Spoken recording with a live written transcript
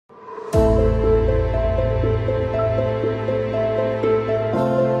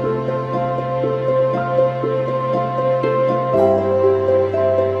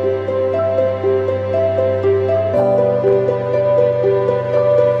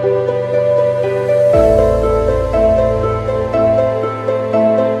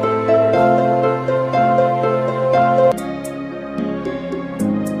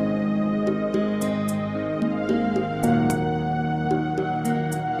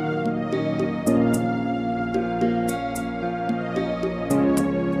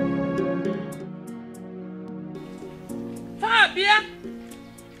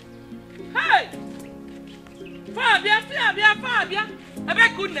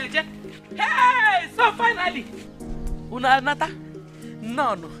Hey, so finally. Una nata?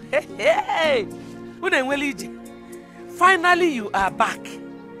 No. Hey. Una welije. Finally you are back.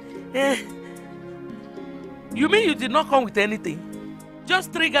 You mean you did not come with anything?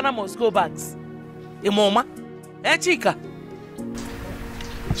 Just 3 Ghana must go bags. Mama. Chika.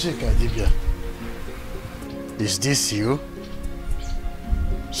 Chika, Dibia. Is this you?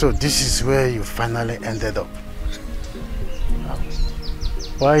 So this is where you finally ended up.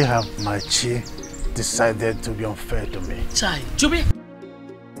 Why have my chi decided to be unfair to me? Chai,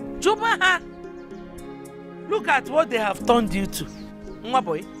 Juba, look at what they have turned you to. Mwa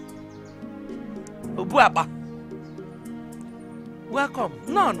boy. Obuaba. Welcome.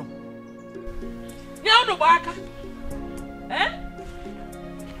 No. Nyauno baka.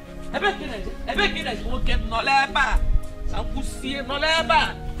 Ebe kina woke no leba. Sankusie no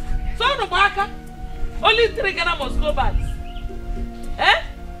leba. So no baka. Only 3 Ghana must go back.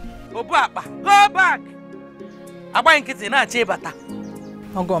 Obuaba, go back. Aba nkiti na ache bata.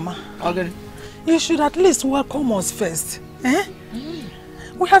 Ogoma. Okay. You should at least welcome us first.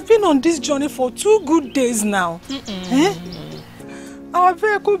 We have been on this journey for 2 good days now. Our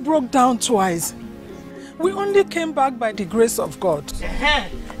vehicle broke down twice. We only came back by the grace of God. Hey,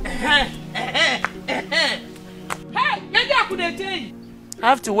 I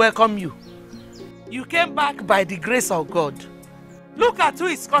have to welcome you. You came back by the grace of God. Look at who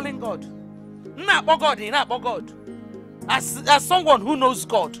is calling God. Not God. As someone who knows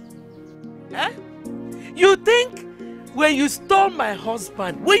God. You think when you stole my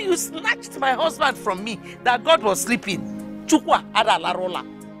husband, when you snatched my husband from me, that God was sleeping? Chukwa adalarola.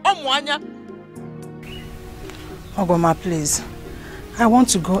 Omwanya. Ogoma, please. I want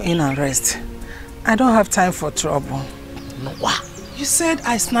to go in and rest. I don't have time for trouble. No. You said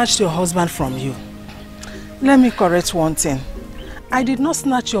I snatched your husband from you. Let me correct one thing. I did not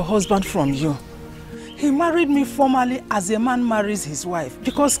snatch your husband from you. He married me formally as a man marries his wife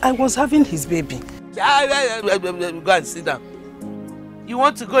because I was having his baby. Go and sit down. You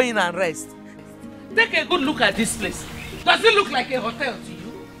want to go in and rest? Take a good look at this place. Does it look like a hotel to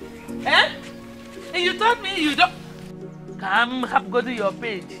you? And you told me you don't... Come, go to your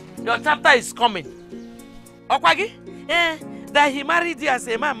page. Your chapter is coming. Okwagi? That he married you as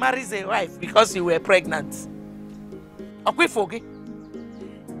a man marries a wife because you were pregnant. Okwifogi?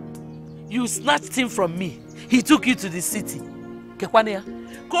 You snatched him from me. He took you to the city. Kekwania?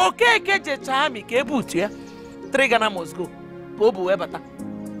 Koke je chami kebutu ya. 3 Ghana must go. Bobu ebata.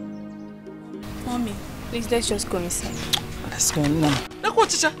 Mommy, please let's just go inside. Let's go now. Nekwo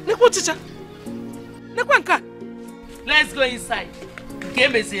chicha. Nekwanka. Let's go inside.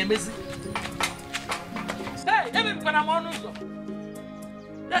 Kemezi.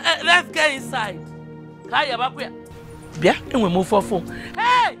 Hey, let's get inside. Kaya bakuya. Bia, and we move for phone.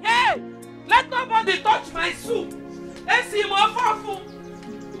 Hey! Let nobody touch my soup. Let's see more for phone.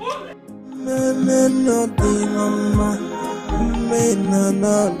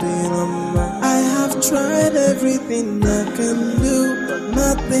 I have tried everything I can do, but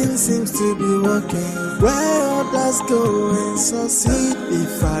nothing seems to be working. Where others go and succeed,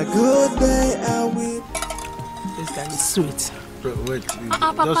 if I go there, I will. This guy is sweet. Wait,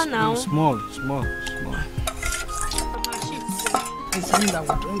 Papa just now. Small. It's me that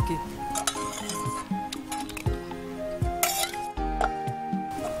will drink it.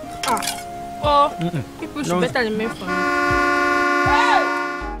 People should better remain for me. Hey!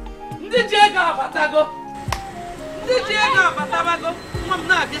 Ndijega batago. Mom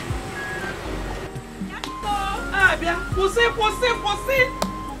na bia. Bia. Pussy.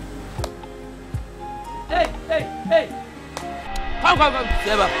 Hey. Come.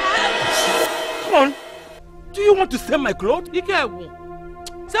 Seba. Come on. Do you want to sell my clothes? Ikewu.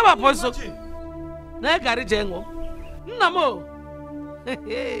 Seba poso. Na gari jengo. Nnamo.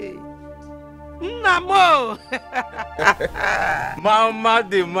 Mama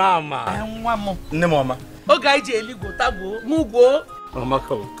de mama. Ne mama. Oga ije eligo tagbo. Mugo. Mama,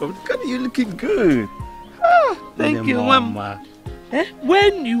 come. You're looking good. Thank you, Mama.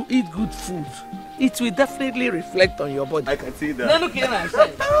 When you eat good food, it will definitely reflect on your body. I can see that. Now look here and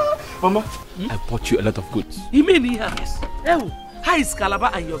say, Mama, I bought you a lot of goods. You mean here? Yes. How is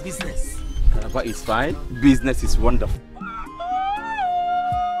Calabar and your business? Calabar is fine. Business is wonderful.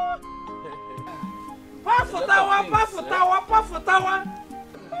 Pafutawa.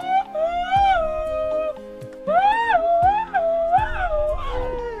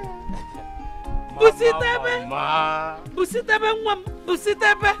 Busitebe.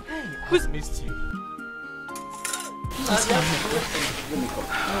 I missed you.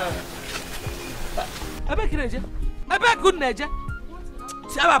 Ebe good Naija.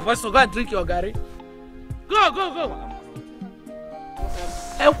 See how I'm supposed to go and drink your gari? Go.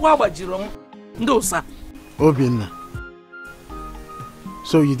 Obinna.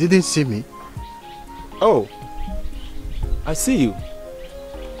 So you didn't see me? Oh, I see you.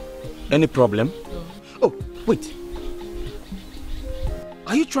 Any problem? No. Oh, wait.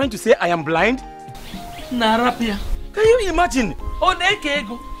 Are you trying to say I am blind? Narapia. Can you imagine? Oh,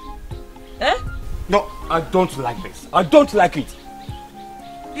 nekego. Eh? No, I don't like this. I don't like it.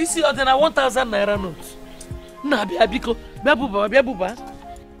 You see, other than 1,000 naira note. Nah, Biabiko.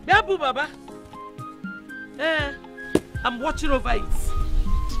 Biabuba. Eh, I'm watching over it.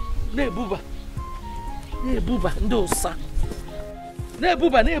 Nebuba. Ndosa.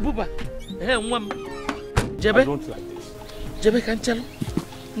 Nebuba. Eh, Jebe. I don't like this. Jebe Kanchalo.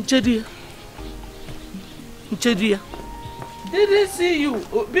 Nchedia. Didn't see you.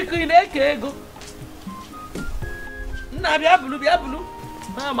 Because in Ekego. Nah, Biabulu.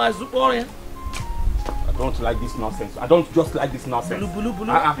 Mama Zuporia. I don't like this nonsense. I don't just like this nonsense. Bulu.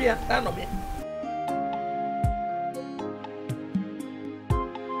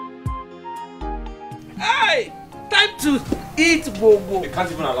 Hey! Time to eat bobo. You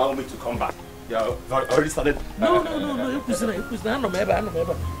can't even allow me to come back. Yeah, I already started. No. You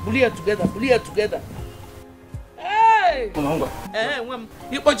Bulia together. Hey!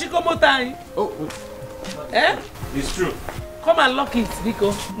 You time. Oh. Eh? It's true. Come and lock it,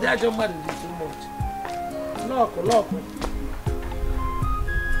 Nico. They are just married too much.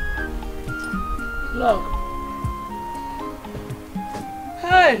 Lock.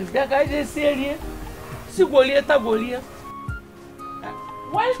 Hey, that guy just here. See Golia.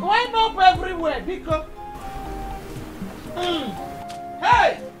 Why not everywhere, Nico?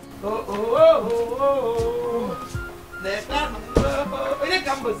 Hey! Oh.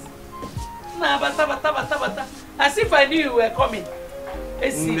 Bata. As if I knew you were coming.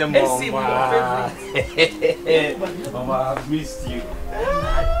 Essie, your favorite. Mama, I've missed you.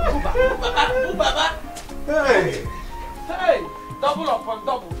 Baba. Hey! Double upon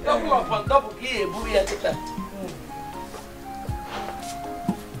double. Here, Buya Tita.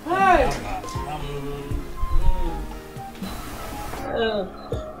 Hey!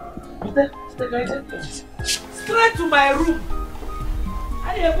 Straight to my room.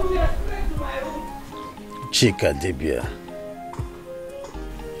 Hey, Buya, straight to my room. Chika Debia,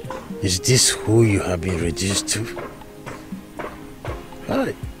 is this who you have been reduced to?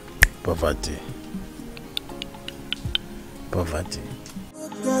 Hi, poverty. Look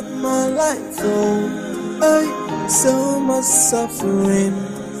at my life, so much suffering.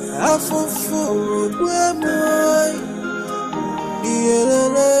 I fall for where my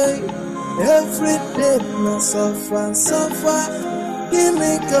every day I suffer. Give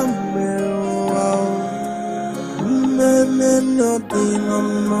me come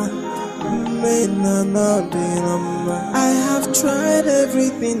I have tried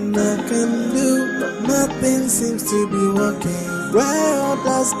everything I can do, but nothing seems to be working. Where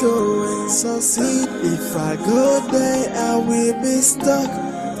others go and succeed, if I go there I will be stuck.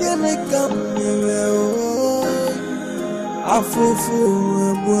 Give me come I fool.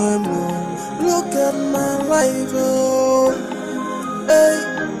 Look at my life,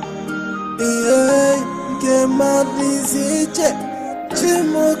 get my disease check.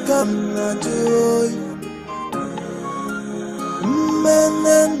 Chimo come na joy.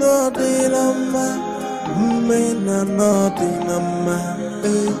 Mena no dinama.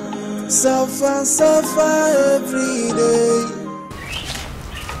 Suffer every day.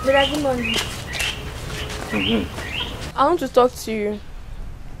 Good morning. I want to talk to you.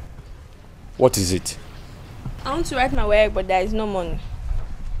 What is it? I want to write my work, but there is no money.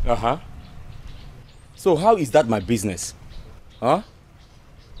 So how is that my business?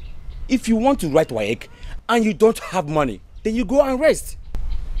 If you want to write WAEC and you don't have money, then you go and rest.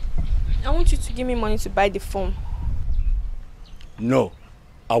 I want you to give me money to buy the form. No,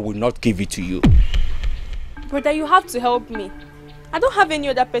 I will not give it to you. Brother, you have to help me. I don't have any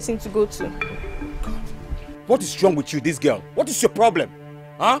other person to go to. What is wrong with you, this girl? What is your problem?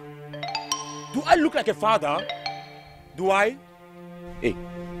 Do I look like a father? Do I? Hey,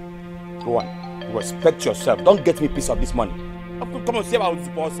 go on. Respect yourself. Don't get me a piece of this money. Come on, see about this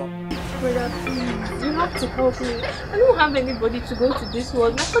sponsor. Brother, please, you have to help me. I don't have anybody to go to this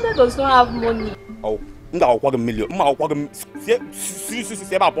world. My father does not have money. Oh, $1 million. Can you not want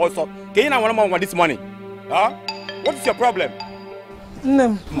this money? What is your problem?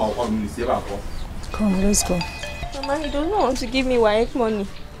 No. Come, let's go. Mama, he does not want to give me WAEC money.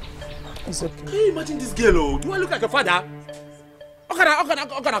 It's okay. Can you imagine this girl? Do I look like a father? What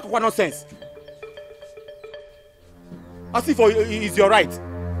kind of nonsense? As if it's your right.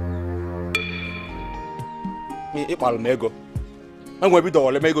 Me, it will make go. I'm going to be the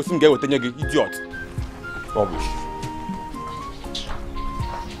only make go sing with the idiot. Rubbish.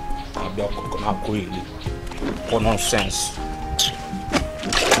 I'll be not going. For nonsense.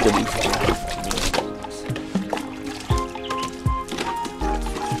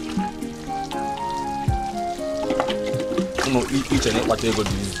 No, each and what they go do.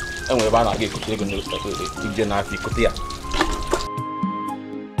 And we're about to get to go to the knife.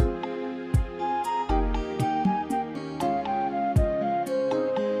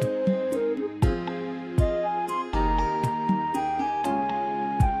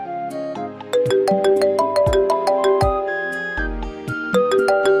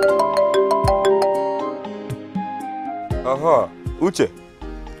 Aha, Uche.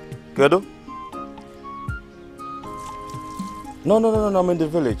 Kedo? No, I'm in the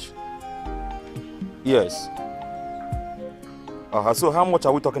village. Yes. So how much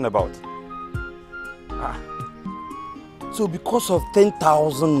are we talking about? So because of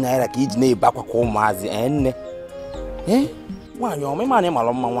 10,000 naira each day back home as and why you my money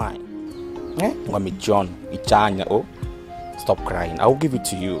maloma why? Want me John, Ichanya, oh stop crying. I'll give it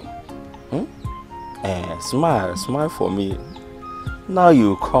to you. Smile for me. Now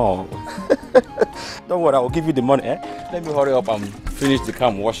you come. Don't worry, I'll give you the money. Let me hurry up and finish the car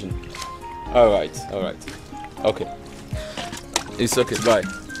I'm washing. Alright. Okay. It's okay, bye.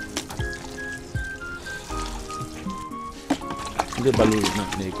 The balloon is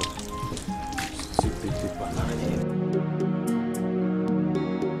not nego.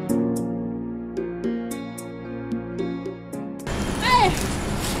 Hey!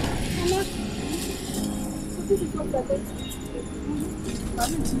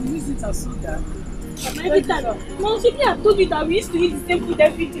 Every time. No, simply I told you that we used to eat the same food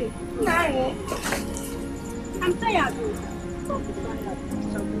every day. Nah, I'm tired.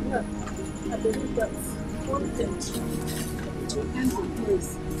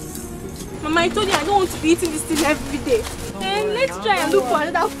 Mama, I told you I don't want to be eating this thing every day. Let's try and look for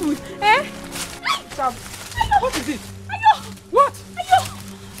another food. What is it? Ayo! What? Ayo!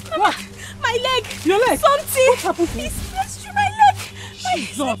 Mama, What? my leg. Your leg? Something. What happened to you? It's pressed through my leg. My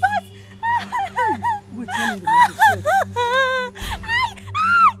Jesus. slippers. Wait, tell me the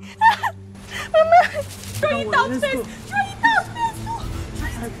Mama, throw it out let's first. go. Throw it out first.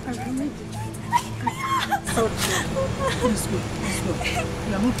 I need it. Sorry. Please go.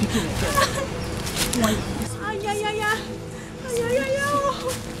 You are not picking it. Why?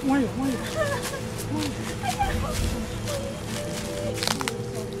 Why?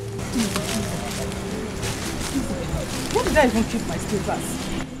 Why did I even keep my slippers?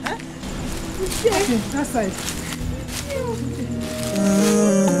 Okay, that side.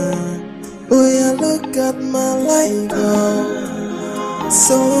 Oh yeah, look at my life, oh.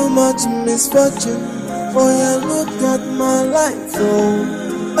 So much misfortune. Oh yeah, look at my life, oh.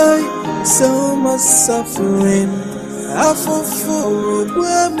 Hey, so much suffering. I fall forward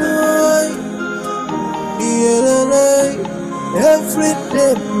with my every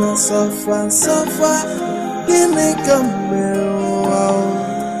day I suffer. Give me come wow.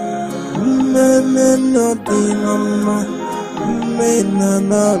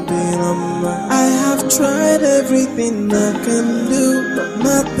 I have tried everything I can do, but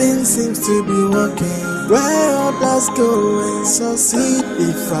nothing seems to be working. Where others go and succeed,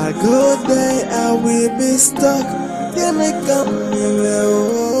 if I go there I will be stuck. Can I come here?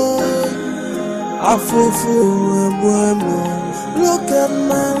 I look at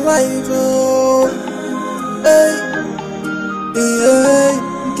my life, oh, hey.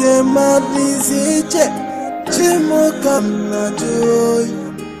 Get my dizzy check, Chimo come na joy.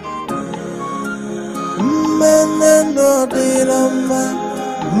 No dinama,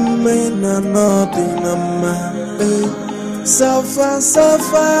 no dinama. Suffer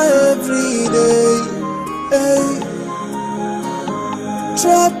every day. Hey.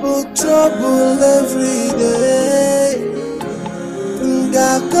 Trouble every day.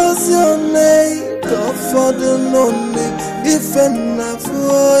 God cause your name, God for the lonely. If enough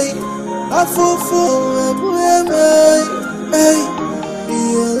boy, I fall for hey,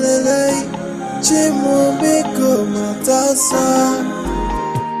 Chimo Biko Matasa.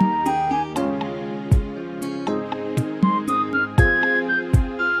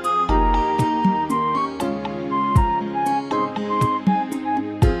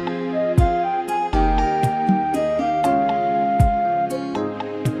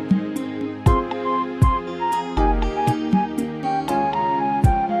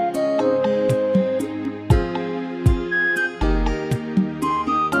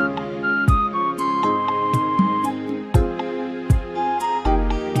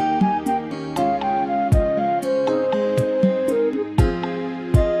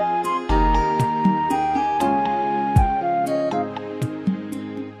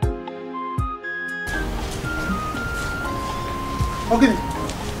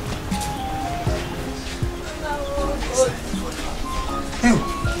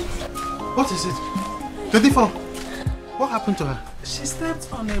 What is it? 24. What happened to her? She stepped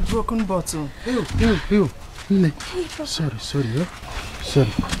on a broken bottle. Ew. Sorry. Sorry.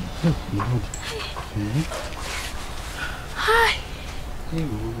 Oh, Lord. Hi.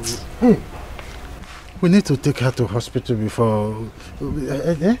 Hey. We need to take her to hospital before...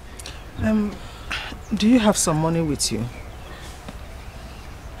 Do you have some money with you?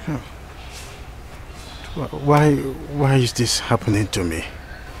 Why is this happening to me?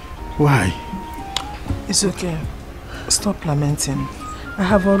 Why? It's okay. Stop lamenting. I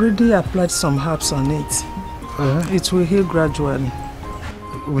have already applied some herbs on it. It will heal gradually.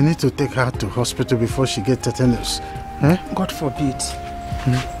 We need to take her to hospital before she gets tetanus. God forbid.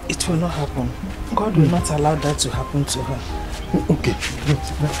 It will not happen. God will not allow that to happen to her. Okay.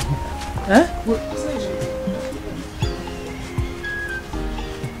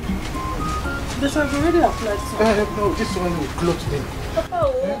 But I've already applied some. No, this one will close me.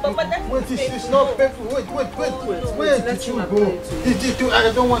 Papa, that's Wait, it's not painful. Wait. Where did you go? I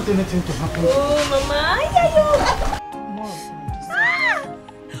don't want anything to happen. Oh, Mama.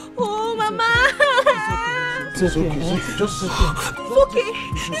 Oh, Mama. It's okay. Just It's okay.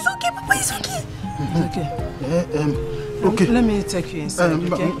 It's okay, Papa. It's okay. Okay. Let me take you inside,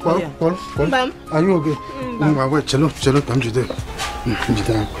 okay? Paul, are you okay? Wait, Chelo, come to there.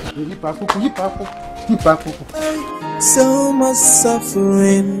 So much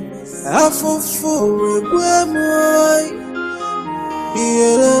suffering, I fall for a boy.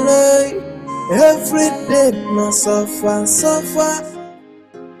 Every day, I suffer.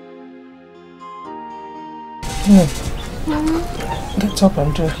 Get up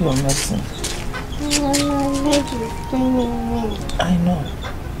and drink your medicine. I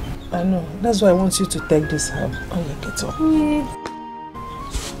know. That's why I want you to take this herb. Oh yeah, get up.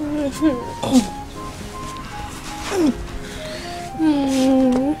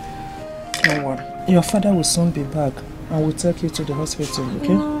 Don't worry. Your father will soon be back and will take you to the hospital,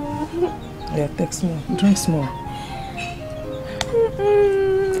 okay? Yeah, take small. Drink small.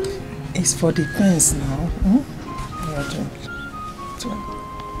 It's for the pains now. Yeah, drink. Drink.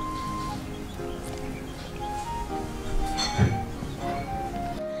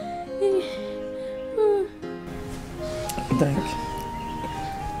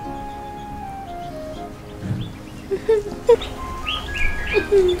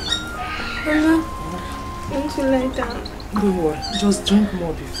 Mama, don't you lie down? Don't worry, just drink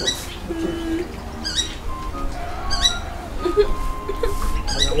more before. Okay?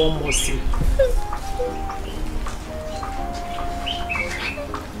 And one more sip.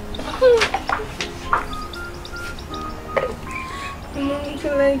 Mama, don't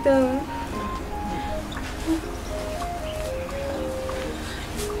you lie down?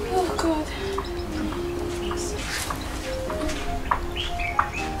 Oh God.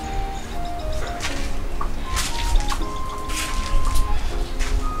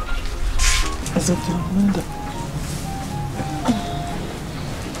 It's okay, Linda.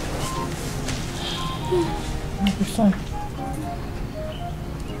 You'll be fine.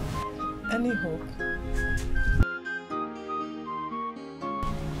 Any hope?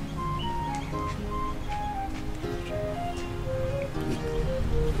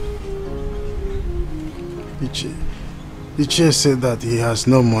 Ichie said that he has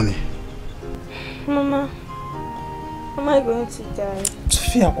no money. Mama, am I going to die?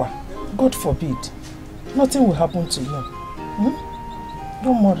 Fiakwa, God forbid. Nothing will happen to you.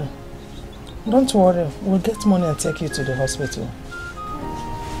 Don't worry. Don't worry. We'll get money and take you to the hospital.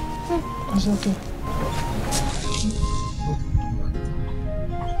 It's okay.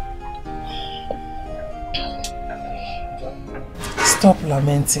 Stop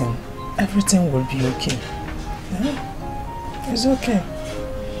lamenting. Everything will be okay. It's okay.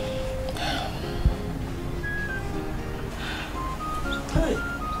 Hi.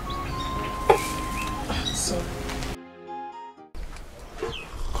 So.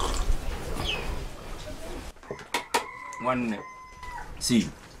 One, see,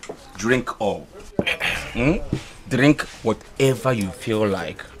 drink all. Drink whatever you feel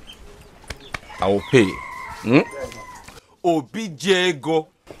like. I will pay. Obijego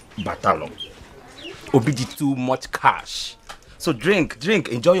Batalo. Obiji too much cash. So drink,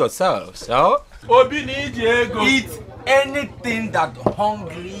 enjoy yourselves. Huh? Eat anything that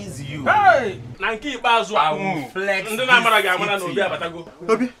hungries you. Hey! I will flex this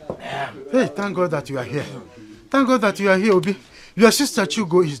Obi, hey, thank God that you are here. Thank God that you are here, Obi. Your sister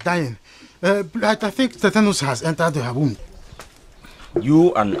Chugo is dying. I think tetanus has entered her womb.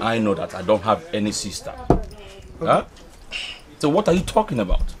 You and I know that I don't have any sister. Huh? So what are you talking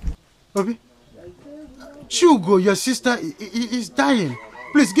about? Obi, Chugo, your sister, is dying.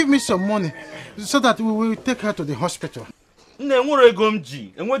 Please give me some money so that we will take her to the hospital. Could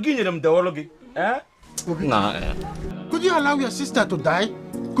you allow your sister to die?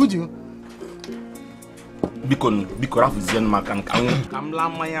 Could you?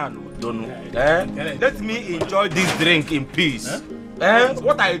 Let me enjoy this drink in peace.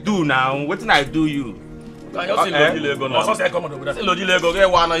 What I do now? What I do you? What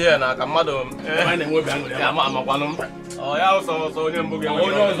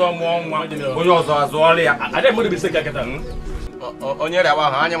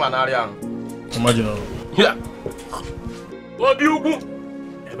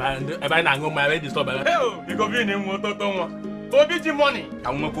money.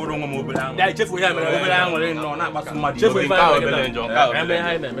 I'm going to put on mobile. Yeah, check for him.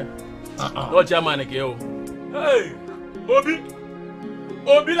 What's your man? Hey,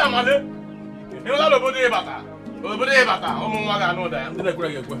 Obi la male. You know Obi bata.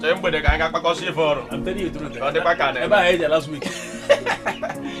 I'm telling you the truth. I last week.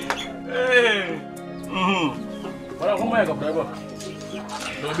 Hey.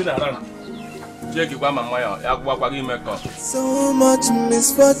 So much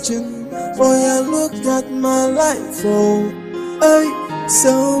misfortune, boy, I look at my life, oh, hey,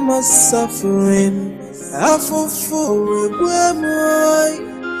 so much suffering. I fall for it,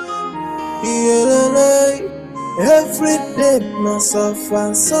 every day, no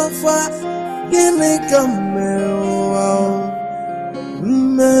suffer. Give me come,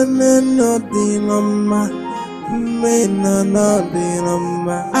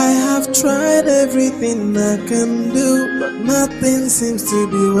 I have tried everything I can do, but nothing seems to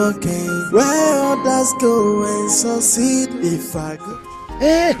be working. Where others go and succeed if I go.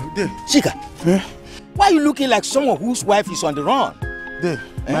 Hey, Chika, why are you looking like someone whose wife is on the run?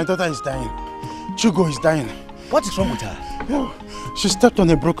 My daughter is dying. Chugo is dying. What is wrong with her? Oh, she stepped on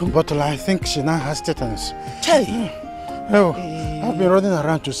a broken bottle. I think she now has tetanus. Hey. Oh, I've been running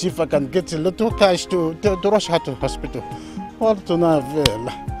around to see if I can get a little cash to rush her to hospital. All to no avail.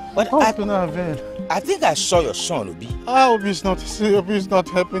 All to no avail. I think I saw your son, Obi. Obi is not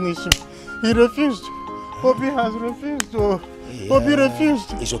helping him. He refused. Obi has refused. Oh. Yeah. Obi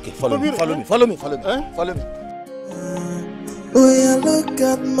refused. It's okay. Follow me. Oh, look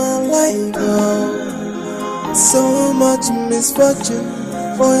at my life, oh. So much misfortune.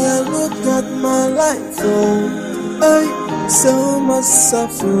 Oh, look at my life, oh. Hey, so much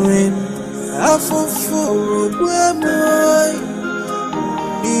suffering. I fall for it,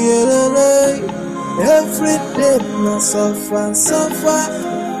 every day, no suffer.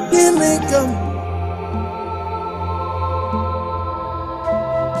 Give me come.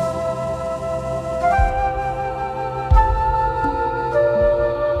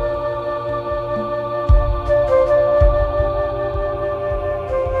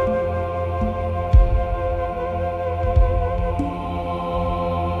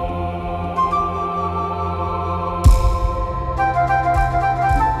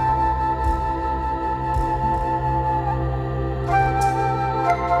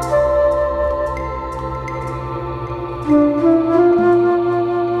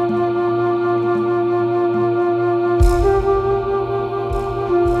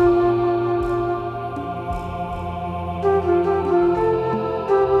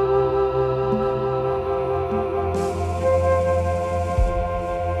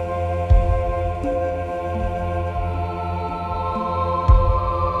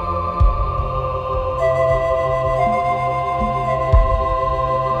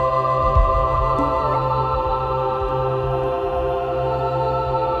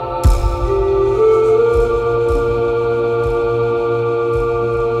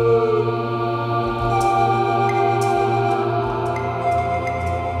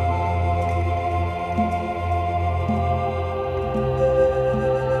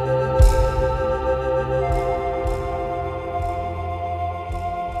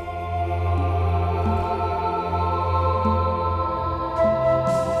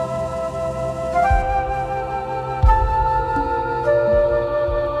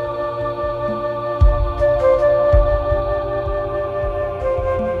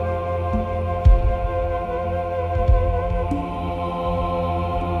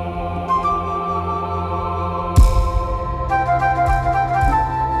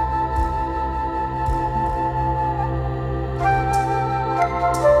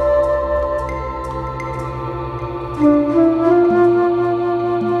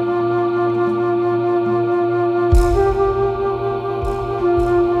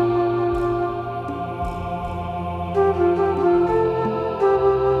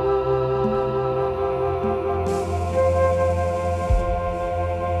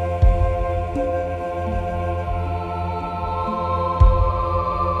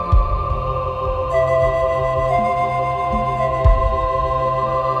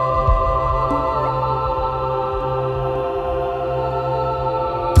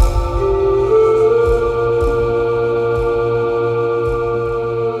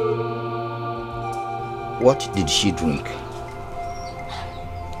 What did she drink?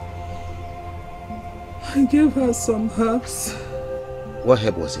 I gave her some herbs. What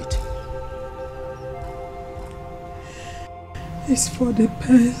herb was it? It's for the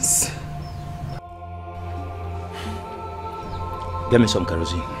pens. Get me some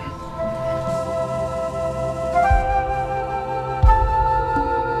kerosene.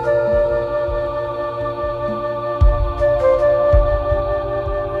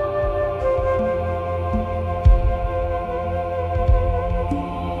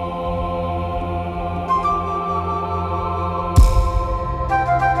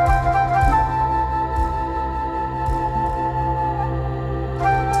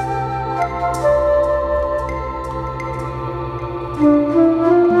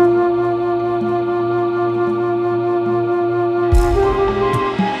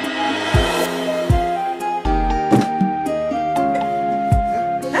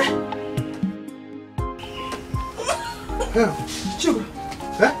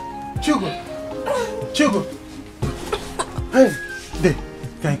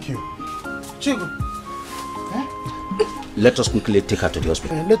 Let us quickly take her to the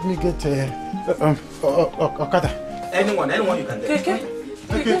hospital. Let me get Okada. Anyone you can get.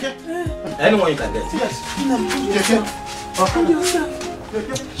 Okay. Anyone you can get. Yes. Hold yourself.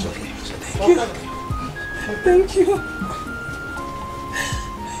 It's okay. Thank you.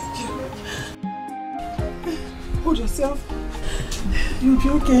 Hold yourself. You'll be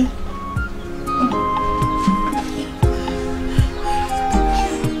okay.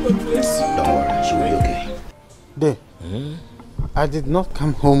 God bless you. Don't worry, she will be okay. Day. I did not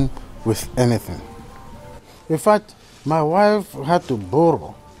come home with anything. In fact, my wife had to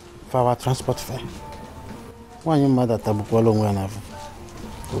borrow for our transport fare. When you mother tabukwalo ngwana fu.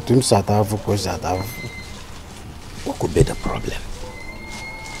 Utim satafu ko satafu. What could be the problem?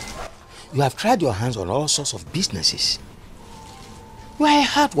 You have tried your hands on all sorts of businesses. You are a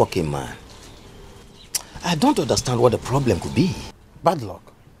hard-working man. I don't understand what the problem could be. Bad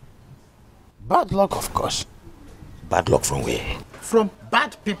luck. Bad luck, of course. Bad luck from where? From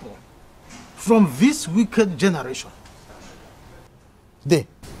bad people. From this wicked generation. They.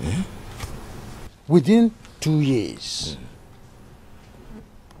 Within 2 years,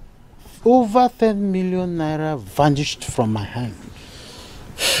 over 10 million naira vanished from my hand.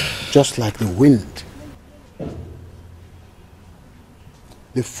 Just like the wind.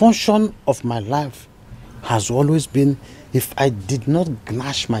 The function of my life has always been, if I did not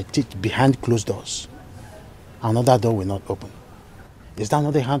gnash my teeth behind closed doors, another door will not open. Is that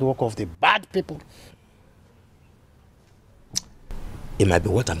not the handwork of the bad people? It might be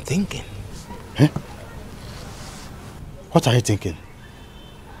what I'm thinking. Huh? What are you thinking?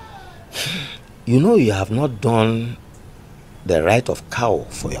 You know you have not done the right of cow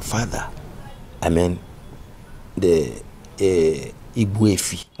for your father. I mean, the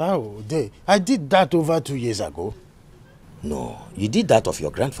Igwefi. Oh, I did that over 2 years ago. No, you did that of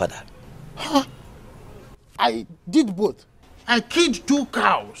your grandfather. Huh? I did both. I killed 2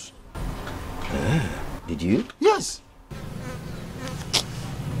 cows. Did you? Yes.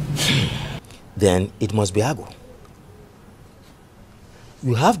 Then it must be Ago.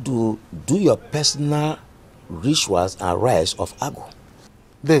 You have to do your personal rituals and rites of Ago.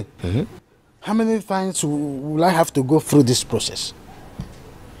 How many times will I have to go through this process?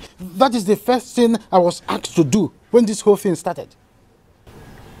 That is the first thing I was asked to do when this whole thing started.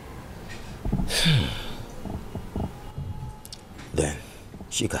 Then,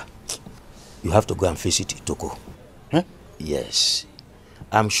 Shika, you have to go and visit Itoko. Huh? Yes.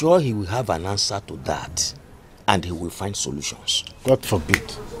 I'm sure he will have an answer to that. And he will find solutions. God forbid.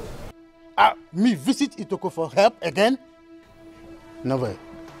 Me visit Itoko for help again? Never.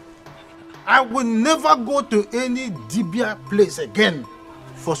 I will never go to any Dibia place again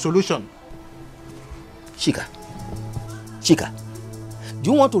for solution. Shika,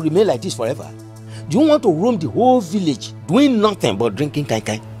 do you want to remain like this forever? Do you want to roam the whole village doing nothing but drinking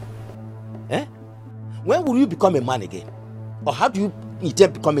kai-kai? Eh? When will you become a man again? Or how do you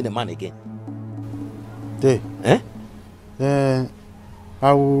intend becoming a man again?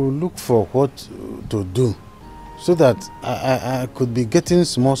 I will look for what to do so that I could be getting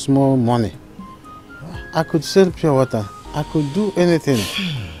small money. I could sell pure water. I could do anything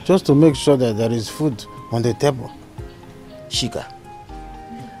just to make sure that there is food on the table. Shika,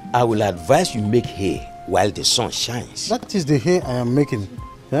 I will advise you make hay while the sun shines. That is the hay I am making.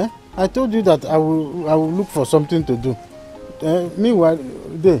 I told you that I will look for something to do. Meanwhile,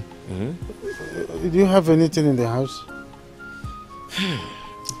 do you have anything in the house?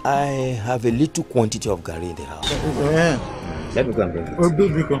 I have a little quantity of gari in the house. Let me go and bring it.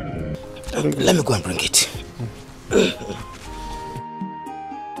 Let me go and bring it.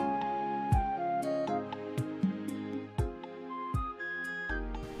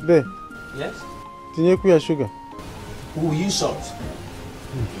 Babe. Yes? Tinye kuya sugar. Who will use salt?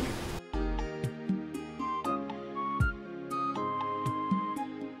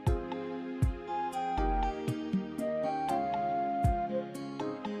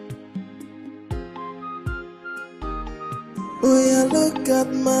 Oh yeah, look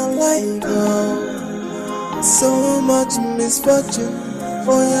at my life, oh. So much misfortune.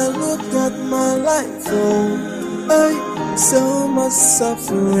 Oh yeah, look at my life, oh. Hey, so much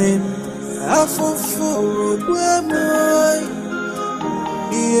suffering. I fall for it, where my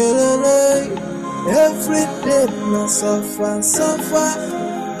every day I suffer.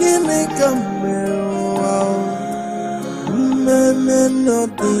 Give me come wow.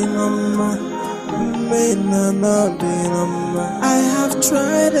 I have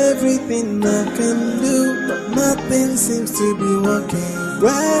tried everything I can do, but nothing seems to be working.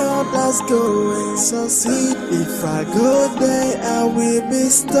 Where others go and succeed, if I go there, I will be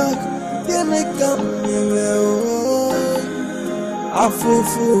stuck. Can I come here? I fool,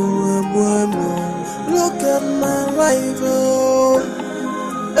 look at my life, oh,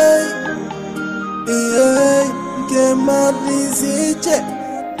 hey, yeah, get my disease,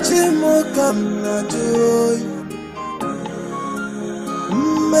 Chimo come na joy,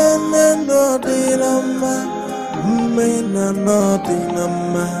 man, no dinama, man, no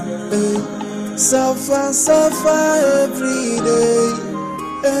dinama, hey, suffer every day,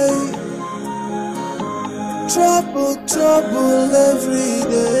 hey. Trouble every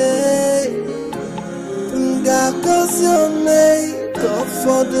day. Cause your name, God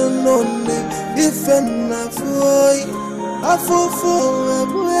for the lonely. If enough way, I fall for a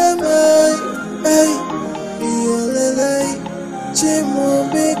boy. Hey, Chimu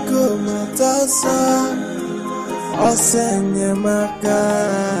Biko Matasa, Osenye Maka.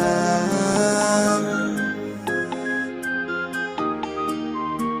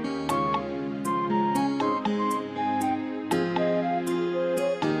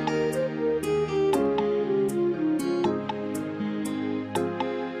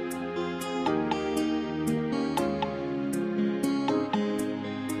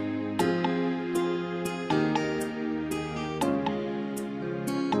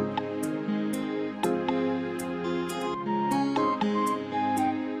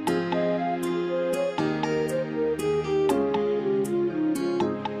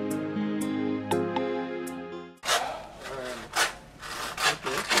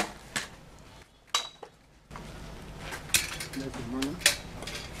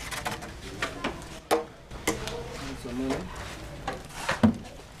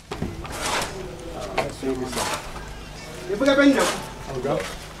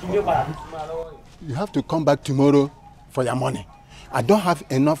 You have to come back tomorrow for your money. I don't have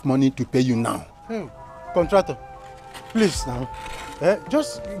enough money to pay you now. Hey, contractor, please now.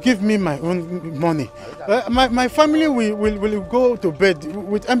 Just give me my own money. My family will go to bed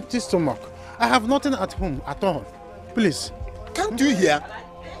with empty stomach. I have nothing at home at all. Please. Can't you hear?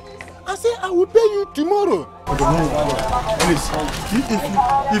 I say I will pay you tomorrow. Please,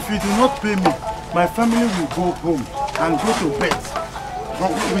 if you do not pay me, my family will go home and go to bed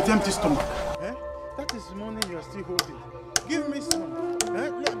with empty stomach. That is money you are still holding. Give me some.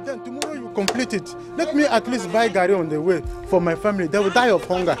 Then tomorrow you complete it. Let me at least buy Gary on the way for my family. They will die of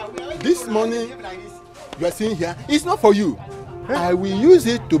hunger. This money you are seeing here is not for you. I will use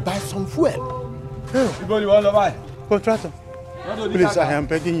it to buy some fuel. Everybody want to buy? Contractor, please, I am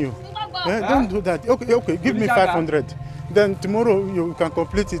begging you. Don't do that. Okay, give me 500. Then tomorrow you can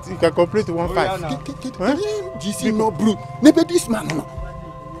complete it. You can complete 1.5. No, bro. Maybe this man.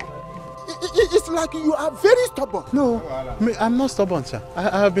 It's like you are very stubborn. No, I'm not stubborn, sir.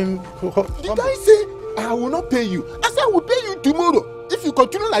 I have been. Did I say I will not pay you? I said I will pay you tomorrow. If you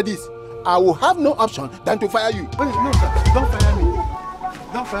continue like this, I will have no option than to fire you. No, sir. Don't fire me.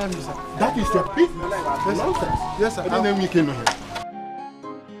 Don't fire me, sir. That is your business. Yes, sir. I didn't know we came here.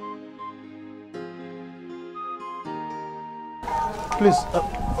 Please,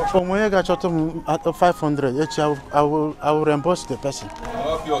 from where I got at 500, I will reimburse the person.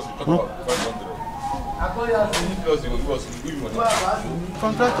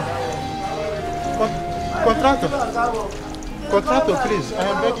 Contractor, please, I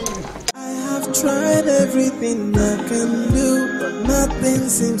am begging you. I have tried everything I can do, but nothing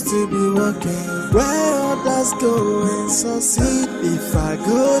seems to be working. Where others go and succeed, if I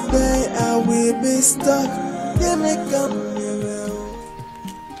go there, I will be stuck. Can I come?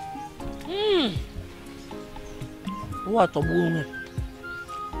 What a woman.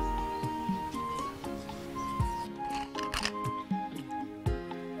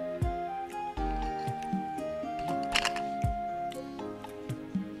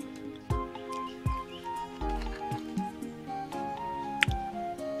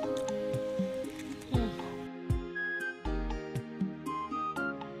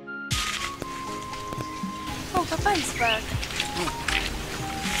 Oh, Papa is back.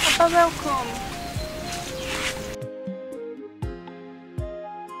 Papa, welcome.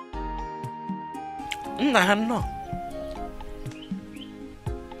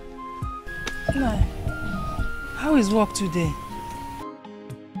 No. How is work today?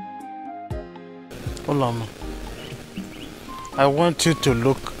 Olama, I want you to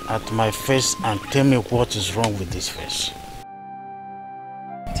look at my face and tell me what is wrong with this face.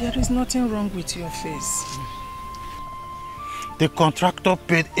 There is nothing wrong with your face. The contractor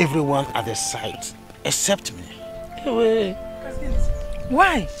paid everyone at the site, except me.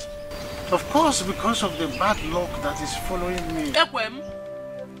 Why? Of course, because of the bad luck that is following me.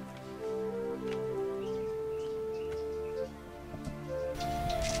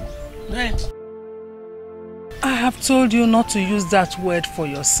 I have told you not to use that word for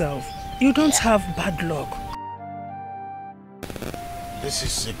yourself. You don't have bad luck. This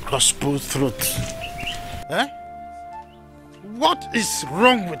is a gospel truth. Eh? What is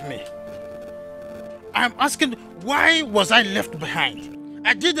wrong with me? I'm asking, why was I left behind?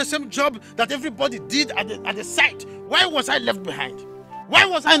 I did the same job that everybody did at the site. Why was I left behind? Why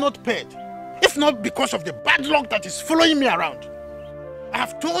was I not paid? If not because of the bad luck that is following me around. I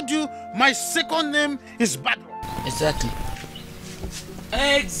have told you my second name is bad luck. Exactly.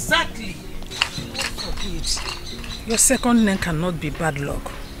 Your second name cannot be bad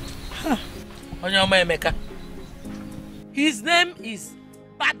luck. Huh. His name is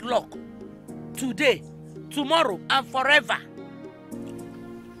bad luck. Today, tomorrow, and forever.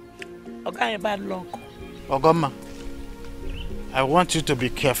 Okay, bad luck. Ogoma, I want you to be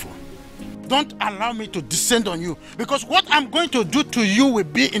careful. Don't allow me to descend on you, because what I'm going to do to you will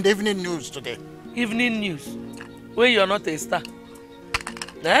be in the evening news today. Evening news? When you're not a star.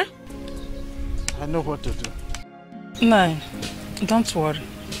 Eh? I know what to do. No, don't worry.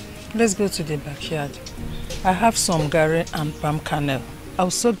 Let's go to the backyard. I have some garri and palm kernel. I'll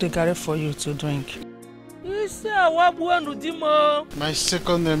soak the garri for you to drink. My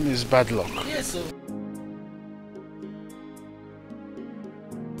second name is bad luck. Yes, sir.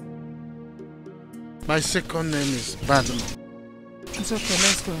 My second name is bad luck. It's okay,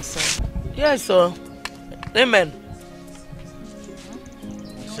 let's go inside. Yes, sir. Amen.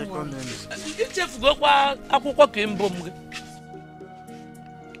 My second name is...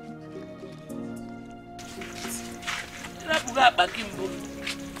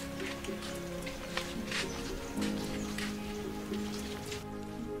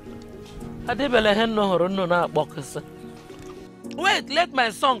 Wait, let my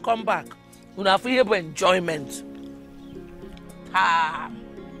son come back. We have enjoyment. Ah.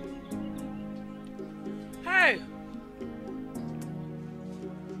 Hey.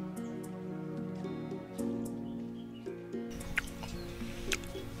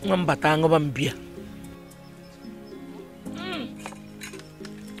 Batang of beer.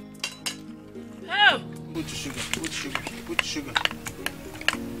 Put sugar.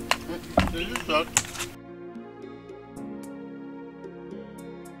 Is this salt?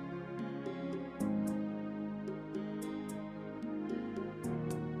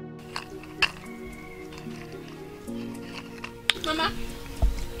 Mama,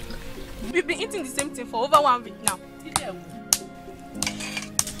 we've been eating the same thing for over 1 week now.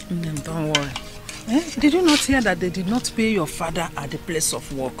 Don't worry. Did you not hear that they did not pay your father at the place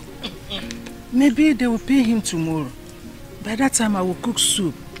of work? Maybe they will pay him tomorrow. By that time, I will cook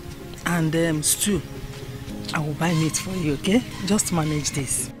soup and stew. I will buy meat for you, okay? Just manage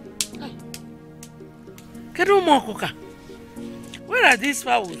this. Where are these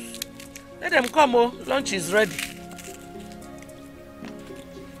fowls? Let them come, oh. Lunch is ready.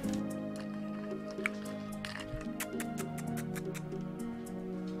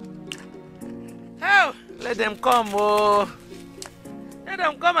 Oh, let them come, oh. Let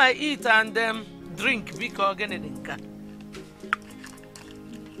them come and eat and drink because again.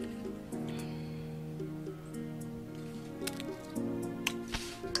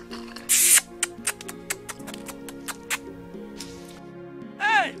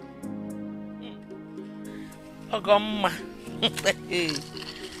 Hey! Ogomma.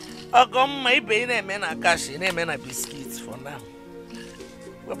 Ogomma, ibe na-eme na kashi, na-eme na biscuits for now.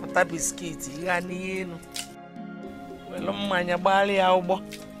 Wepụta biscuit, ya n'elu. Welu mmanya gbali ya ụgbọ.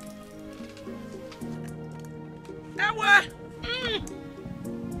 Ewe!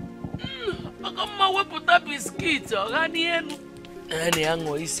 Ogomma wepụta biscuit, ọ ga n'elu. Ani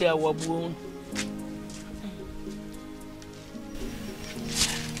aṅụ isi awagbuo unu.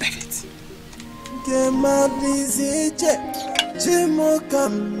 Kemadizije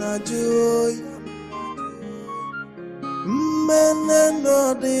Jimokam na joy Mene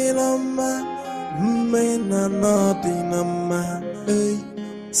no dilama Mena nothing on my hey.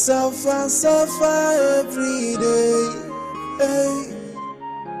 Suffer, suffer every day. Hey.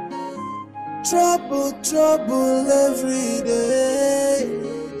 Trouble, trouble every day.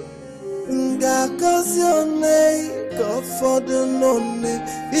 Ngakasione, God for the lonely.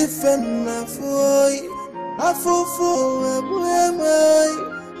 If enough boy, I fall for a boy.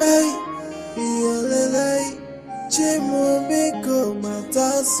 Hey, yelele, Chimu biko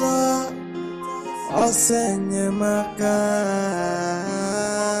matasa. Osenye maka.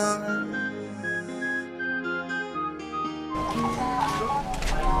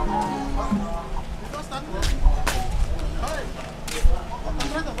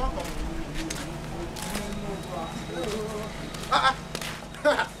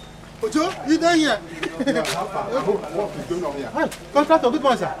 Ojo, you there here? What is going on here? Hi, contractor, good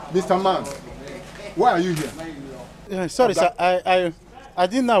morning, sir. Mr. Man, why are you here? Sorry, sir. I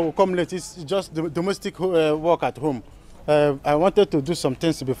didn't know I would come late. It's just the domestic work at home. I wanted to do some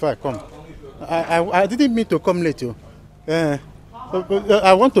things before I come. I didn't mean to come late. I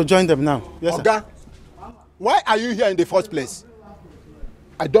want to join them now. Yes, sir. Oga, why are you here in the first place?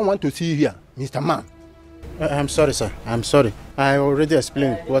 I don't want to see you here, Mr. Man. I'm sorry, sir. I'm sorry. I already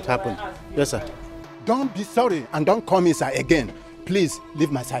explained what happened. Yes, sir. Don't be sorry and don't come inside again. Please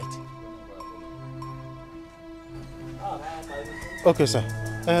leave my sight. Okay, sir.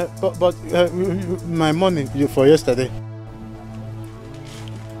 But my money for yesterday.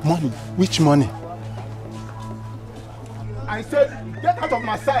 Money? Which money? I said, get out of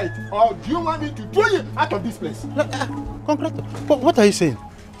my sight, or do you want me to throw you out of this place? Contractor, what are you saying?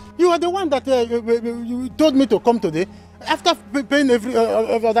 You are the one that you told me to come today. After paying every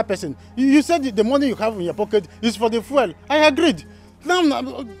other person, you said the money you have in your pocket is for the fuel. I agreed. Now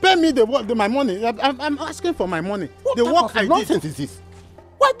pay me my money. I'm asking for my money. What the type work of I nonsense did. is this?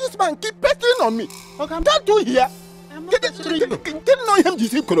 Why this man keep pestering on me? Okay, Can't you hear? Get know him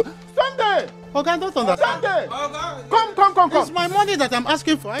this Sunday! Okay, I don't understand. Sunday! Come. It's my money that I'm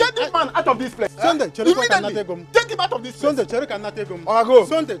asking for. Get this man out of this place. Sunday, immediately. Take him out of this place. Sunday, Cherukwa cannot take him. Go.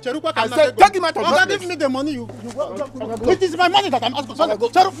 Sunday, Cherukwa I cannot said, take him out of this place. Give me the money. You it is my money that I'm asking. Sunday,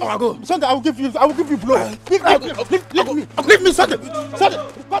 Cherukwa. Sunday, I will give you blow. Leave me, Sunday. Give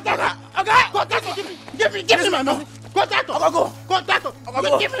me my money. Contractor.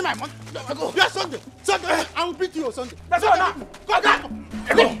 Give me my money. Yes, Sunday. I will beat you, Sunday. That's all now. Contractor.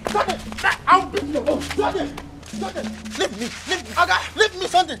 Sunday, I will beat you. Sunday. Leave me. Leave me,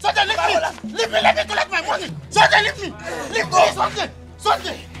 Sunday. Sunday, leave me to collect my money. Sunday, leave me, Sunday.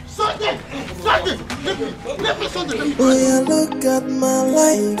 Leave me, Sunday. When I look at my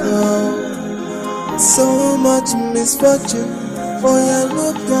life, so much misfortune. When I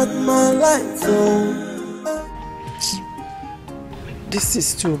look at my life, This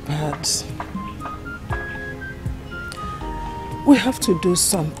is too bad. We have to do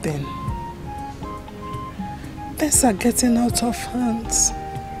something. Things are getting out of hands.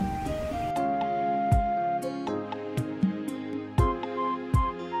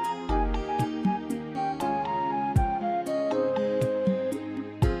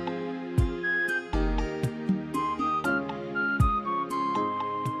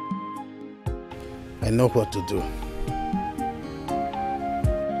 I know what to do.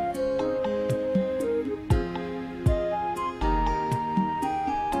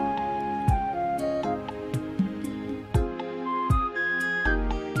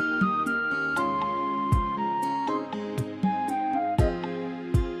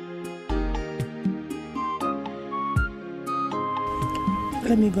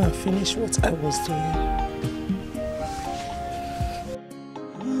 Let me go and finish what I was doing.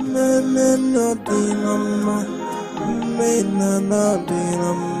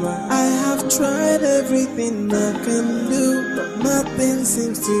 I have tried everything I can do, but nothing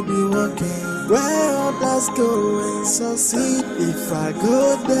seems to be working. Where others go and succeed, if I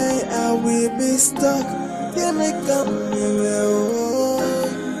go there, I will be stuck. Can I come here?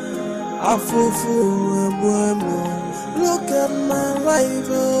 I look at my life,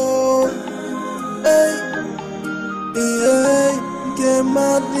 get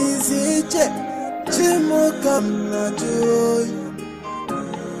my disease check. Chimo come na joy.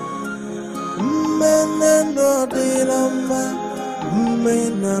 Mena no dinama,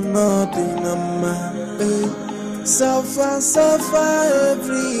 mena no dinama. Suffer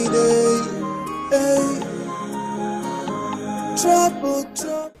every day. Trouble.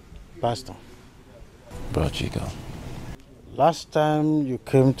 Pastor. Bro Chico. Last time you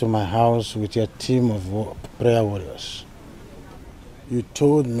came to my house with your team of prayer warriors, you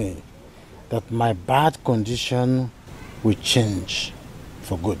told me that my bad condition will change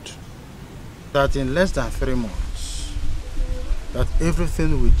for good. that in less than 3 months, that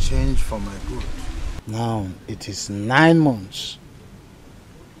everything will change for my good. Now it is 9 months.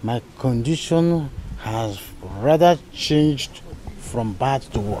 My condition has rather changed from bad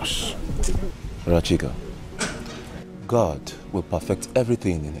to worse. Rachika, God will perfect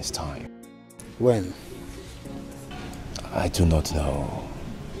everything in His time. When? I do not know.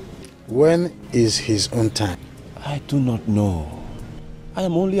 When is His own time? I do not know. I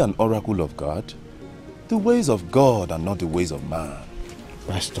am only an oracle of God. The ways of God are not the ways of man.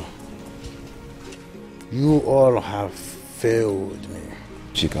 Pastor, you all have failed me.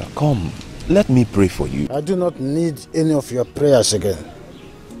 Chika, come. Let me pray for you. I do not need any of your prayers again.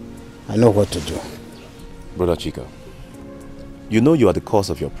 I know what to do. Brother Chika, you know you are the cause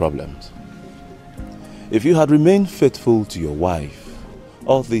of your problems. If you had remained faithful to your wife,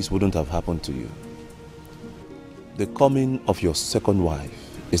 all this wouldn't have happened to you. The coming of your second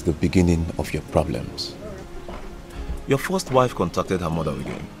wife is the beginning of your problems. Your first wife contacted her mother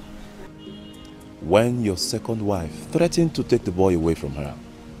again. When your second wife threatened to take the boy away from her,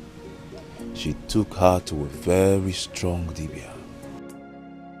 she took her to a very strong dibia.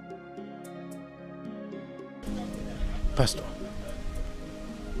 Pastor,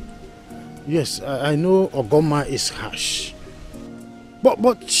 yes, I know Ogoma is harsh,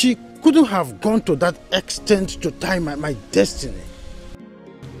 but she couldn't have gone to that extent to tie my destiny.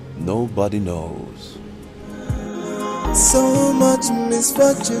 Nobody knows. So much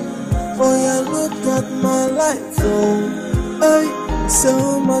misfortune, for you look at my life, oh, hey,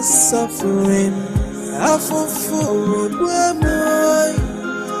 so much suffering. I feel forward where my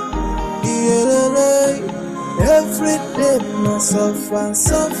every day I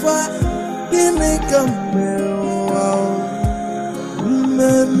suffer, give me come wow.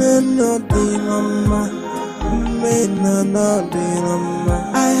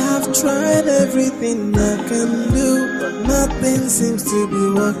 I have tried everything I can do, but nothing seems to be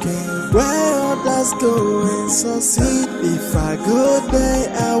working. Where others go and succeed, if I go there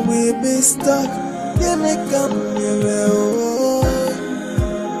I will be stuck. Give me come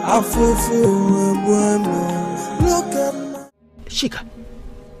I look at my... Chika,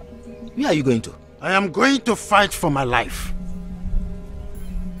 where are you going to? I am going to fight for my life.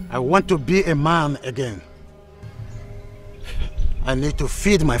 I want to be a man again. I need to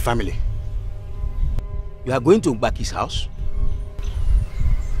feed my family. You are going to Mbaki's house?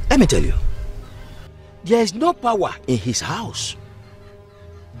 Let me tell you, there is no power in his house.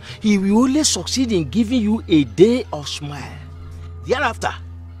 He will only succeed in giving you a day of smile. Thereafter,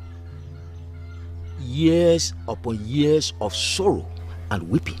 years upon years of sorrow and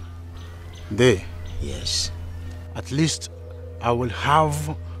weeping. Day? Yes. At least I will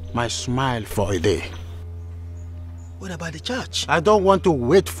have my smile for a day. What about the church? I don't want to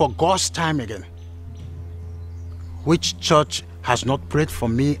wait for God's time again. Which church has not prayed for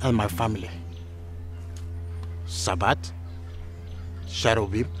me and my family? Sabbath,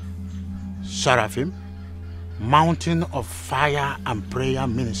 Cherubim, Seraphim, Mountain of Fire and Prayer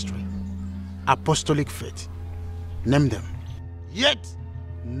Ministry, Apostolic Faith. Name them. Yet,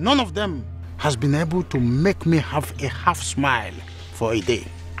 none of them has been able to make me have a half smile for a day.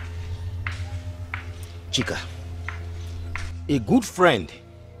 Chika, a good friend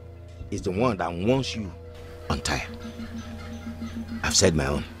is the one that wants you on time. I've said my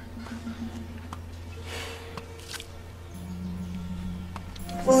own.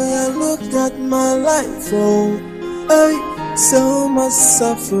 For you look at my life, oh, hey, so much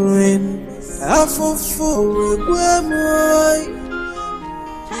suffering. I feel forward where my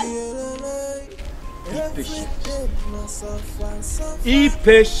Patience. Be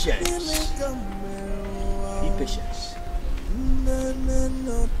patient.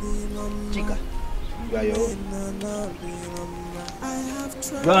 Chika, you are your own.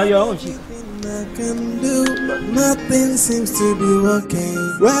 You are your own, Chika. I can do, but nothing seems to be working.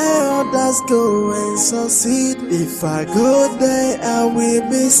 Where others go and succeed, if I go there I will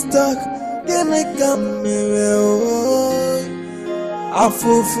be stuck. Can I come here? I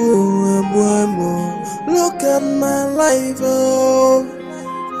feel look at my life, oh,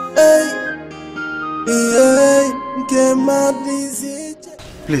 hey, yeah, get my disease.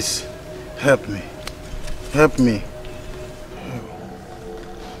 Please, help me. Help me.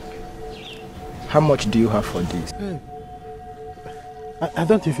 How much do you have for this? I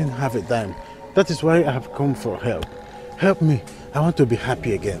don't even have a dime. That is why I have come for help. Help me. I want to be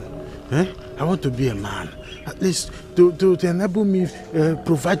happy again. I want to be a man. At least to enable me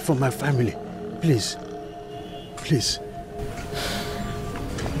provide for my family. Please. Please.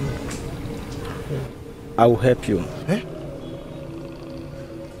 I will help you.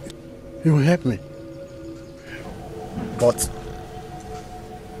 You will help me. But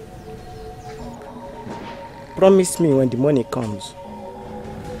promise me when the money comes,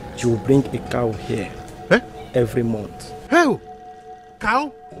 you will bring a cow here every month. Hey,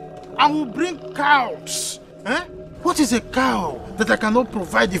 cow? I will bring cows. What is a cow that I cannot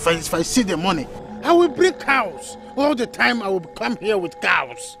provide if I see the money? I will bring cows. All the time I will come here with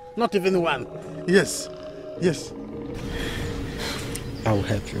cows. Not even one. Yes. Yes. I will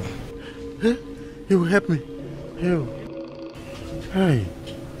help you. You will help me. You. Hey.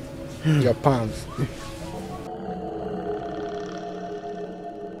 Your palms.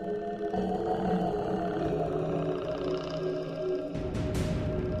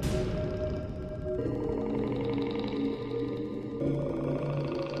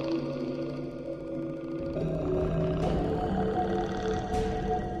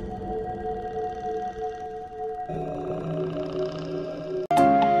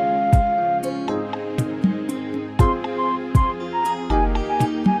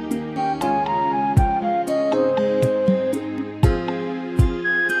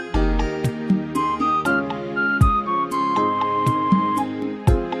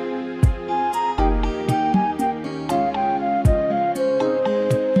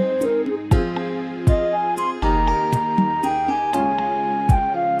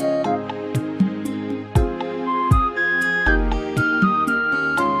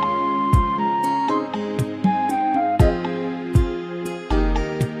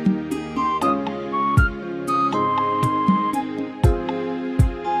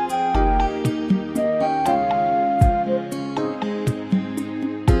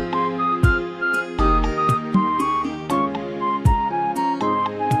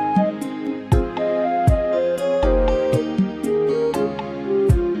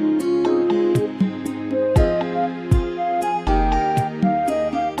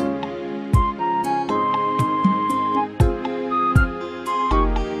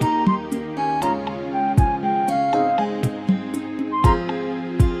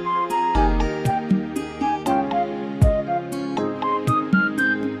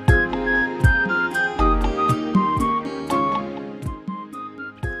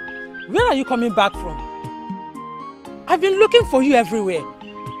 Where are you coming back from? I've been looking for you everywhere.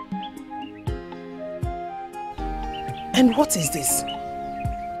 And what is this?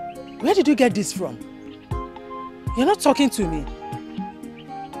 Where did you get this from? You're not talking to me.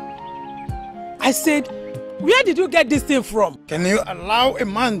 I said, where did you get this thing from? Can you allow a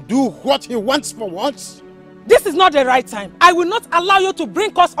man do what he wants for once? This is not the right time. I will not allow you to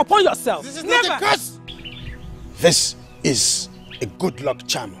bring curse upon yourself. This is not a curse. This is a good luck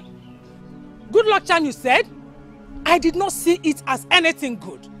charm. Good luck charm, you said? I did not see it as anything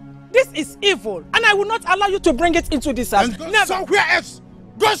good. This is evil, and I will not allow you to bring it into this house. And go somewhere else.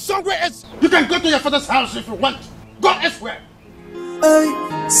 Go somewhere else. You can go to your father's house if you want. Go elsewhere.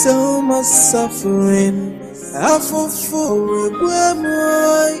 So much suffering. I fall for it.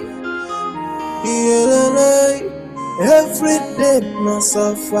 Every day, no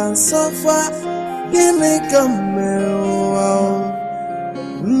suffer. Give me come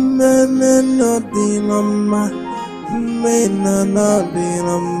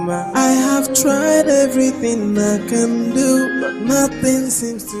I have tried everything I can do, but nothing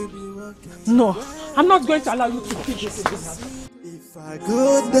seems to be working. No, I'm not going to allow you to keep this in this house. If I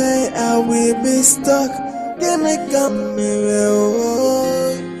go there, I will be stuck. Give me come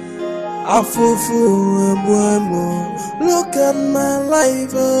look at my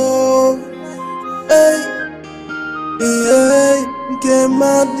life, get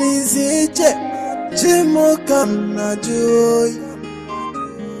my disease, Jimo kana joy,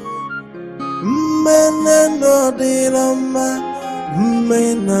 mena no dinama,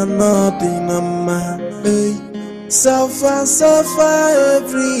 suffer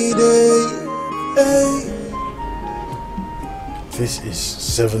every day, This is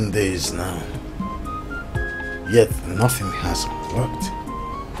 7 days now, yet nothing has worked.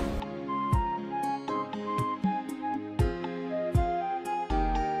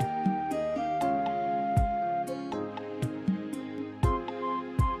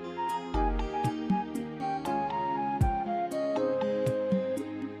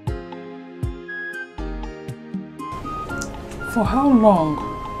 For how long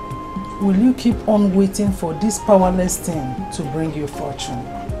will you keep on waiting for this powerless thing to bring you fortune?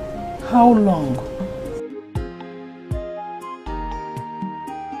 How long?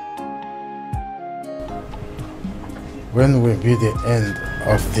 When will be the end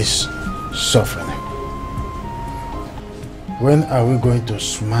of this suffering? When are we going to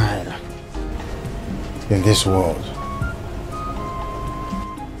smile in this world?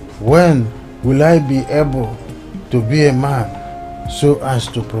 When will I be able to be a man so as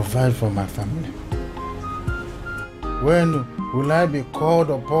to provide for my family? When will I be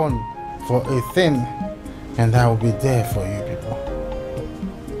called upon for a thing and I will be there for you people?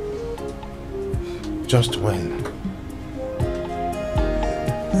 Just when?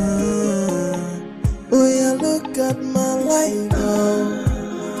 Oh yeah, look at my life,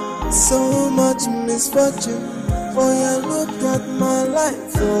 oh. So much misfortune. Oh yeah, look at my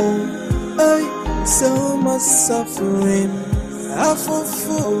life, oh. Hey, so much suffering. I fall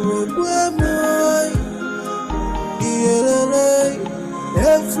forward, where boy. Yeah,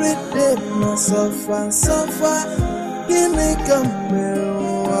 every day I suffer. Give me come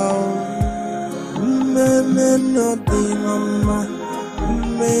wow.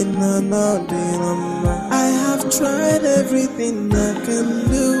 I have tried everything I can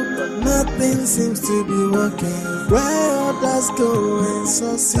do, but nothing seems to be working. Where others go and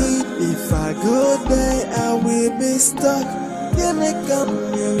succeed, if I go there, I will be stuck. Can I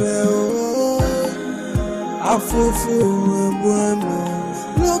come here? I fall for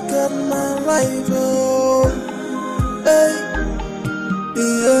look at my life, oh. Hey,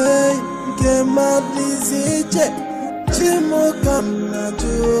 yeah, get my disease. Chimo kamna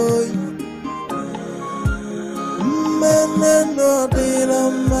joy, mena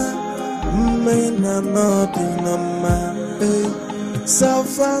no dinama, hey,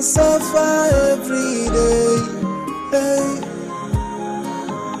 suffer every day, hey,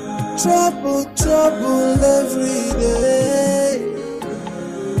 trouble every day,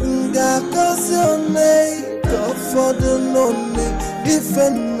 ngakosione, go for the lonely,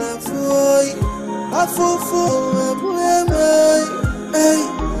 defend a boy. I fall for hey,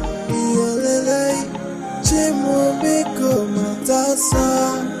 Chimu Biko Matasa,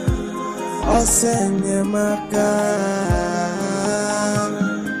 Osenye Maka.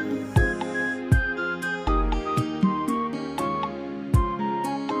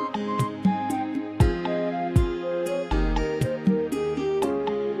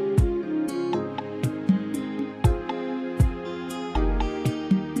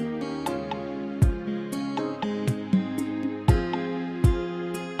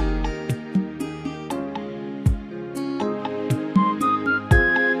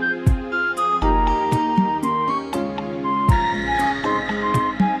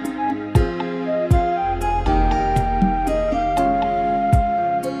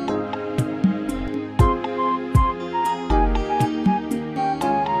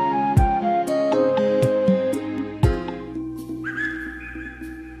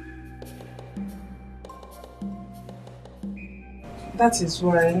 That is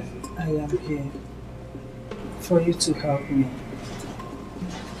why I am here, for you to help me.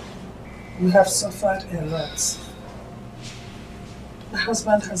 We have suffered a lot. My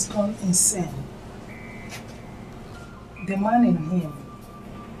husband has gone insane. The man in him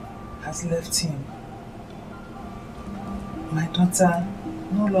has left him. My daughter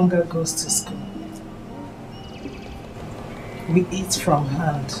no longer goes to school. We eat from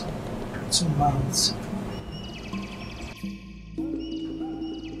hand to mouth.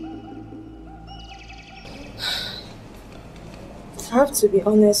 I have to be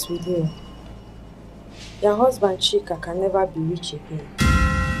honest with you. Your husband Chika can never be rich again.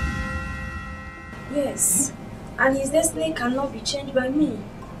 Yes, and his destiny cannot be changed by me.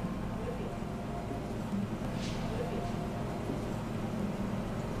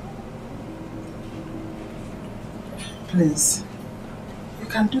 Please, you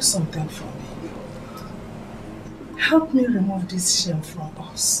can do something for me. Help me remove this shame from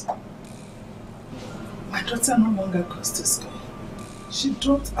us. My daughter no longer goes to school. She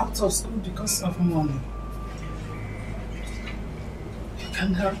dropped out of school because of money. You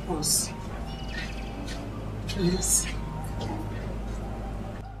can help us. Please.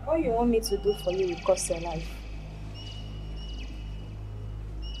 What you want me to do for you will cost your life.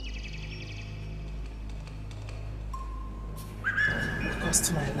 It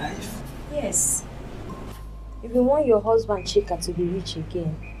cost my life? Yes. If you want your husband Chika to be rich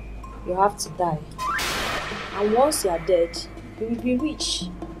again, you have to die. And once you are dead, he will be rich.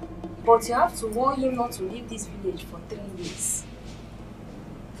 But you have to warn him not to leave this village for 3 years.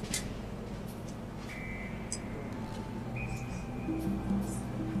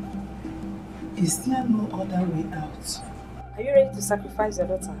 Is there no other way out? Are you ready to sacrifice your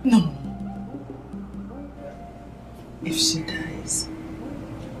daughter? No. If she dies,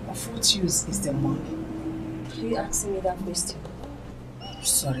 of what use is the money? Are you asking me that question?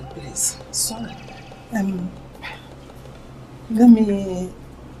 Sorry, please. Sorry. Let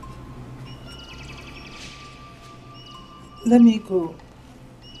me go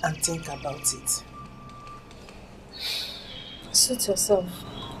and think about it. Suit yourself,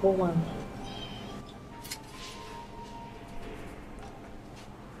 woman.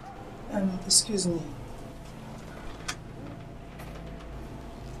 Excuse me.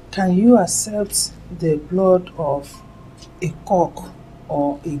 Can you accept the blood of a cock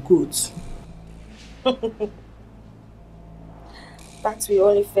or a goat? That will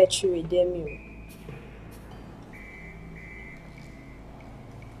only fetch you a demi.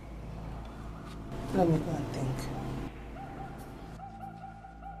 Let me go and think.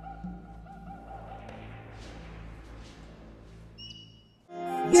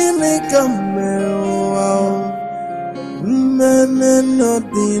 Gịnị ka m mere ụwa o? Mmemme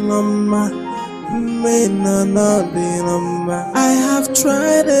n'ọdịna mma, mmemme n'ọdịna mma. I have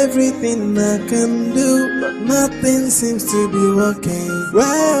tried everything I can do, but nothing seems to be working.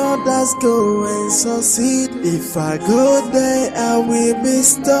 Where others go and succeed, if I go there I will be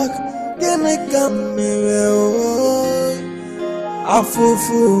stuck. Gịnị ka m mere o?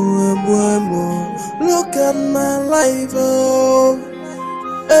 Afụfụ egbu egbu. Look at my life, oh.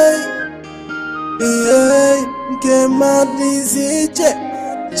 Hey, hey, nke madizi iche,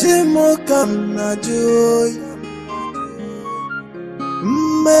 chimo kam na joy.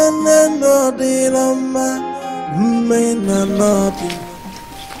 Mmene no di lama, mmene no di.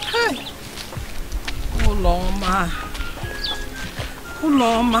 Hey, Uloma,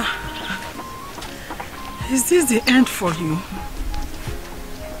 Uloma, is this the end for you?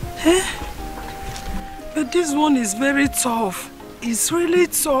 Eh? But this one is very tough. It's really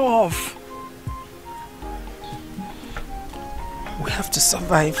tough. We have to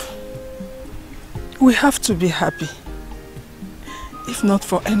survive. We have to be happy. If not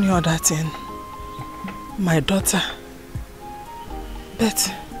for any other thing, my daughter.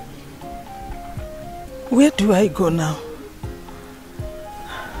 But where do I go now?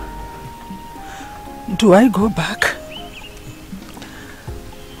 Do I go back?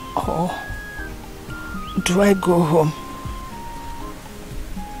 Or do I go home?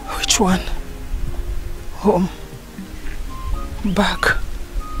 Which one? Home? Back?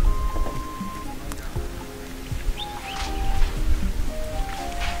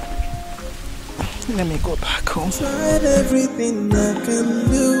 Let me go back home. Tried everything I can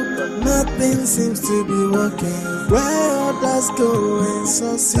do, but nothing seems to be working. Where others go and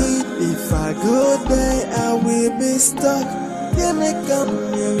succeed, if I go there I will be stuck. Gịnị ka m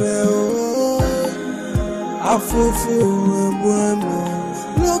mere o? Afụfụ egbu egbu.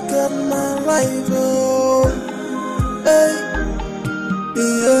 Look at my life, oh. Hey,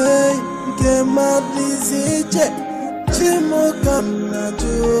 hey, nke madizi iche, chimo kam na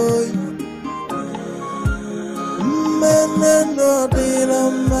joy. Mmene no di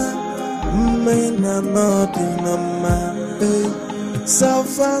lama, mmene no di lama. Hey,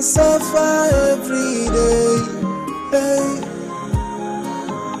 suffer, suffer every day. Hey,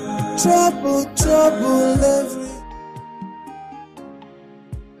 trouble, trouble every.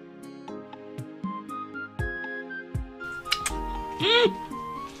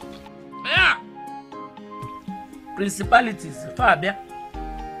 Yeah. Principalities, Fabia.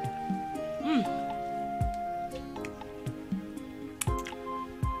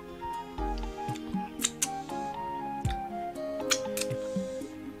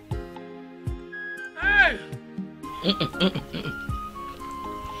 Hey.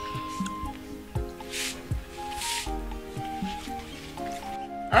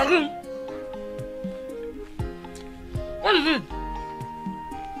 What is it?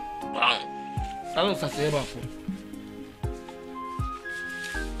 I don't say about food.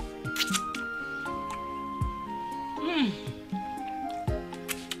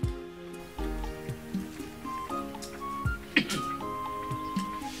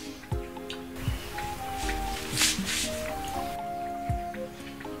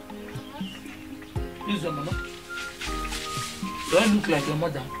 Is your mama? Do I look like your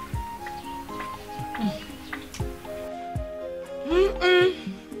mother?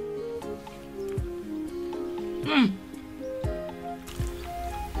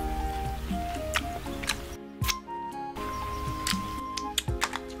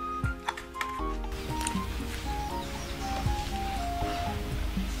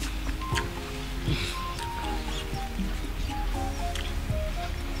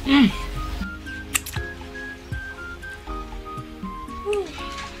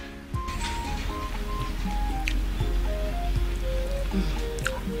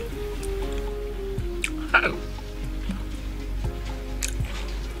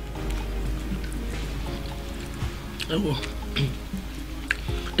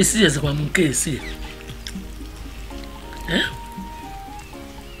 Esse é o que é esse.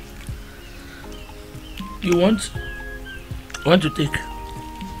 You want to take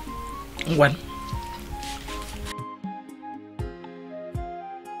one?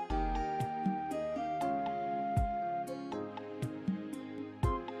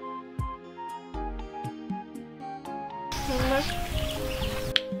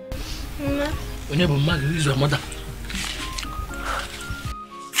 Whenever Maggie is your mother.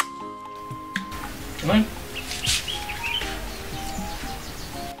 One.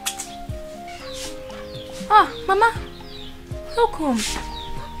 Ah, Mama. How come?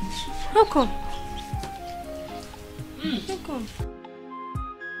 How come? How come?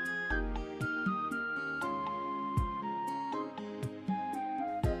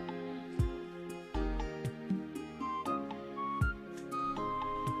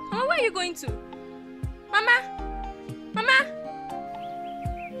 Mama, where are you going to? Mama? Mama?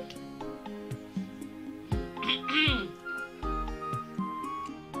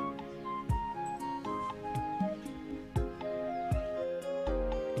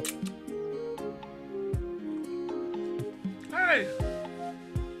 Hey!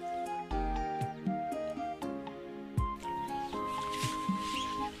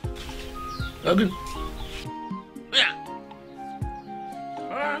 Again. Yeah.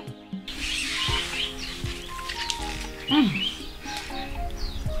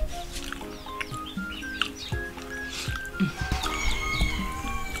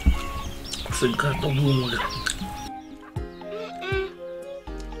 Singkat tunggu muda.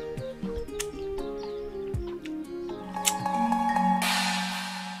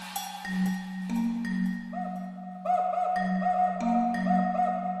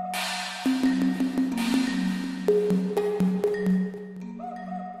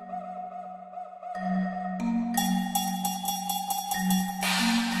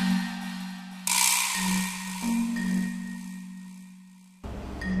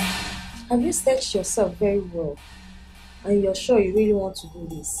 Have you searched yourself very well? And you're sure you really want to do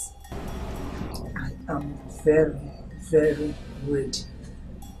this? I am very, very ready.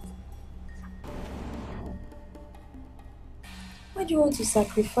 Why do you want to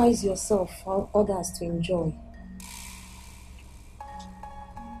sacrifice yourself for others to enjoy?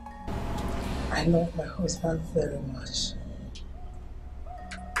 I love my husband very much.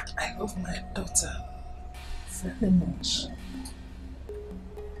 I love my daughter very much.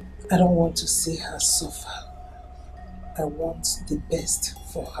 I don't want to see her suffer. I want the best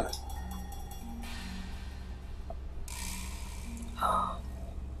for her.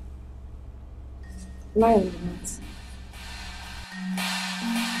 Lie on the mat.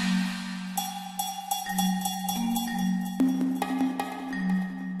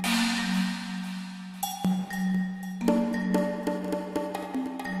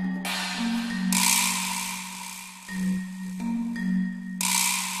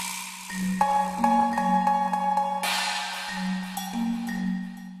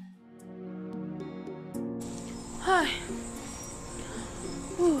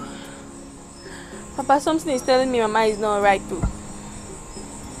 Papa, something is telling me Mama is not right too.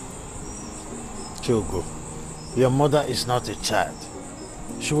 Chogo, your mother is not a child.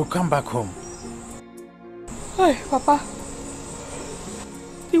 She will come back home. Hey, Papa.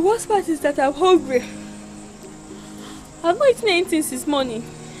 The worst part is that I'm hungry. I've not eaten anything since morning.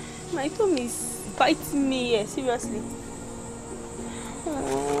 My tummy is biting me here, seriously.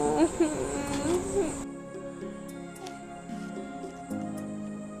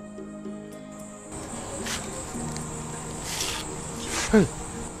 Hey,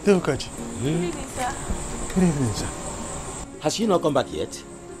 Deokachi. Good evening, sir. Good evening, sir. Has she not come back yet?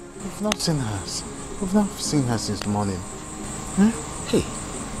 We've not seen her. We've not seen her since morning. Hey,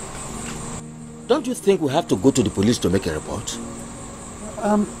 don't you think we have to go to the police to make a report?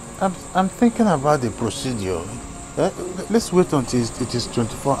 I'm thinking about the procedure. Let's wait until it is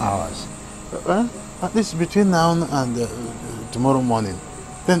 24 hours. At least between now and tomorrow morning.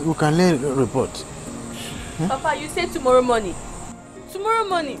 Then we can lay a report. Papa, you said tomorrow morning. Tomorrow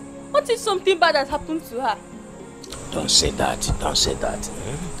morning? What if something bad has happened to her? Don't say that. Don't say that.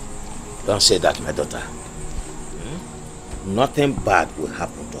 Don't say that, my daughter. Nothing bad will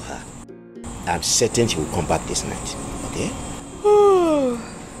happen to her. I'm certain she will come back this night. Okay?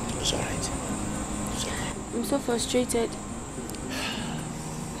 It's alright. It's okay. I'm so frustrated.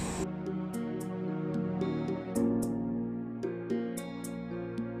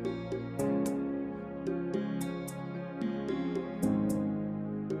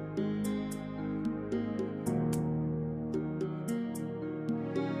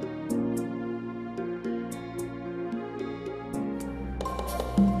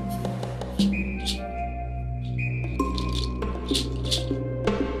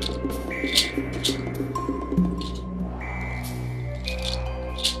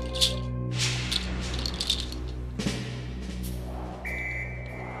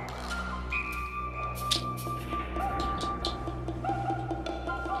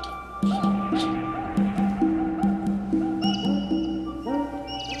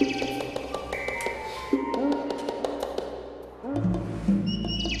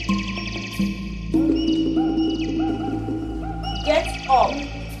 up.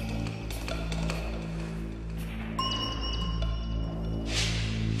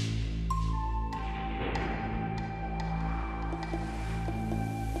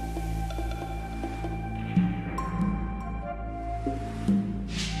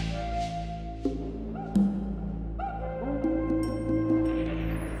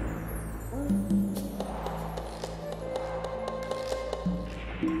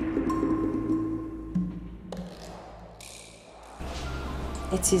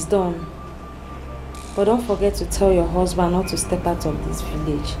 It is done. But don't forget to tell your husband not to step out of this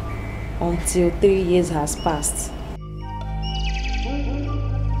village until 3 years has passed.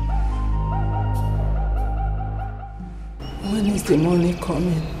 When is the money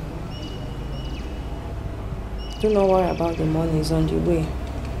coming? Do not worry about the money, it's on the way.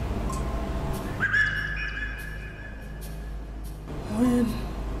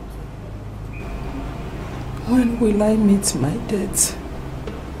 When will I meet my debt?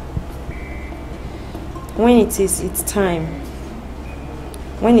 When it is its time,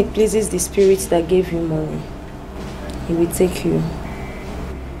 when it pleases the spirit that gave you money, he will take you.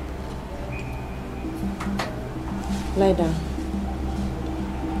 Lie down.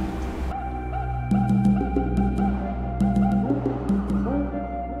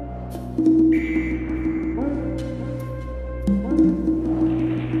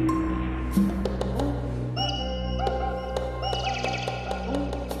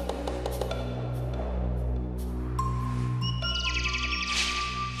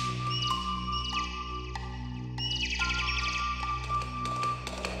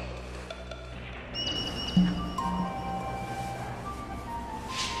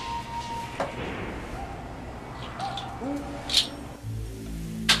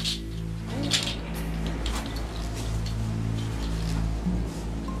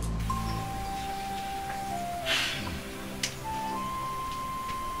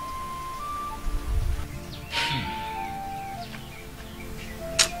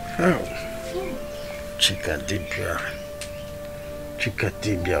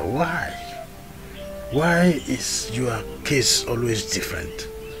 Chikatibia, why? Why is your case always different?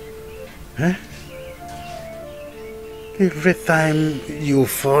 Huh? Every time you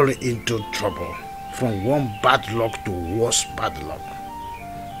fall into trouble, from one bad luck to worse bad luck.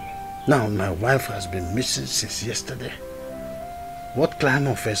 Now my wife has been missing since yesterday. What kind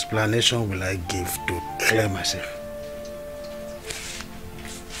of explanation will I give to clear myself?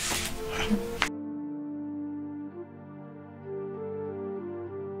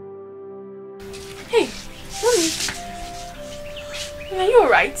 Hey, Mommy. Are you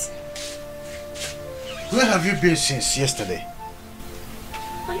alright? Where have you been since yesterday?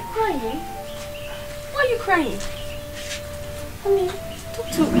 Are you crying? Why are you crying? Mommy, talk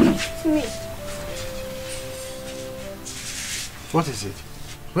to me. What is it?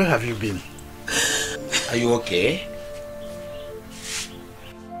 Where have you been? Are you okay?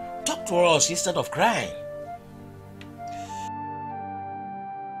 Talk to us instead of crying.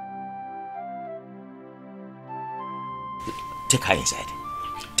 Take her inside.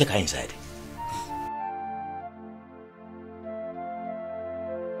 Take her inside.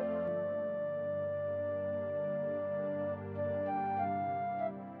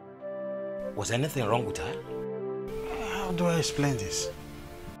 Was anything wrong with her? How do I explain this?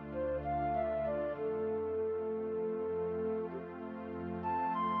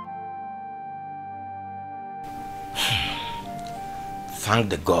 Thank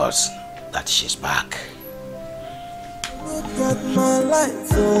the gods that she's back. Look at my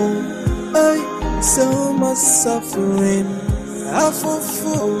life, oh, I so much suffering. I fall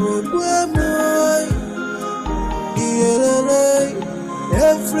forward, where am I?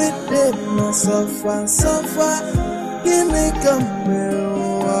 Every day, I suffer. Give me come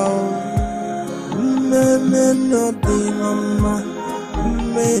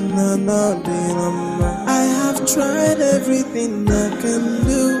I have tried everything I can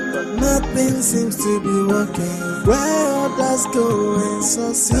do, but nothing seems to be working. Where others go and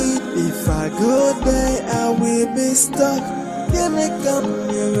succeed, if I go there, I will be stuck. Can I come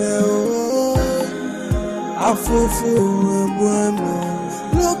here? I fall for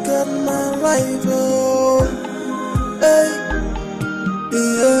look at my life, oh, hey,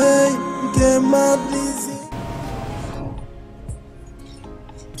 get my disease.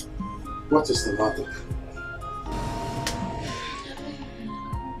 What is the matter?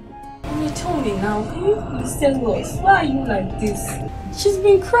 Mommy, tell me now. Can you please tell us? Why are you like this? She's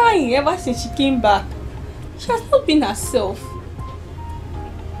been crying ever since she came back. She has not been herself.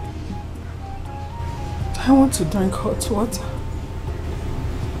 I want to drink hot water.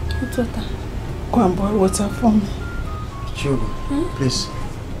 Hot water? Go and boil water for me. Sugar, please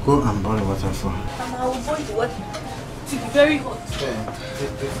go and boil water for her. And I will boil the water to be very hot. Yeah,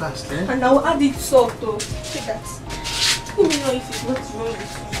 be fast, eh? And I will add it salt though. See that. Let me know if it's not wrong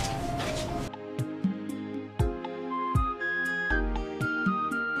with you.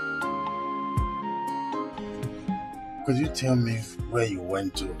 Could you tell me where you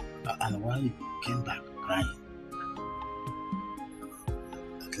went to and why you came back crying?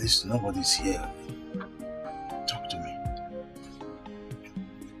 At least nobody's here. Talk to me.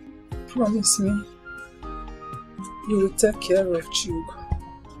 Promise me you will take care of Chugo.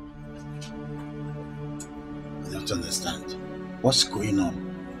 I don't understand. What's going on?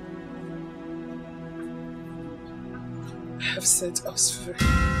 I have set us free.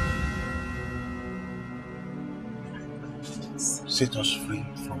 Set us free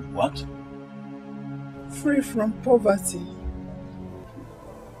from what? Free from poverty.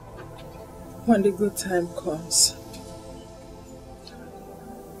 When the good time comes,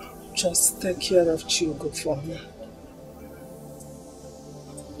 just take care of Chugo for me.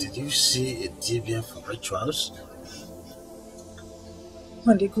 Did you see a deviant for rituals?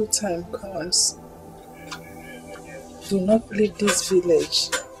 When the good time comes, do not leave this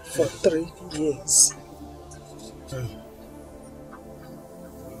village for 3 years.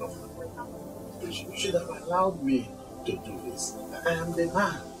 You should have allowed me to do this. I am the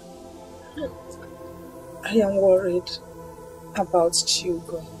man. I am worried about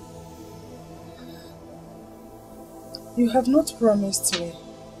Chugo. You have not promised me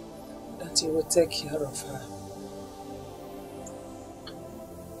that you will take care of her.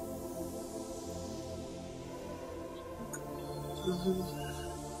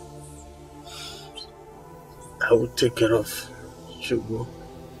 I will take care of Chugo.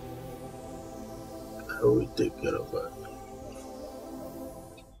 I will take care of her.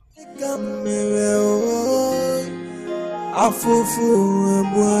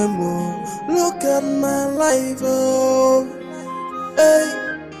 Look at my life, oh, hey,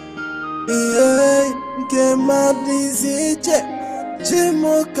 hey, get my disease,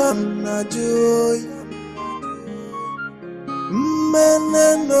 Jimo Kana joy,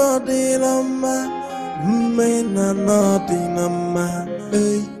 man, no dinama, man, no dinama,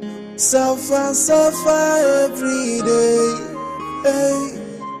 hey, suffer every day, hey.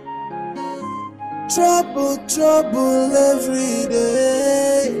 Trouble every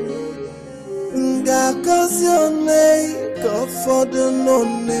day. Nga cause your name, God for the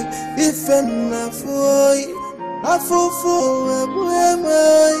lonely. If enough boy, I fall for a boy,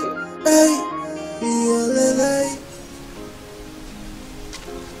 hey, hey.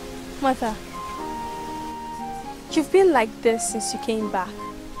 Mother, you've been like this since you came back.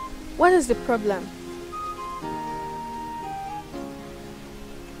 What is the problem?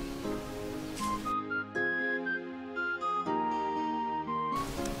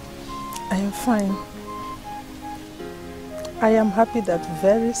 I am fine. I am happy that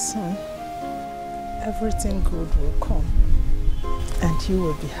very soon everything good will come and you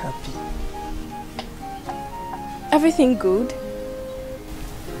will be happy. Everything good?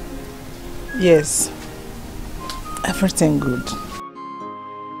 Yes, everything good.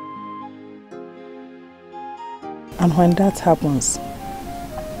 And when that happens,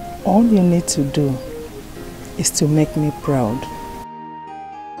 all you need to do is to make me proud.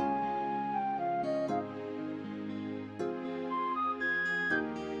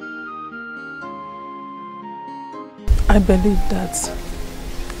 I believe that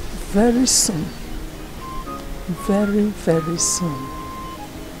very soon, very soon,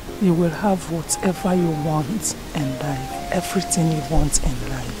 you will have whatever you want in life, everything you want in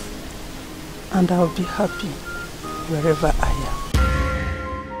life. And I'll be happy wherever I am.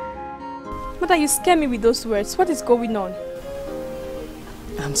 Mother, you scare me with those words. What is going on?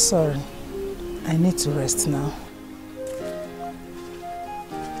 I'm sorry. I need to rest now.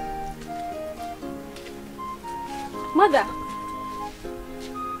 Mother!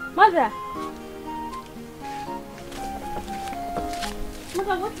 Mother!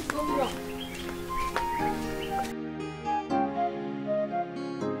 Mother, what is going on?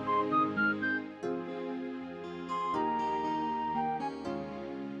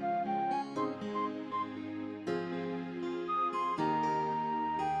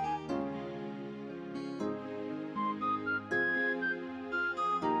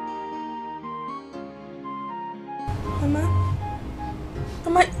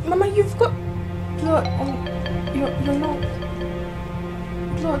 Mama, you've got blood on your nose.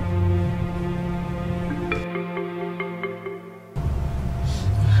 Blood.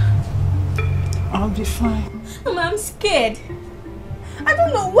 I'll be fine. Mama, I'm scared. I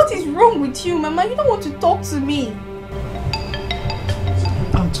don't know what is wrong with you, Mama. You don't want to talk to me.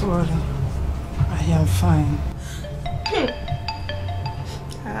 Don't worry. I am fine.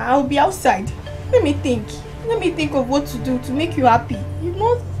 I'll be outside. Let me think. Let me think of what to do to make you happy. You've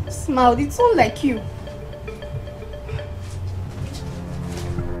not smiled. It's not like you.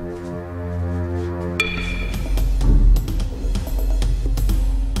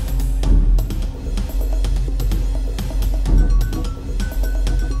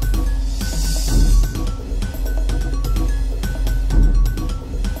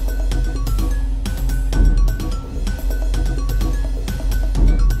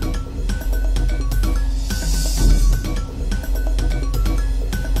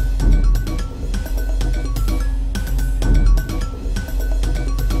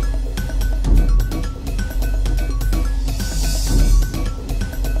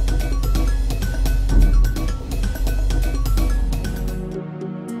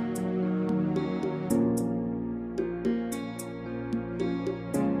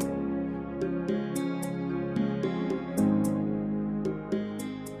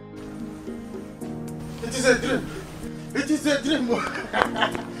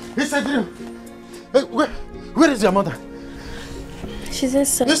 It's a dream. Where is your mother? She's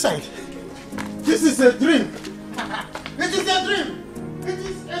inside. Inside? This is a dream. It is a dream. It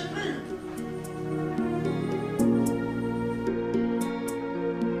is a dream.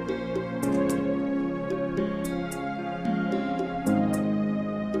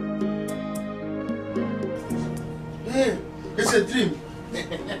 Hey, it's a dream.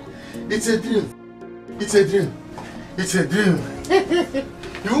 It's a dream. It's a dream. It's a dream.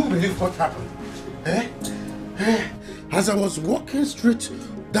 You won't believe what happened. As I was walking straight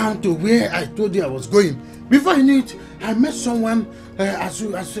down to where I told you I was going, before I knew it, I met someone. As we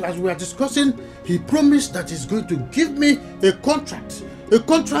were discussing, he promised that he's going to give me a contract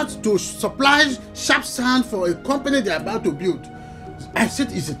to supply sharp sand for a company they're about to build. I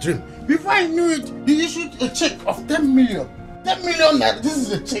said it's a dream. Before I knew it, he issued a check of 10 million. 10 million, this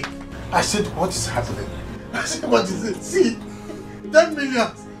is a check. I said, what is happening? I said, what is it? See, 10 million.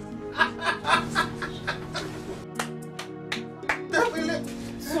 10 million.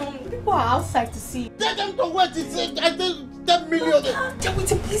 Some people are outside to see. Tell them to wait. It's I think 10 million. They're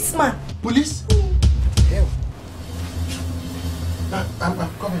with a policeman. Police? Hell. I'm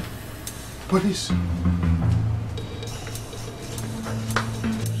coming. Police.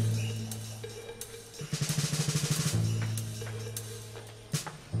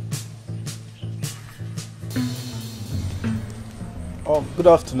 Oh, good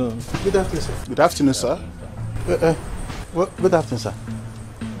afternoon. Good afternoon, sir. Good afternoon, sir. Good afternoon, sir.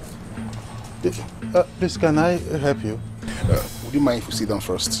 Please, can I help you? Would you mind if we sit down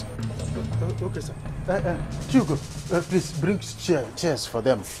first? Okay, sir. Hugo, please bring chairs for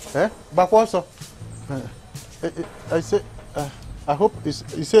them. Back also. I say, I hope you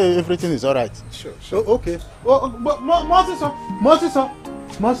say everything is all right. Sure, sure. Okay.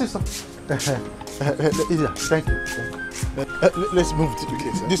 Moses. Thank you. Let's move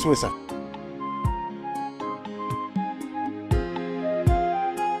this way, sir.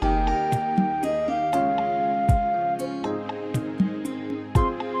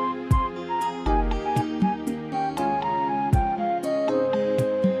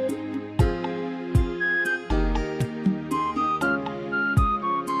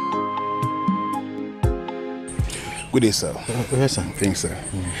 Good day, sir. Yes, sir. Thanks, sir.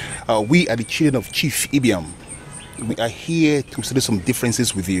 We are the children of Chief Ibiam. We are here to consider some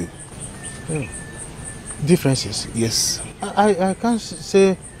differences with you. Differences? Yes. I can't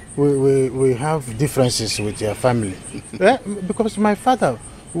say we have differences with your family. Because my father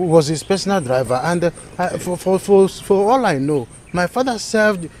was his personal driver, and for all I know, my father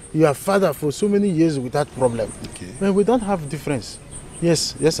served your father for so many years without problem. Okay. We don't have difference.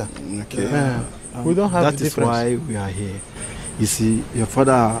 Yes, sir. Okay. We don't have that difference. Is why we are here. You see, your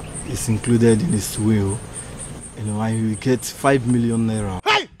father is included in his will. You know, and he will get 5 million naira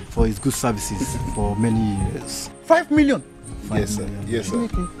for his good services for many years. 5 million? Yes, sir. Yes, sir.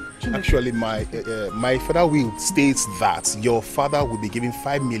 Actually, my father will states that your father will be giving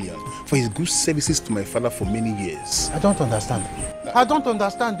 5 million for his good services to my father for many years. I don't understand. I don't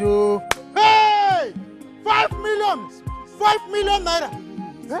understand you. Hey! 5 million! 5 million naira!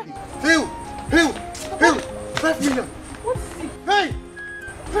 Phil! 5 million! Hey!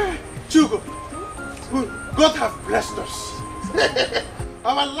 Chugo! God have blessed us.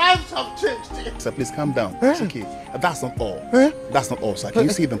 Our lives have changed. Sir, please calm down. It's okay. That's not all. That's not all, sir. Can you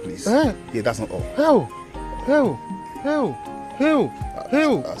see them, please? Yeah, that's not all.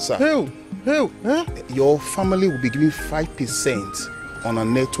 Sir. Your family will be giving 5% on our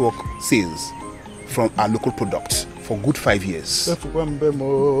network sales from our local products for good 5 years.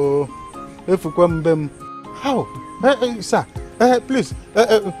 How? Sir, please,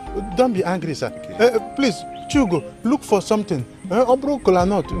 don't be angry, sir. Okay. Please, Chugo, look for something. No, don't worry,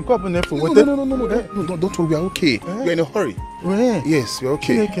 we are okay. We are in a hurry. Yes, we are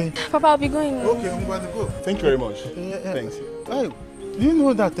okay. Okay. Papa, I'll be going now. Okay, I'm going to go. Thank you very much. Thanks. Hey, you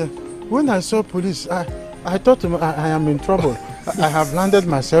know that when I saw police, I thought I am in trouble. I have landed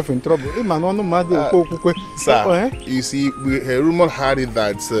myself in trouble. Sir, you see, a rumor had it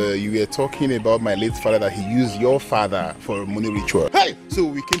that you were talking about my late father, that he used your father for a money ritual. Hey! So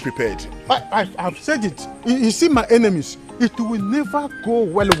we came prepared. I've said it. You see my enemies, it will never go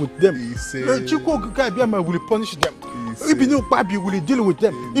well with them. Chiko will punish them. Ibinu Pabi will deal with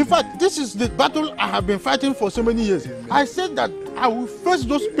them. In fact, this is the battle I have been fighting for so many years. I said that I will face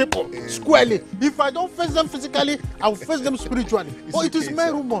those people squarely. If I don't face them physically, I will face them spiritually. Oh, it is my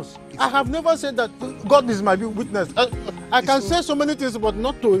rumors. I have never said that. God is my witness. I can say so many things, but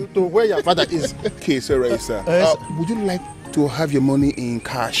not to where your father is. Okay, so right, sir. Would you like to have your money in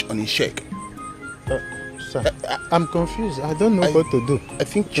cash on a check? Sir, I'm confused. I don't know what to do. I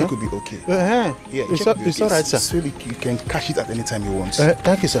think check will be okay. Yeah, it's all right, sir. So you can cash it at any time you want.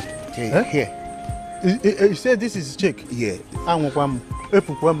 Thank you, sir. Okay, here. You said this is check? Yeah. 5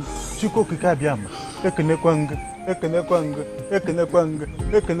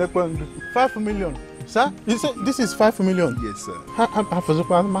 million. Sir, you said this is 5 million? Yes, sir.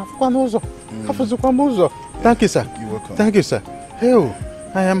 Thank you, sir. You're welcome. Thank you, sir. Hey,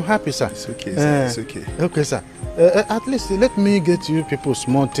 I am happy, sir. It's okay, sir. It's okay. Okay, sir. At least let me get you people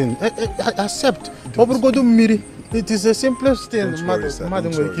small thing. Accept. It is the simplest thing. Don't worry, sir.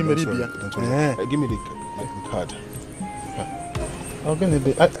 Don't worry. Give me the card.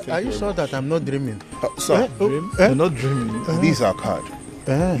 Are you sure that I'm not dreaming? Sir, you're not dreaming. This is our card.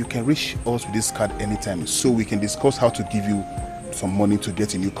 You can reach us with this card anytime, so we can discuss how to give you some money to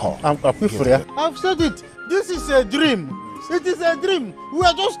get a new car. I've said it. This is a dream. It is a dream. We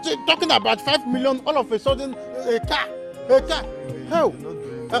are just talking about 5 million. All of a sudden, a car. How?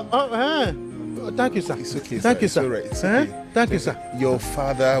 Thank you, sir. It's okay, sir. Thank you, sir. It's all right. It's okay. Thank you, sir. Your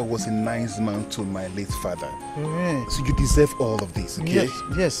father was a nice man to my late father. So you deserve all of this, okay?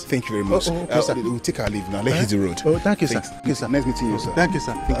 Yes. Thank you very much. Okay, sir. We'll take our leave now. Let's hit the road. Oh, thank you, sir. Thank you, sir. Nice meeting you, sir. Thank you,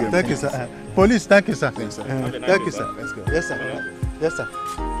 sir. Thank you, sir. Police, thank you, sir. Thanks, sir. Thank you, sir. Let's go. Yes, sir. Yes, sir.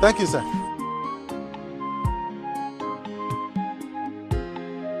 Thank you, sir.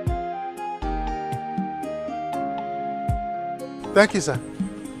 Thank you, sir.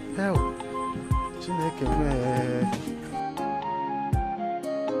 Hell. Chineke me.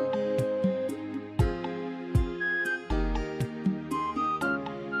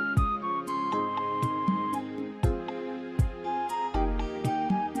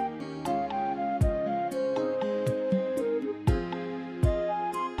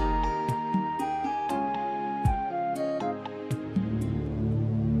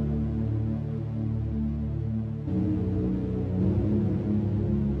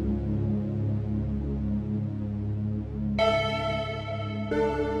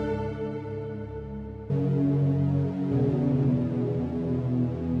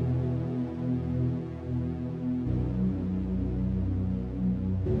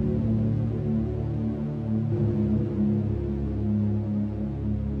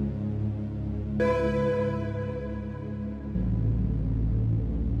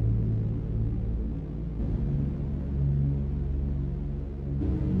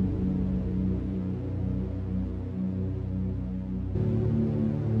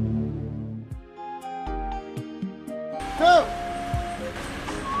 Go!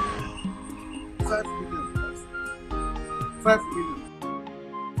 5 million. 5 million.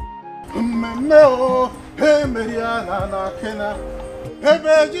 Mmeo, hey Mariana na Kena.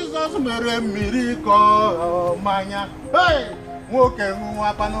 Hey Jesus mere miracle manya. Hey, nwoke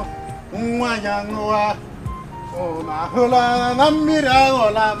nwa pano, nwa ya nwa. O ma hola na mira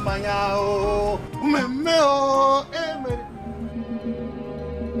hola manya o. Mmeo, hey Mariana.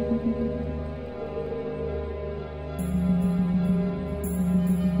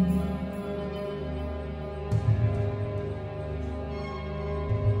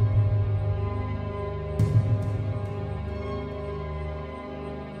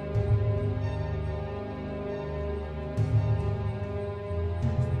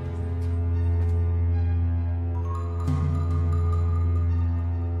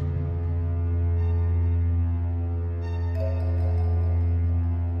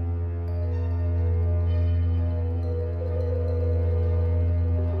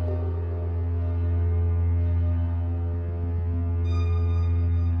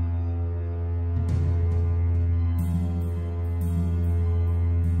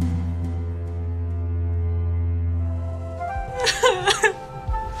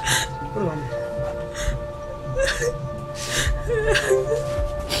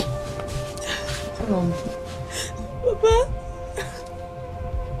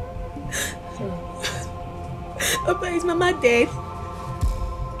 Papa, is Mama dead?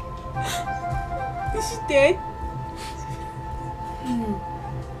 Is she dead?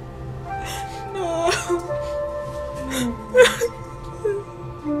 No.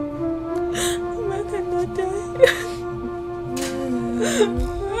 Mama cannot die.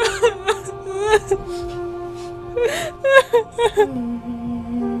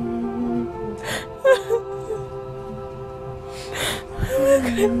 I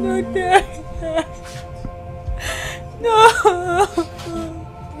cannot die. No.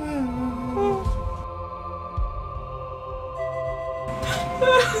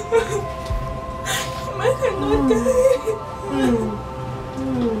 I cannot die.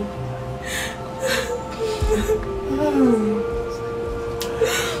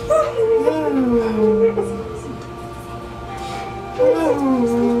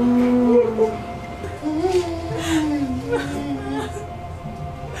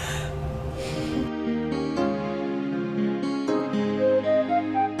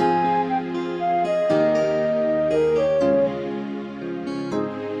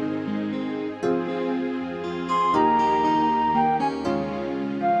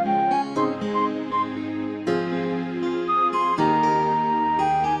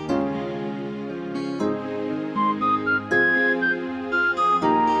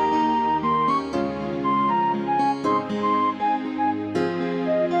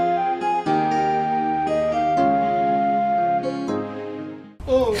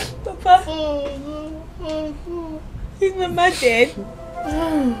 Is Mama dead? I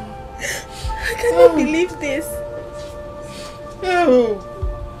cannot believe this.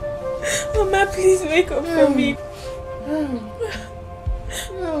 Mama, please wake up for me.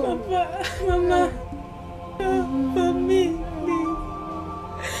 Papa, Mama, for me, please.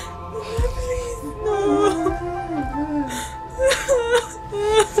 Mama, please, no.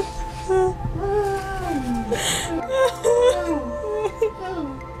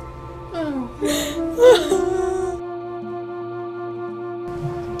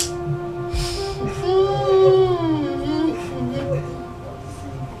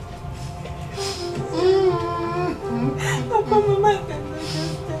 Papa, Mama cannot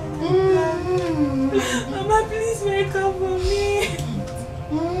just die. Mama, please wake up for me.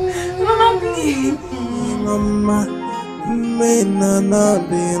 Mama, please. Mama,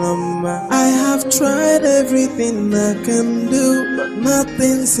 I have tried everything I can do, but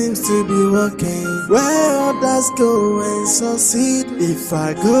nothing seems to be working. Where others go and succeed, if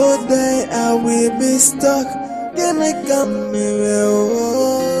I go there, I will be stuck. Can I come here?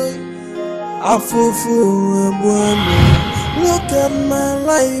 Look at my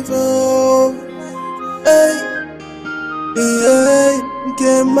life, oh, hey, hey,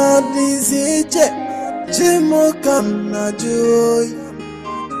 get my disease, Jimo kana joy,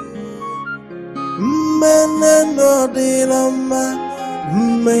 mena no dinama,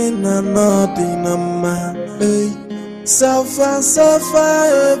 mena no dinama, hey, suffer, suffer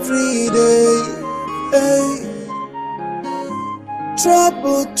every day, hey.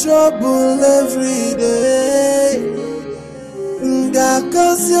 Trouble, trouble every day.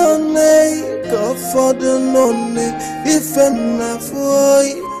 Because your name, God for the lonely. If enough,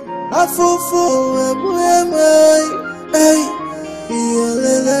 I fall for a hey,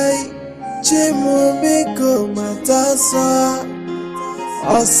 Chimu Biko Matasa,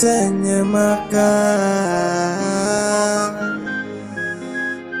 Osenye Maka.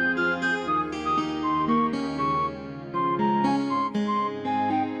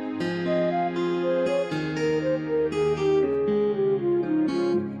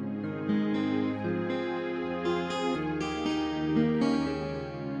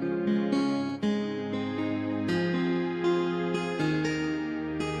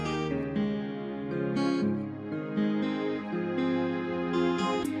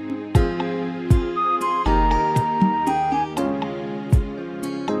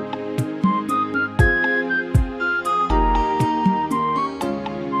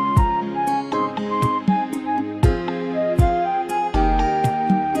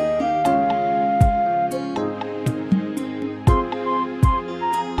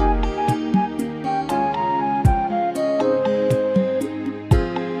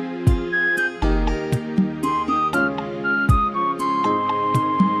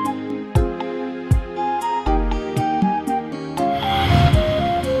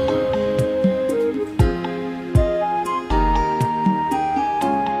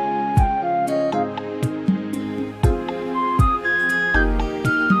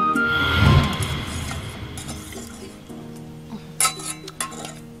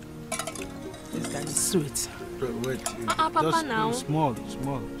 Sweet. Wait, Papa, just now. Small.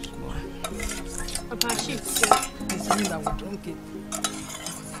 Papa, shift. It's me that will drink it.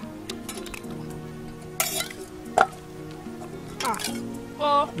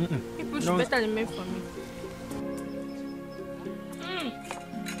 Oh, people should better than me for me.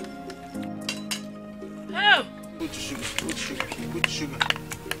 Oh. Put sugar, put sugar, put sugar.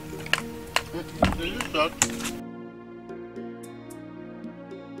 Is this that?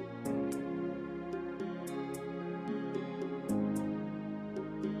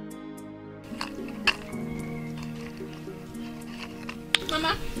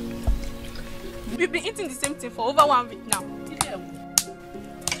 Mama, we've been eating the same thing for over 1 week now.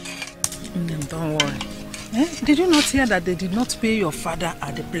 Don't worry. Did you not hear that they did not pay your father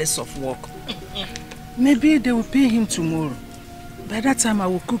at the place of work? Maybe they will pay him tomorrow. By that time, I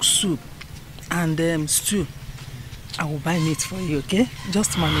will cook soup and stew. I will buy meat for you, okay?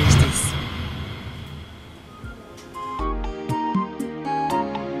 Just manage this.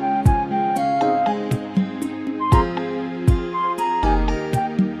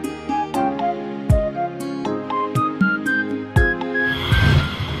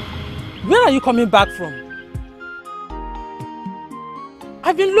 Where are you coming back from?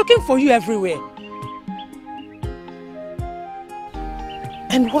 I've been looking for you everywhere.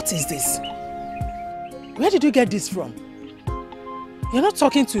 And what is this? Where did you get this from? You're not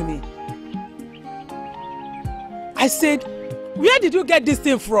talking to me. I said, where did you get this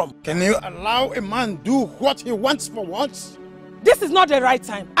thing from? Can you allow a man do what he wants for once? This is not the right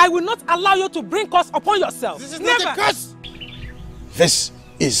time. I will not allow you to bring curse upon yourself. This is Never. not a curse. This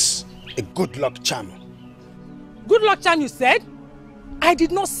is a good luck charm. Good luck charm, you said? I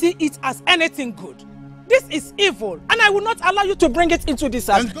did not see it as anything good. This is evil, and I will not allow you to bring it into this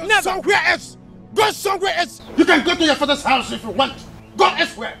house. And go Never. somewhere else. Go somewhere else. You can go to your father's house if you want. Go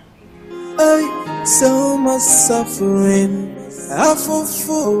elsewhere. So much suffering. I fall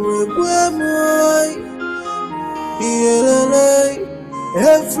for it.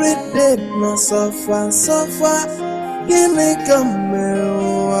 Every day, I suffer. Can I come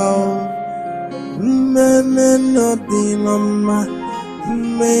out?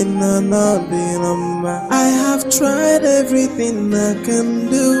 I have tried everything I can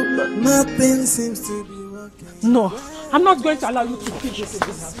do, but nothing seems to be working. No, I'm not going to allow you to keep this in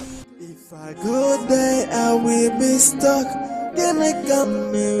this house. If I go there, I will be stuck. Can I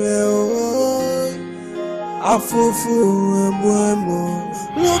come I fool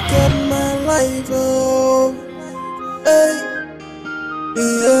look at my life, oh, hey,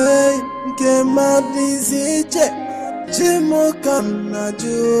 get my disease, Jimo kana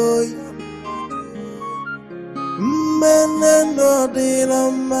joy, mena no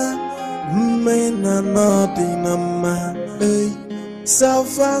dinama, hey,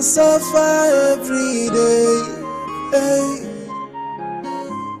 suffer every day, hey.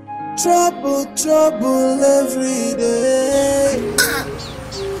 Trouble every day.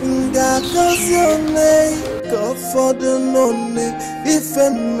 God does your name, God for the lonely. If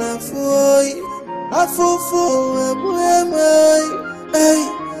enough for I fall for a hey,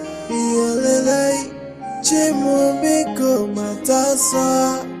 Jimo Biko Matasa.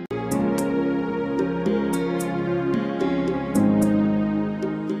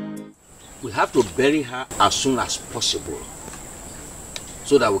 We have to bury her as soon as possible,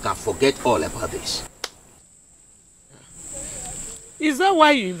 so that we can forget all about this. Is that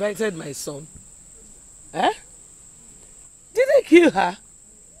why you invited my son? Eh? Did they kill her?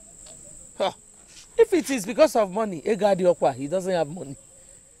 Huh. If it is because of money, Egadi Okwa, he doesn't have money.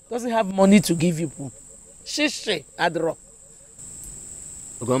 Doesn't have money to give you. Shishe, Adro.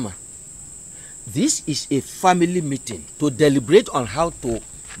 Ogoma, this is a family meeting to deliberate on how to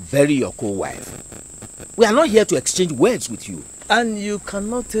bury your co-wife. We are not here to exchange words with you. And you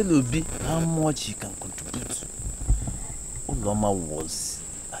cannot tell Obi how much he can contribute. Uloma was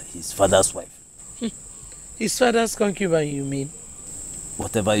his father's wife. His father's concubine, you mean?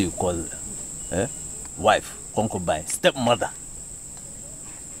 Whatever you call wife, concubine, stepmother.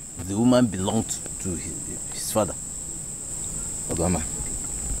 The woman belonged to his father. Obama,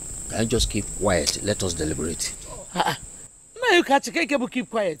 can you just keep quiet? Let us deliberate. Now you catch keep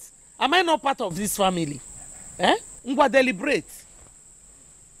quiet. Am I not part of this family? Eh? Ngwa deliberate.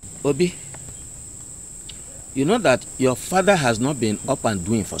 Obi, you know that your father has not been up and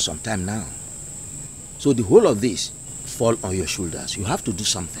doing for some time now. So the whole of this fall on your shoulders. You have to do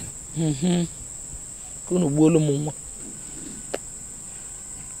something.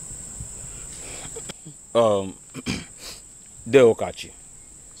 Deokachi,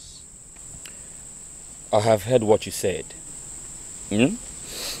 I have heard what you said.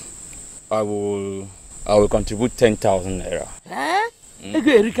 I will contribute 10,000 naira.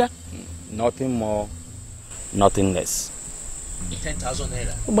 Erika, Nothing more, nothing less. 10,000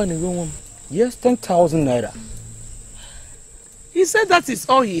 naira. Yes, 10,000 naira. He said that is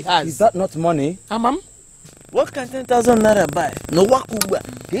all he has. Is that not money? Amam? What can 10,000 naira buy? No wakuba.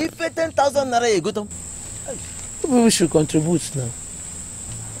 If 10,000 naira you go to. Maybe we should contribute now.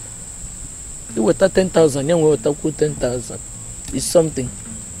 You were 10,000, young we were 10,000. It's something.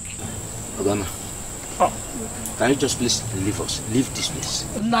 Obama. Oh. Can you just please leave us? Leave this place.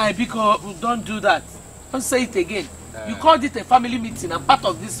 Nah, because don't do that. Don't say it again. You called it a family meeting. I'm part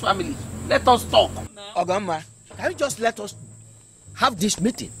of this family. Let us talk. Ogama, can you just let us have this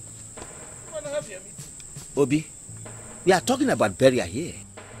meeting? Obi, we are talking about burial here.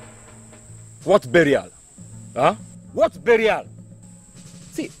 What burial? Huh? What burial?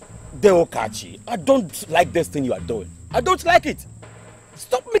 See, Deokachi, I don't like this thing you are doing. I don't like it.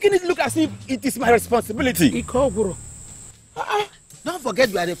 Stop making it look as if it is my responsibility. Don't forget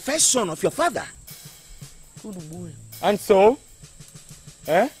you are the first son of your father. And so?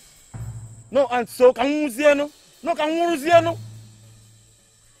 Eh? No, and so, no.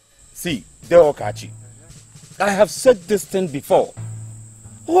 See, Deokachi, I have said this thing before.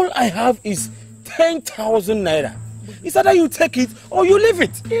 All I have is 10,000 naira. It's either you take it or you leave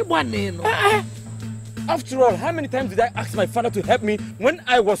it. After all, how many times did I ask my father to help me when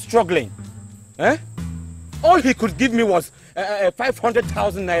I was struggling? Eh? All he could give me was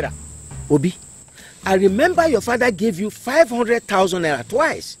 500,000 naira. Obi, I remember your father gave you 500,000 naira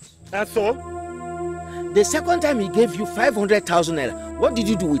twice. And so? The second time he gave you 500,000 naira, what did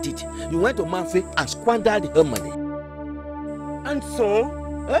you do with it? You went to Manfe and squandered her money. And so?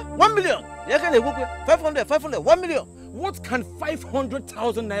 1 million. 500, 1 million. What can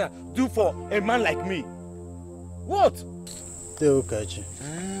 500,000 naira do for a man like me? What? Teokachi.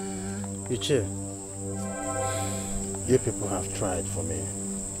 Iche, you people have tried for me.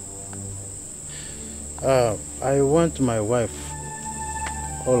 I want my wife,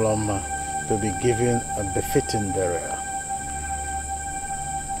 Oloma, to be given a befitting burial.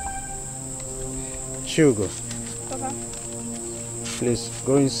 Shugo. Papa. Please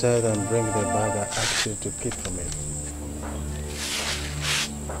go inside and bring the bag I asked you to keep for me.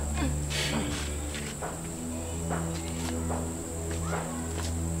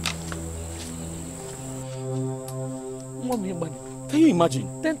 Can you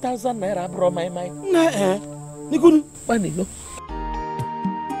imagine? 10,000 naira brought my mind. Nah, Nigunu. Funny, no?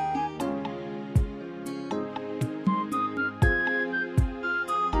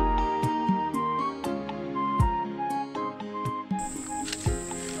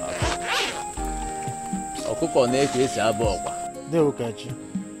 Deokachi,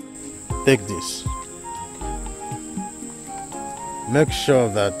 take this. Make sure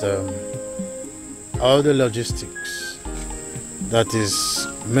that all the logistics that is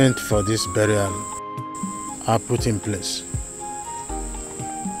meant for this burial are put in place.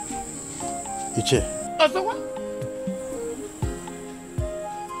 Iche,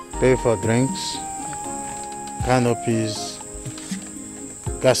 pay for drinks, canopies,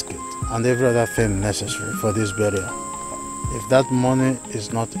 casket, and every other thing necessary for this burial. If that money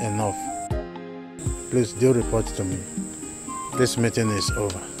is not enough, please do report to me. This meeting is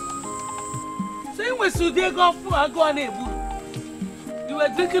over. You were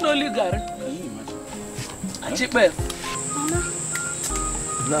drinking only Gary. A cheap bath.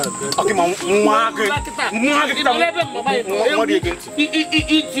 Okay, idiot.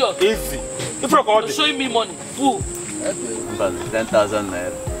 Easy. You're showing me money. Fool. 10,000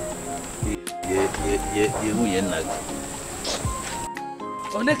 naira.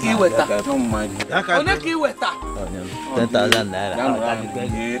 Oneki iweta. 10,000 naira.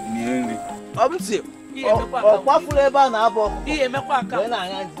 Obviously. Ọkwafuru ebe a na-abọ. Ihe emekwa account.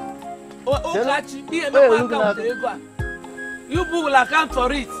 Okachi, ihe emekwa account ego a. You Google account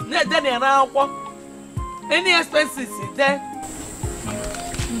for it. Then you akwụkwọ. Any expenses there.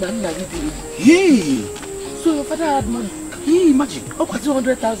 Hey. So your father had money. Hey, imagine. Over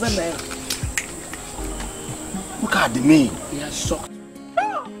 200,000 naira. Look at me. He has shocked.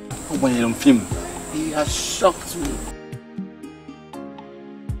 When you're on film. He has shocked me.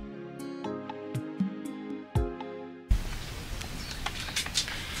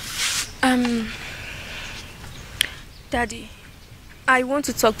 Daddy, I want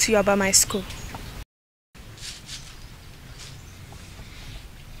to talk to you about my school.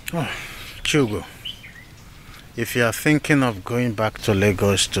 Oh, Chugo, if you are thinking of going back to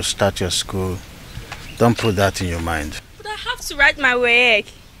Lagos to start your school, don't put that in your mind. But I have to write my WAEC.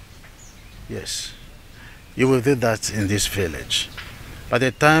 Yes, you will do that in this village. By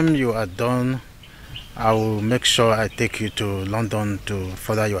the time you are done I will make sure I take you to London to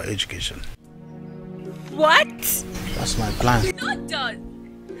further your education. What? That's my plan.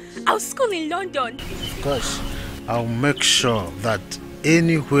 London? I'll school in London. Of course. I'll make sure that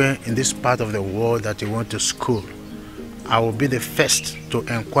anywhere in this part of the world that you want to school, I will be the first to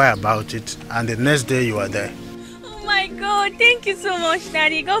inquire about it, and the next day you are there. Oh my God, thank you so much,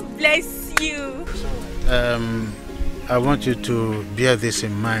 Daddy. God bless you. I want you to bear this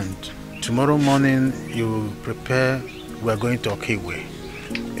in mind. Tomorrow morning you prepare, we're going to Okiwe.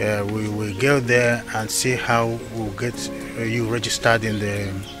 We will go there and see how we'll get you registered in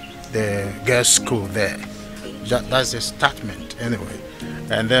the girls' school there. That's the startment anyway.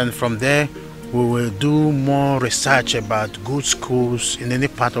 And then from there, we will do more research about good schools in any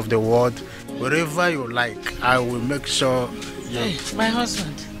part of the world. Wherever you like, I will make sure you... Hey, my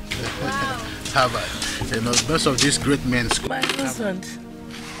husband. Wow. Harvard. You know, most of these great men schools. My husband.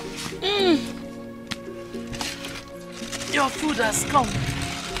 Your food has come.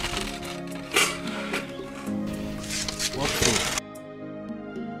 What food?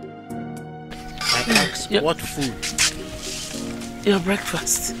 I asked what food? Your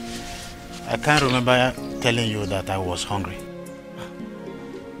breakfast. I can't remember telling you that I was hungry.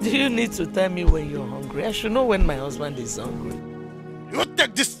 Do you need to tell me when you're hungry? I should know when my husband is hungry. You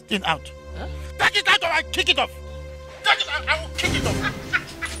take this thing out. Huh? Take it out or I kick it off. Take it out, I will kick it off.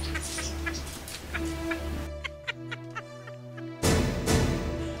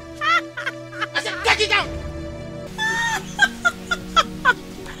 I said take it out.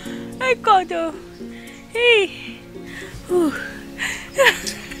 Hey, God. Hey.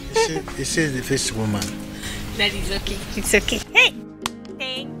 You see this woman? That is okay. It's okay. Hey!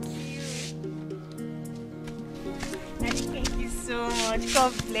 Thank you. Daddy, thank you so much.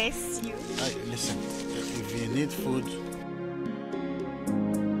 God bless you. Listen, if you need food...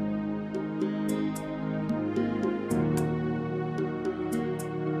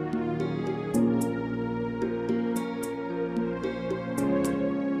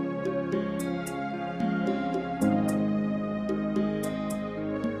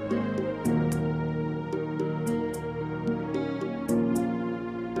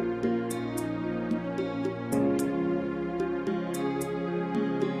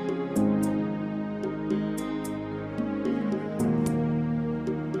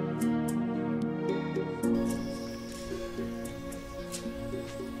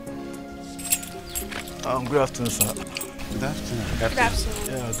 Good afternoon, sir. Good afternoon. Good afternoon.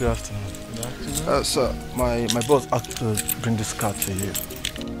 Yeah, good afternoon. Good afternoon. Sir, my boss asked to bring this card to you.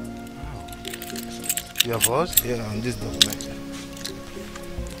 Your boss? Yeah, and this document.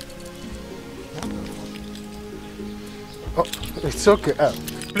 Oh, it's okay.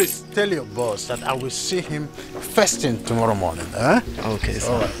 Please tell your boss that I will see him first thing tomorrow morning. Huh? Okay,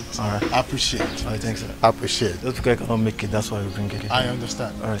 sir. All right. I appreciate it. All right, thanks, sir. I appreciate it. Just because I cannot make it, that's why we bring it. I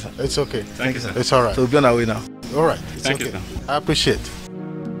understand. All right, sir. It's okay. Thank you, sir. It's all right. So we'll be on our way now. All right. It's Thank okay. you, sir. I appreciate it.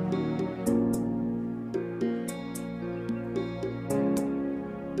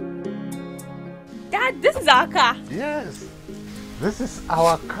 Dad, this is our car. Yes. This is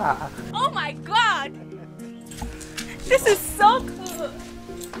our car. Oh my God. This is so cool.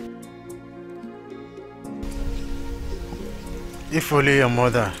 If only your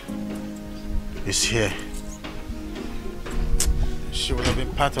mother is here, she would have been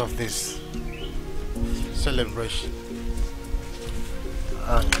part of this celebration.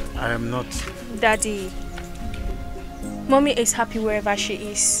 I am not. Daddy, Mommy is happy wherever she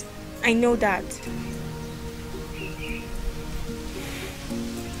is. I know that.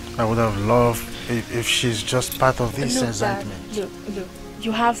 I would have loved if she's just part of this Look, excitement. Dad, look,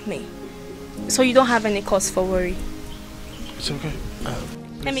 you have me. So you don't have any cause for worry. It's okay.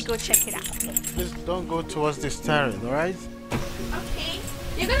 Let me go check it out. Please don't go towards the steering, all right? Okay.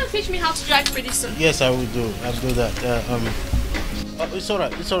 You're gonna teach me how to drive pretty soon. Yes, I will do. I'll do that. It's all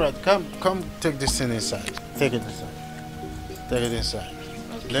right. It's all right. Come, take this thing inside. Take it inside. Take it inside.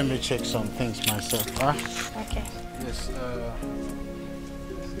 Okay. Let me check some things myself. Huh? Okay. Yes.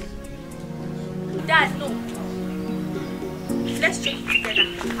 Dad, no. Let's check it together.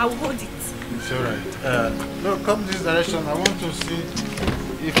 I will hold it. It's all right. No, come this direction. I want to see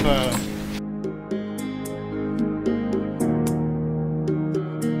if.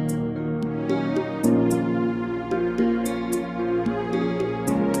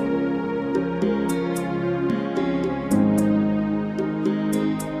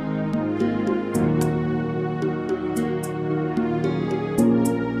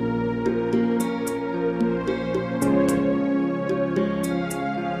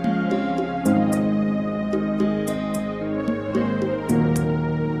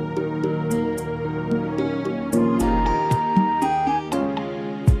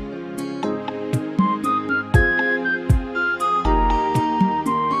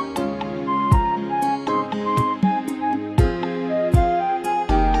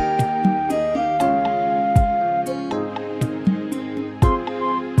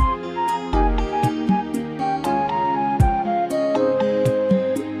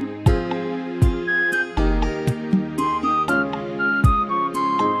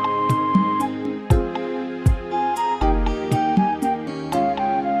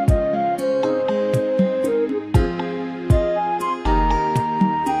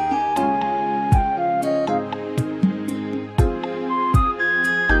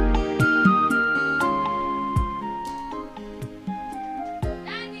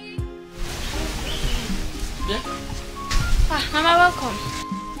 Mama, welcome.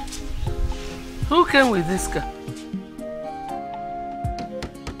 Who came with this car?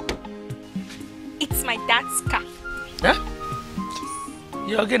 It's my dad's car. Huh?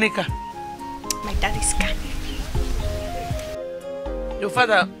 Your organic car? My daddy's car. Your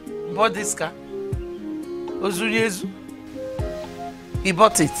father bought this car? Ozuyezu? He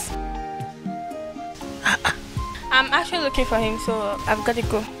bought it? I'm actually looking for him, so I've got to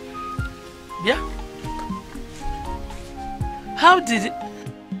go. Yeah? How did it...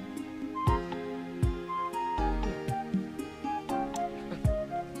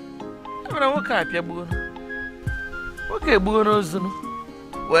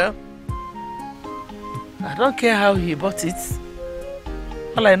 Well, I don't care how he bought it.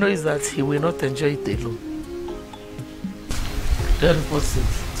 All I know is that he will not enjoy it alone. Very positive.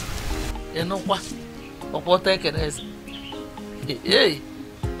 You know what? What I can ask? Hey,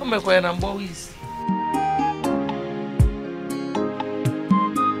 I'm going to go with.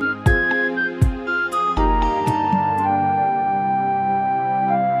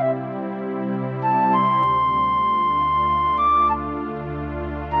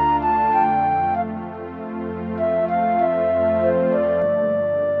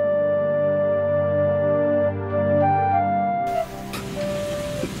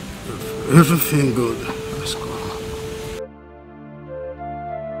 Everything good has gone.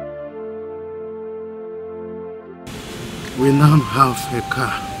 We now have a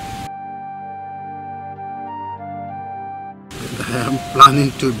car. And I am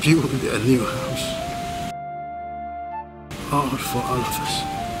planning to build a new house. All for all of us.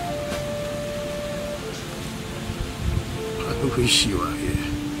 I wish you were here.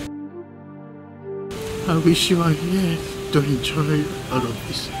 I wish you were here to enjoy all of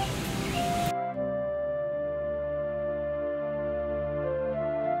this.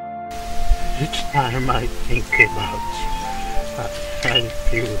 Each time I think about you, I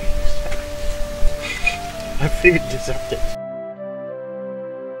feel sad. I feel deserted.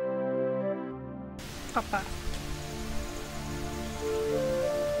 Papa.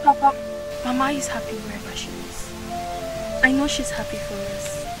 Papa, Mama is happy wherever she is. I know she's happy for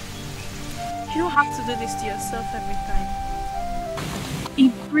us. You don't have to do this to yourself every time.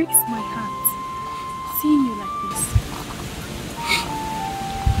 It breaks my heart seeing you like this.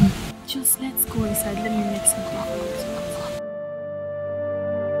 Just let's go inside. Let me make something for you.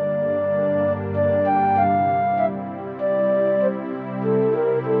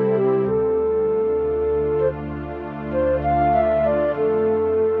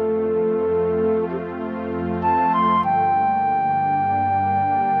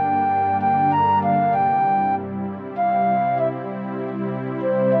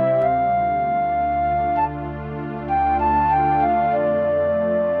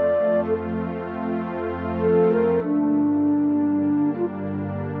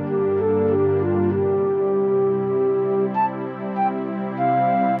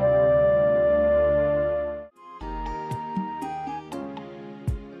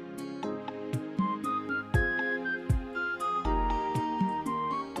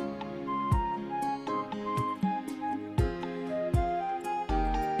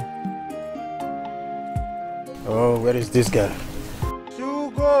 Oh, where is this guy?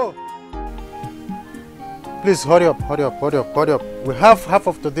 Hugo! Please hurry up, hurry up, hurry up, hurry up. We have half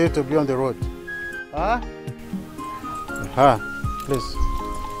of the day to be on the road. Huh? Please.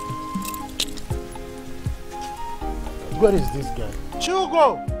 Where is this guy?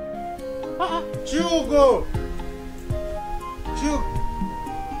 Hugo! Hugo!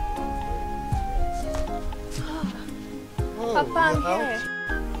 Papa, I'm here.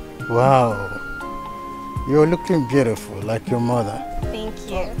 Wow. You're looking beautiful, like your mother. Thank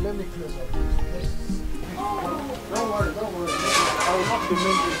you. Let me close up. Don't worry, don't worry. I will lock the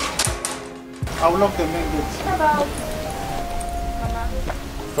main gate. I will lock the main gate. What about Mama?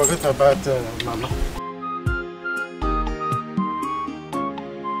 Forget about Mama.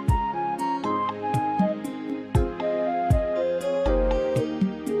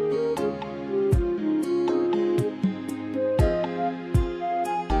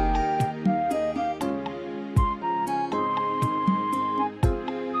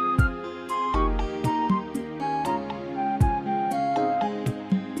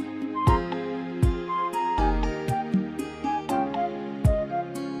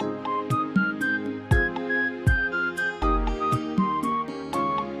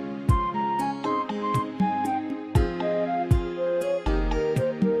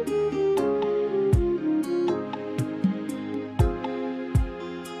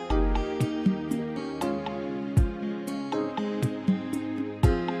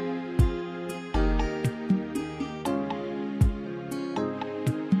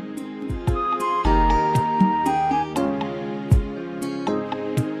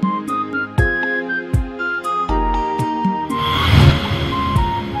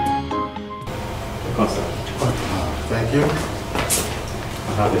 Thank you.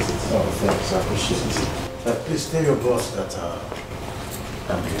 Have a seat. Oh, thanks. I appreciate it. Please tell your boss that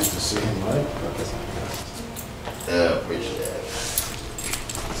I'm here to see him, right? Yeah, appreciate it.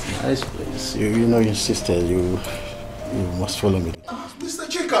 It's a nice place. You know your sister. You must follow me. Mr.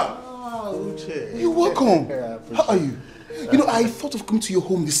 Chika! Oh, Uche. You're welcome. How are you? You know, I thought of coming to your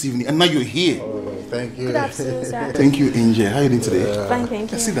home this evening, and now you're here. Oh, thank you. Good afternoon, sir. Thank you, Angel. How are you doing today? Fine,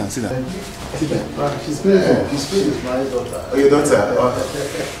 thank you. Sit down, sit down. Sit down. She's beautiful. She's beautiful. My daughter. Oh, your daughter?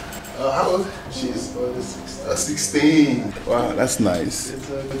 How old? She's only 16. 16. Wow, that's nice.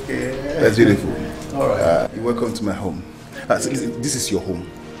 It's okay. That's beautiful. All right. You're welcome to my home. So listen, this is your home,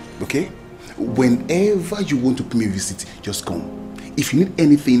 okay? Whenever you want to pay me a visit, just come. If you need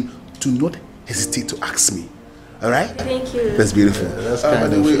anything, do not hesitate to ask me. All right? Thank you. That's beautiful. Yeah, that's By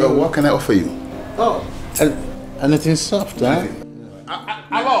the way, what can I offer you? Oh, anything soft, huh?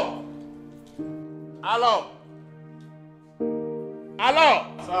 Hello? Hello? Hello?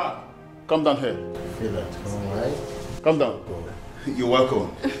 Sir. Come down here. Feel at home, right? Come down. You're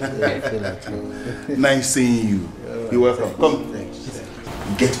welcome. Yeah, feel at home. Nice seeing you. Right. You're welcome. Come. Thanks.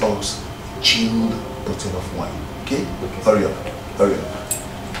 Get us chilled bottle of wine. Okay? Hurry up. Hurry up.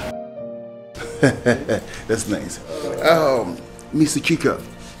 That's nice. Mr. Chika,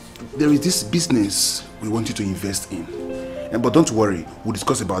 there is this business we want you to invest in. But don't worry, we'll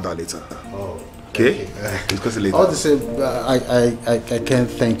discuss about that later. Oh. Okay? Discuss it later. All the same, I can't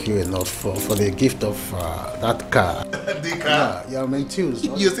thank you enough for the gift of that car. The car? Yeah, I'm enthused.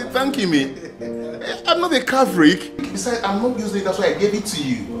 You're still thanking me. I'm not a car freak. Besides, I'm not using it, that's why I gave it to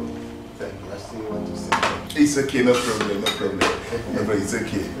you. Thank you. I still want to say thank you. It's okay, no problem, no problem. No problem, it's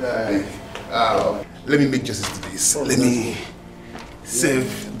okay. Let me make justice to this. Let me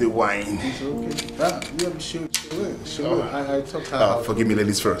serve the wine. It's okay. Yeah, sure. I took her. Forgive me,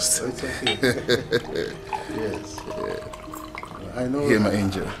 ladies first. It's okay. Yes. I know. Here, my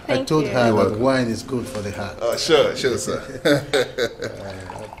angel. I told her that wine is good for the heart. Oh, sure, sir.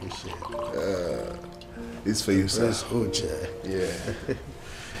 I appreciate it. It's for you, sir. That's Uche. Yeah.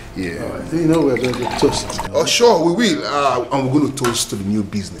 Yeah. Do you know we're going to toast? Oh, sure, we will. And we're going to toast to the new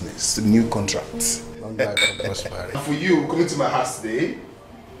business, to the new contract. Long life and prosperity. For you, coming to my house today.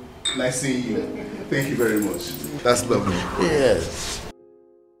 Nice seeing you. Thank you very much. That's lovely. Yes.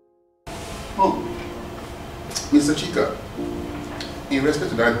 Oh, Mr. Chika, in respect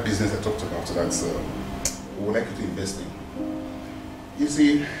to that business I talked about, that's we would like you to invest in. You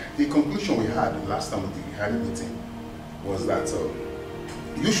see, the conclusion we had last time we had a meeting was that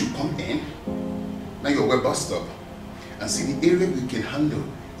you should come in, now you're well bust up, and see the area we can handle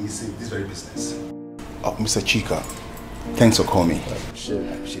in this very business. Oh, Mr. Chika, thanks for calling me. I appreciate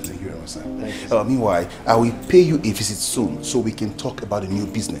it. Thank you very much, sir. Thank you. Meanwhile, I will pay you a visit soon so we can talk about the new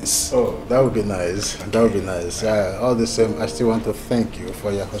business. Oh, that would be nice. That would be nice. All the same, I still want to thank you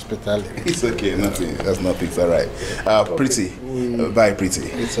for your hospitality. It's okay, nothing. That's nothing. It's all right. Pretty. Bye, Pretty.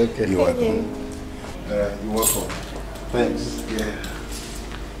 It's okay. You're welcome. You're welcome. Thanks. Yeah.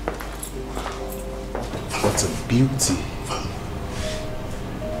 What a beauty.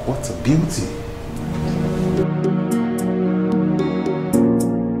 What a beauty.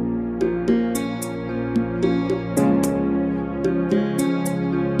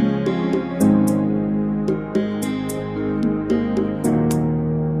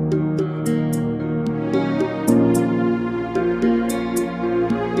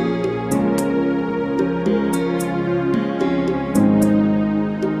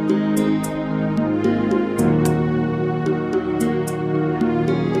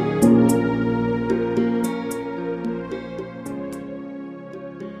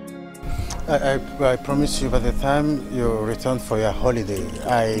 I promise you by the time you return for your holiday,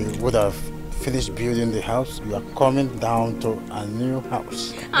 I would have finished building the house. You are coming down to a new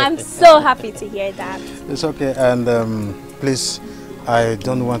house. I'm so happy to hear that. It's okay, and please, I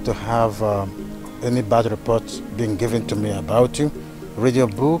don't want to have any bad reports being given to me about you. Read your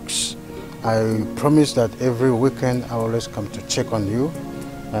books. I promise that every weekend I always come to check on you,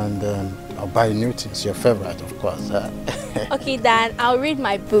 and I'll buy new things, your favorite, of course. Okay, Dad, I'll read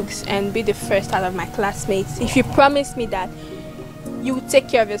my books and be the first out of my classmates if you promise me that you will take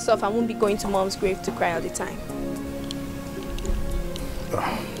care of yourself and won't be going to Mom's grave to cry all the time.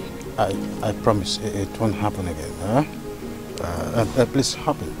 I promise it won't happen again. Huh? Please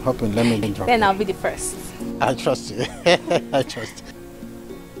hop in. Let me drop. Then I'll be the first. I trust you. I trust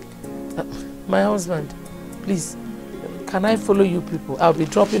you. My husband, please, can I follow you people? I'll be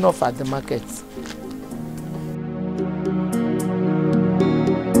dropping off at the market.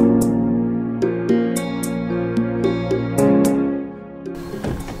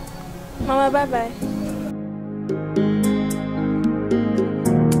 Mama, bye-bye.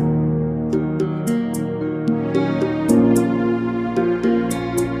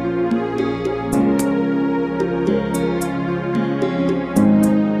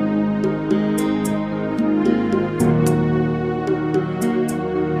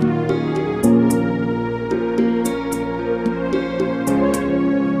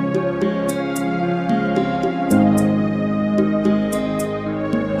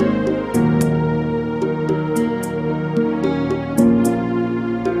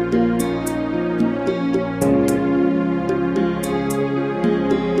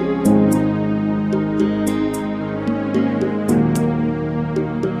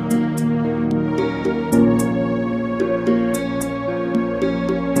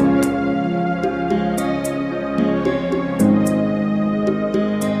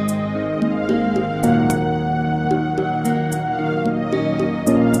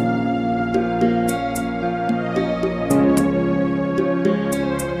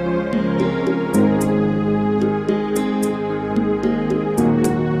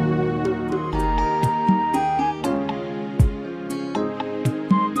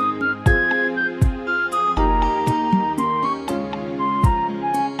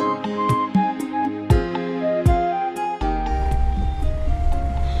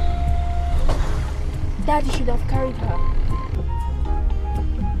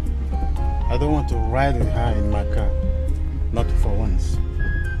 don't want to ride with her in my car. Not for once.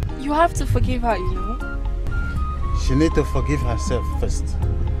 You have to forgive her, you know. She needs to forgive herself first.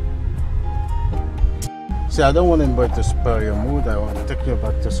 See, I don't want anybody to spoil your mood. I want to take you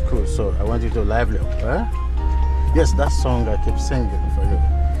back to school, so I want you to lively up, eh? Yes, that song I keep singing for you.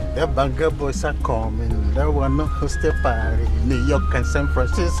 The banga boys are coming. They wanna host a party. New York and San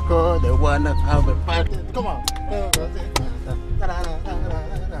Francisco. They wanna have a party. Come on. They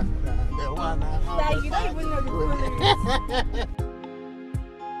wanna have a party. You don't even know the lyrics.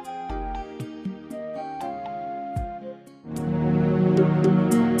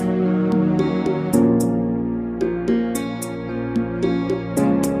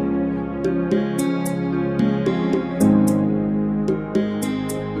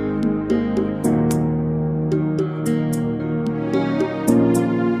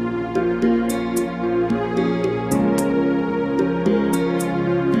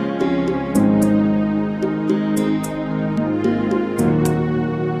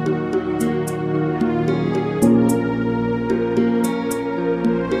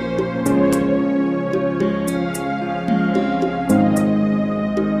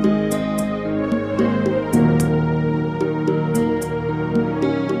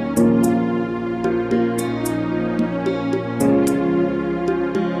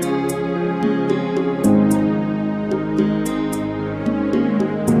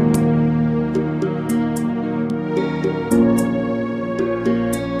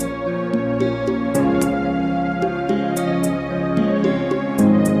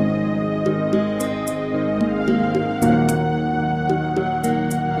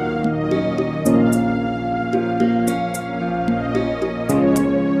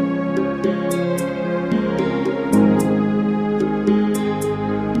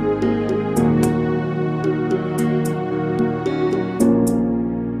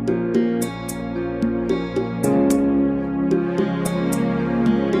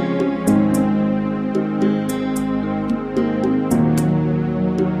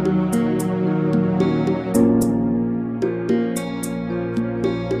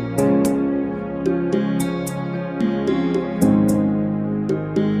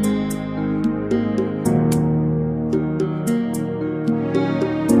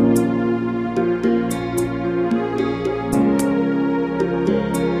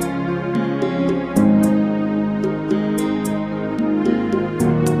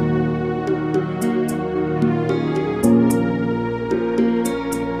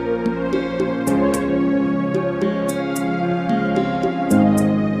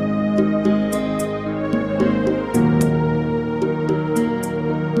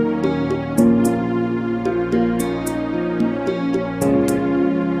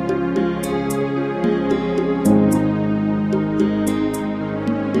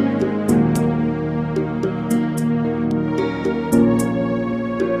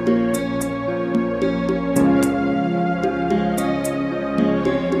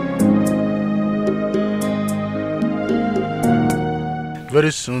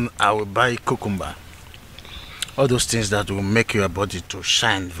 Very soon I will buy cucumber. All those things that will make your body to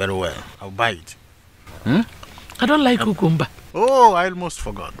shine very well. I'll buy it. I don't like cucumber. Oh, I almost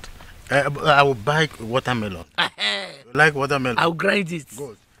forgot. I will buy watermelon. You like watermelon? I'll grind it.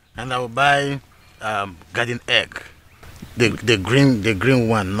 Good. And I will buy garden egg. The green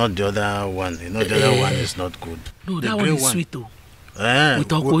one, not the other one. You know the other one is not good. No, the that one is sweet though.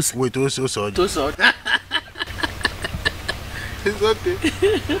 With also salt. It's okay.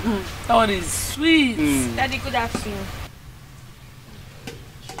 That one is sweet. Daddy, good afternoon.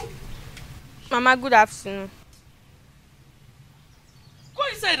 Mama, good afternoon. Go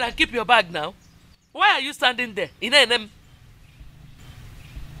inside and keep your bag now. Why are you standing there? Eh?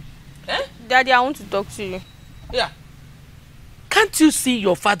 Daddy, I want to talk to you. Yeah. Can't you see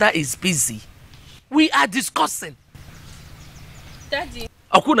your father is busy? We are discussing. Daddy.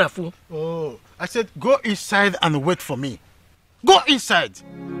 Akunafu. Oh, I said go inside and wait for me. Go inside.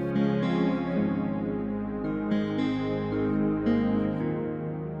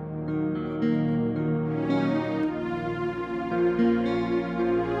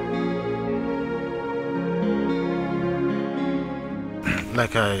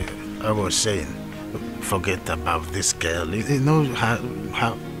 Like I was saying, forget about this girl. You know her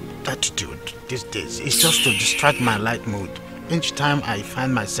attitude these days. It's just to distract my light mood. Each time I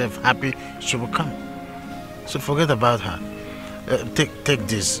find myself happy, she will come. So forget about her. Take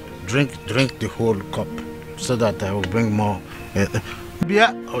this. Drink the whole cup, so that I will bring more.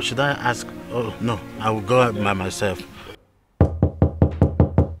 Beer, or should I ask? Oh no, I will go by myself.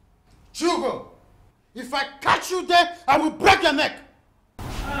 Hugo, if I catch you there, I will break your neck.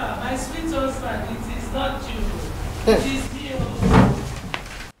 My My sweet husband, it is not you. It is me.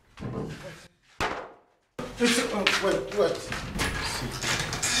 Wait.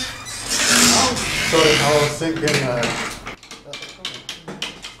 Sorry, I was thinking.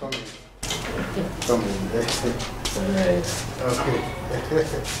 Come in. Okay.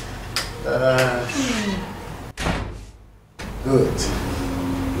 Good.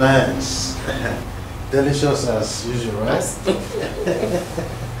 Nice. Delicious as usual, right?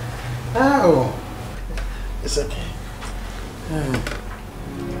 Oh, it's okay. I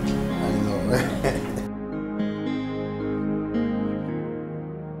know.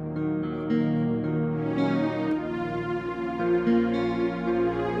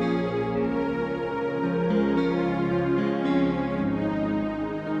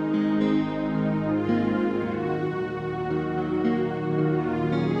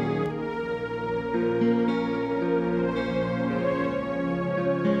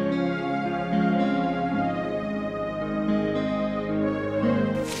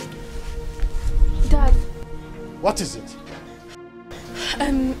 What is it?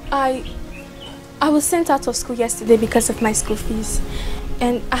 I was sent out of school yesterday because of my school fees.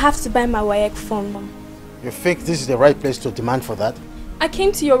 And I have to buy my WAEC form. You think this is the right place to demand for that? I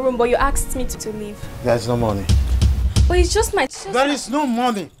came to your room, but you asked me to leave. There's no money. But it's just my... There is no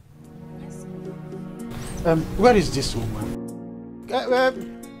money. Where is this woman?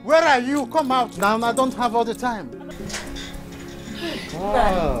 Where are you? Come out now. I don't have all the time.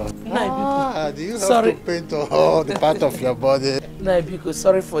 Do you have to paint all the part of your body? Naibiko,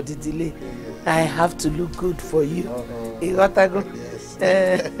 sorry for the delay. I have to look good for you. Yes.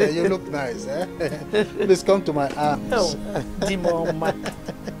 You look nice, eh? Please come to my arms.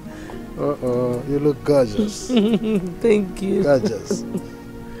 Oh, you look gorgeous. Thank you. Gorgeous.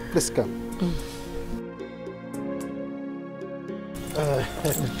 Please come.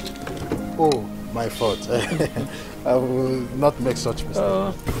 Oh, my fault. I will not make such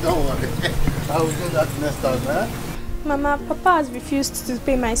mistakes. Don't worry. I will do that next time, eh? Mama, Papa has refused to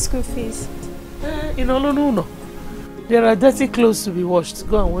pay my school fees. No. There are dirty clothes to be washed.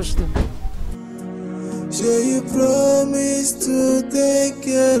 Go and wash them. So you promise to take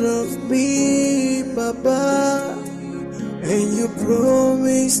care of me, Papa. And you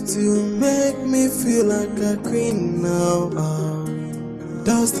promise to make me feel like a queen now.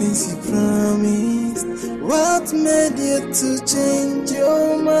 Those things you promised. What made you to change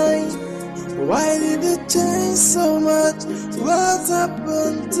your mind? Why did you change so much? What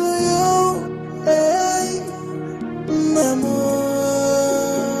happened to you? Hey, Namoy.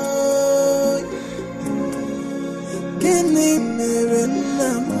 Kini mere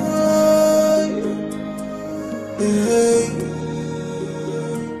Namoy. Hey,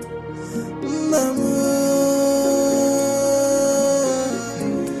 Namoy.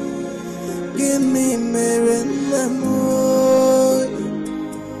 Kini mere Namoy.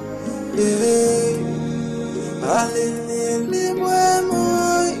 Hey, Alini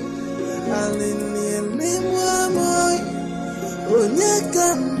Mwamoy. Alini Mwamoy.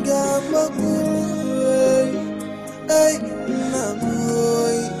 Onyekam Gamakuru. Hey,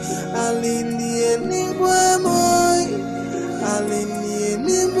 Namoy. Alini Mwamoy. Alini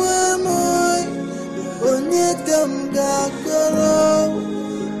Mwamoy. Onyekam Gakoro.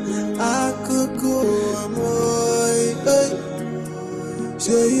 Akuku Amoy. Hey.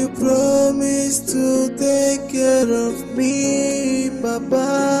 So you promise to take care of me, Papa.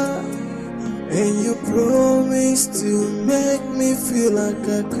 And you promise to make me feel like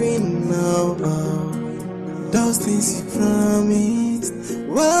a queen now. Those things you promised.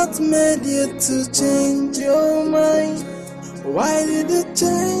 What made you to change your mind? Why did you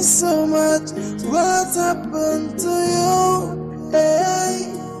change so much? What happened to you? Hey,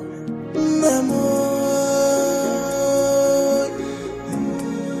 Namoy.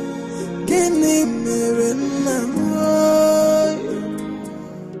 Kini mere Namoy.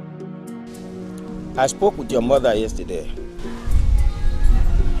 I spoke with your mother yesterday.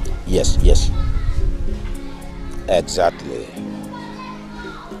 Yes. Exactly.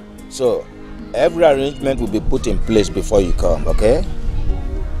 So, every arrangement will be put in place before you come, okay?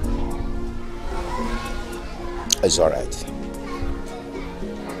 It's all right.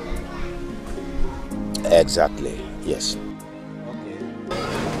 Exactly, yes.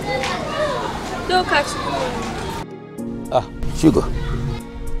 Don't catch me. Sugar.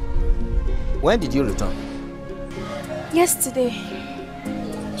 When did you return? Yesterday.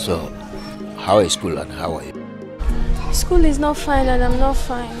 So, how is school and how are you? School is not fine and I'm not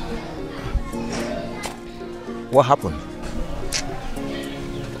fine. What happened?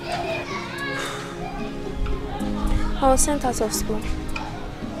 I was sent out of school.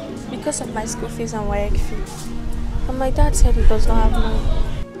 Because of my school fees and WAEC fee. And my dad said he does not have money.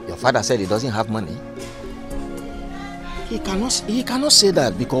 Your father said he doesn't have money? He cannot say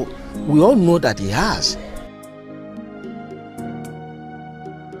that because we all know that he has.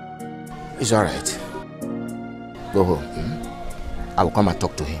 It's alright. Go home. I will come and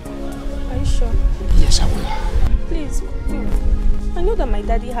talk to him. Are you sure? Yes, I will. Please, I know that my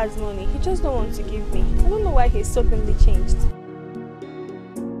daddy has money. He just don't want to give me. I don't know why he's suddenly changed.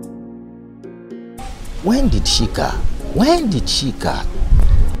 When did Shika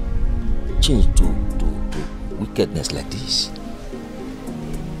change to wickedness like this?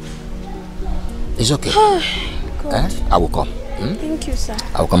 It's okay. I will come. Thank you, sir.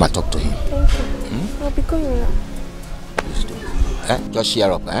 I will come and talk to him. Thank you. I'll be going now. Please do. Just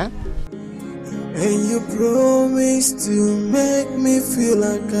cheer up, And you promised to make me feel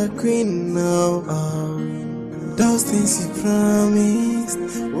like a queen now. Those things you promised.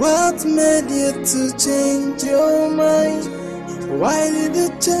 What made you to change your mind? Why did you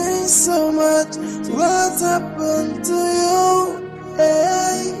change so much? What happened to you?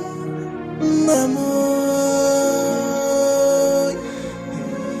 Hey, Mama.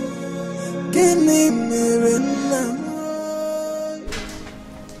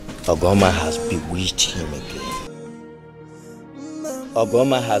 Ogoma has bewitched him again.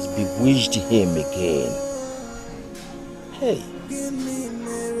 Ogoma has bewitched him again. Hey.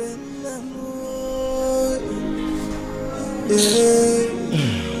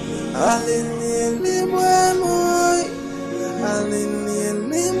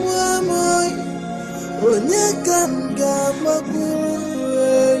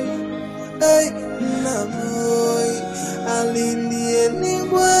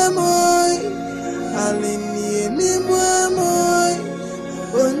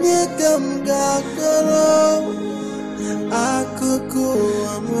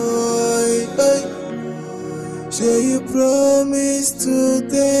 So you promised to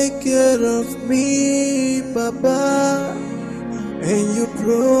take care of me, Papa. And you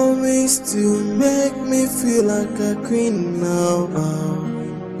promised to make me feel like a queen now.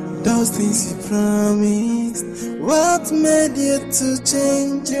 Those things you promised. What made you to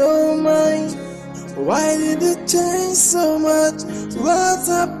change your mind? Why did you change so much? What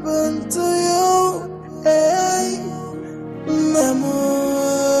happened to you? Hey, Mama.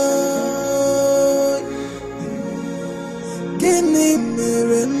 Give me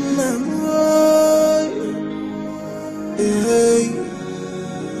mirror, Mama. Hey,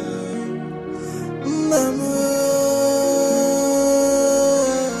 Mama.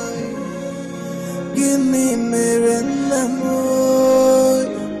 Give me mirror, Mama.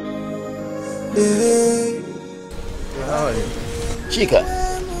 Hey. How are you? Chika.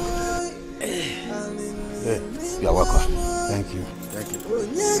 Hey. You are welcome. Thank you. Thank you.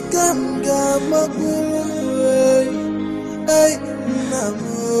 Hey,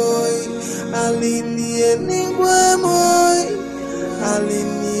 Namoy, Alinie Nimwamoy,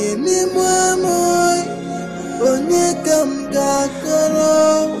 Alinie Nimwamoy, Onyekam Gakaro,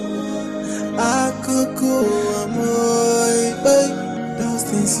 Akuku Amoy. Hey, those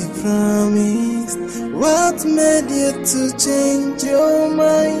things you promised. What made you to change your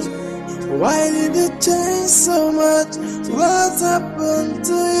mind? Why did you change so much? What happened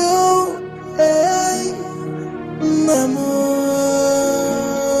to you? Hey, Mama.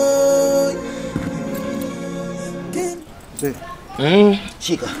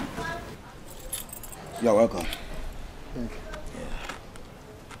 Chika. You're welcome.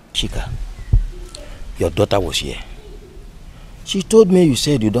 Chika, your daughter was here. She told me you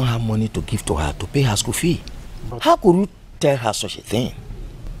said you don't have money to give to her to pay her school fee. But how could you tell her such a thing?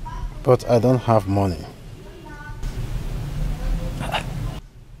 But I don't have money.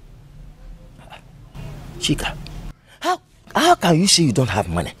 Chika, how can you say you don't have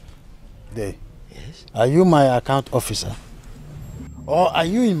money? Yes. Are you my account officer? Or are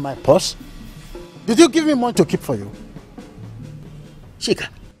you in my purse? Did you give me money to keep for you? Chika,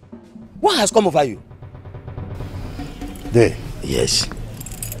 what has come over you? Yes.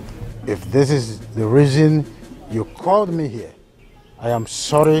 If this is the reason you called me here, I am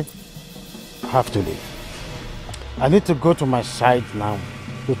sorry I have to leave. I need to go to my site now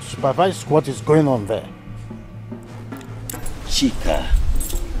to supervise what is going on there. Chika,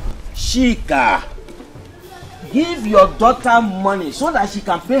 give your daughter money so that she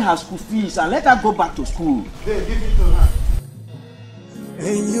can pay her school fees and let her go back to school. Give it to her.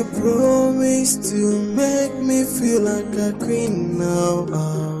 And you promised to make me feel like a queen now.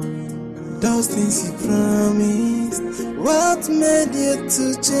 Those things you promised. What made you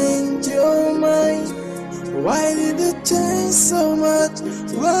to change your mind? Why did it change so much?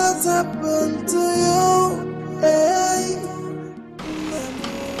 What happened to you? Hey.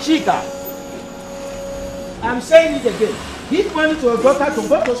 Chica, I'm saying it again. Give money to your daughter to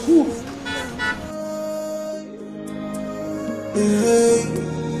go to school. Hey.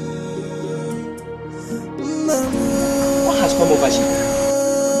 What has come over Chica?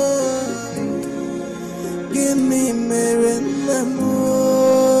 Give me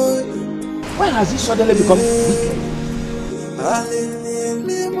Why has he suddenly become wicked?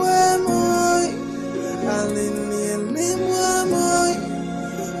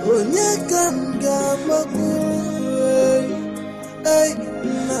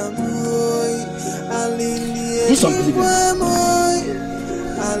 This unbelievable.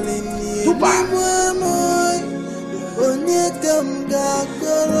 Too bad.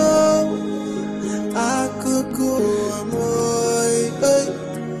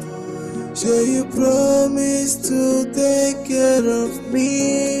 So you promise to take care of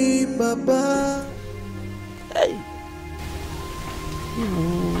me, Papa. Hey.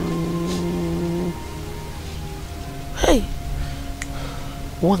 Hey.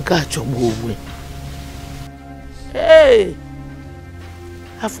 One guy chop away. Hey.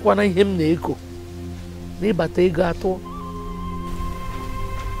 Afwana him na ego. Na ibata ego ato.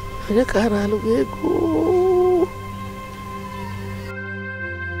 Anya ka na alu ego.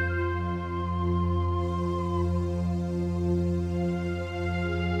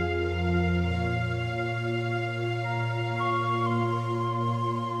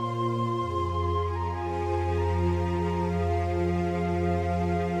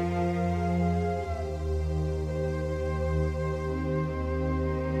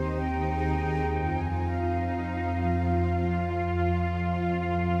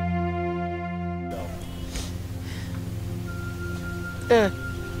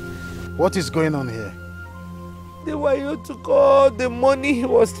 What is going on here? The way you took all the money he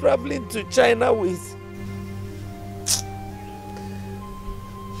was traveling to China with.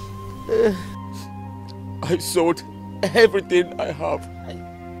 I sold everything I have.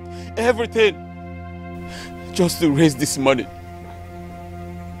 Everything. Just to raise this money.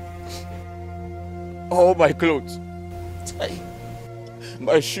 All my clothes.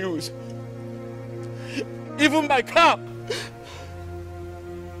 My shoes. Even my car.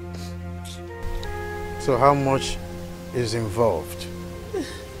 So how much is involved?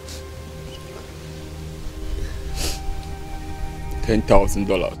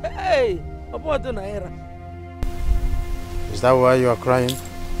 $10,000. Hey, about the naira. Is that why you are crying?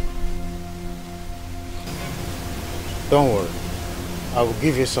 Don't worry. I will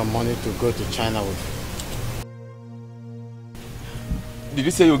give you some money to go to China with. Did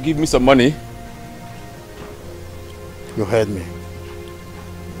you say you'll give me some money? You heard me.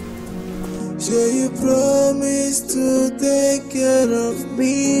 So you promise to take care of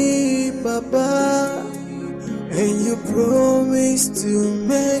me, Papa. And you promise to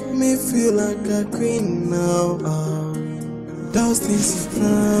make me feel like a queen now. Those things you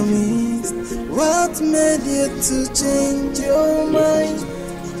promised. What made you to change your mind?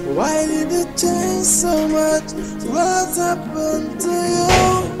 Why did it change so much? What happened to you?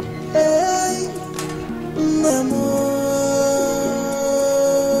 Hey, Mama.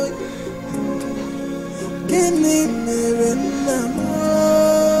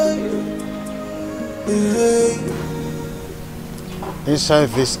 Inside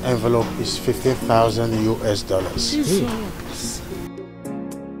this envelope is 15,000 US dollars.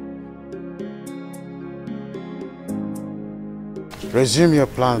 Resume your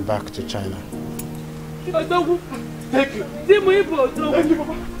plan back to China. Thank you. Thank you, Papa.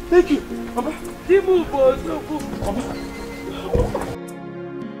 Thank you, Papa.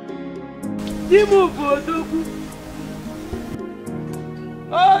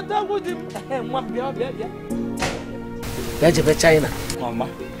 China. Mama,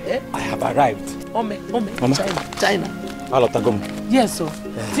 I have arrived. Mama. China. Yes, sir.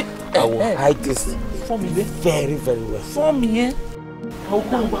 I will hide this for me, very, very well. For me,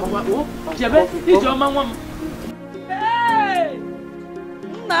 Hey!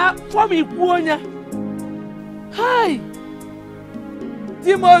 Na, for me, Kuonya. Hi!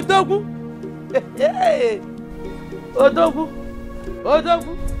 Timo Odogu. Hey! Odogu.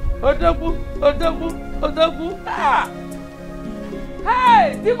 Ah!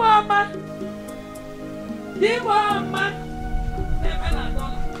 Hey, Timo Ama.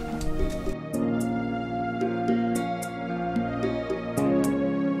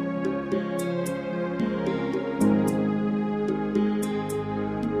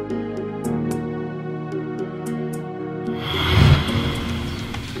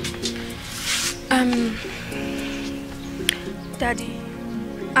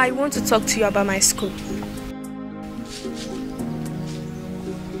 I want to talk to you about my school.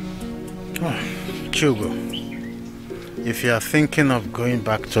 Chugo, if you are thinking of going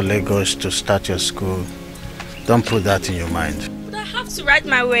back to Lagos to start your school, don't put that in your mind. But I have to write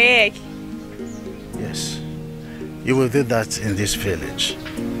my WAEC. Yes, you will do that in this village.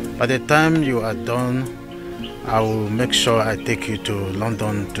 By the time you are done, I will make sure I take you to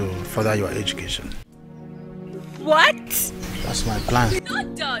London to further your education. What? That's my plan.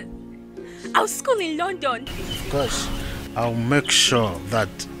 London? I'll school in London. Of course. I'll make sure that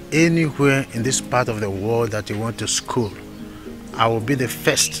anywhere in this part of the world that you want to school, I will be the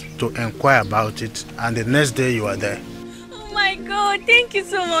first to inquire about it, and the next day you are there. Oh my God, thank you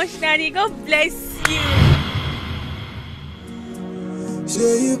so much, Daddy. God bless you.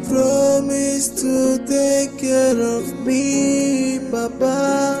 So you promised to take care of me,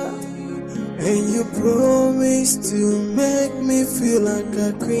 Papa. And you promised to make me feel like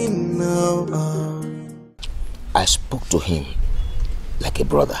a queen now. I spoke to him like a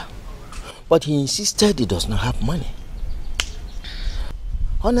brother, but he insisted he does not have money.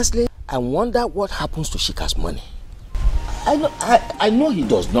 Honestly, I wonder what happens to Shika's money. I know he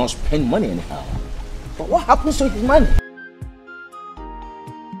does not spend money anyhow, but what happens to his money?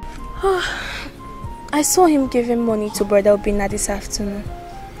 I saw him giving money to Brother Obina this afternoon.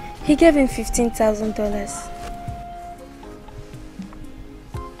 He gave him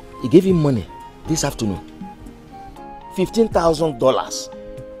 $15,000. He gave him money this afternoon. $15,000.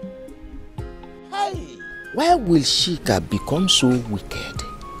 Hey, why will Shika become so wicked?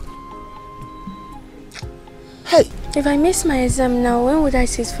 Hey, if I miss my exam now, when would I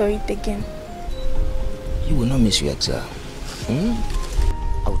sit for it again? You will not miss your exam. I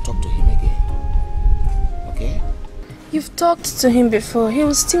will talk to him again. Okay? You've talked to him before. He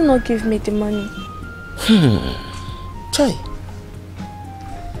will still not give me the money. Chai.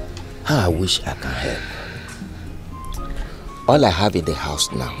 How I wish I can help. All I have in the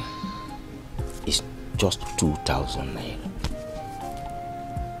house now is just 2,000 naira.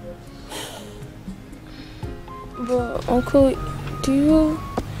 But Uncle, do you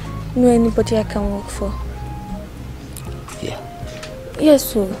know anybody I can work for? Yeah. Yes,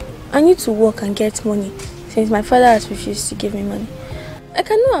 so I need to work and get money since my father has refused to give me money. I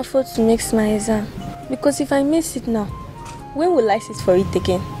cannot afford to miss my exam because if I miss it now, when will I sit for it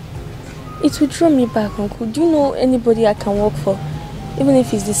again? It will draw me back, Uncle. Do you know anybody I can work for, even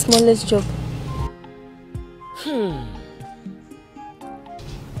if it's the smallest job?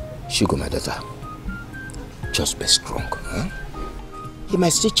 Sugar, my daughter, just be strong, huh? He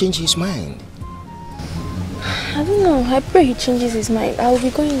might still change his mind. I don't know. I pray he changes his mind. I will be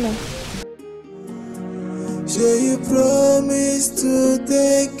going now. So you promised to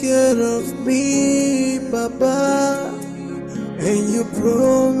take care of me, Papa. And you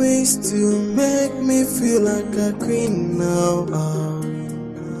promised to make me feel like a queen now.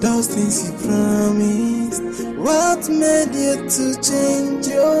 Those things you promised. What made you to change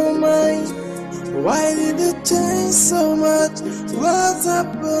your mind? Why did you change so much? What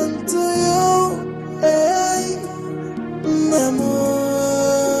happened to you? Hey, Namo.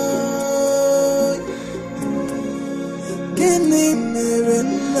 Give me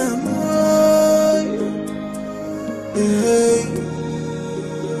Namo. Hey,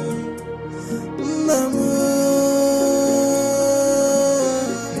 Namo.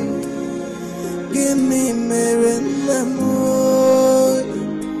 Give me Namo.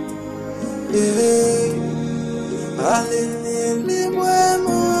 Hey, Alinili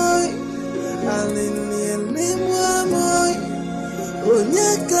Mwamoy, Alinili Mwamoy,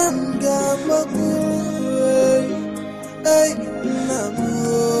 Onyekam Gamagoy, hey,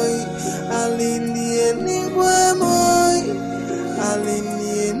 Namoy, Alinili Mwamoy,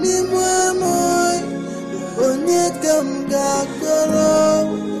 Alinili Mwamoy, Onyekam Gagoro,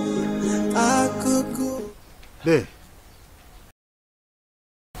 Akuku. There.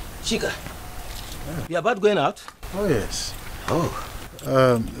 Shika. You are about going out? Oh, yes. Oh.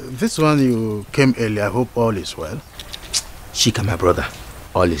 This one you came early. I hope all is well. Shika, my brother,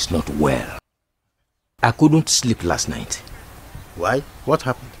 all is not well. I couldn't sleep last night. Why? What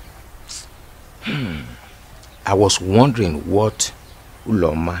happened? I was wondering what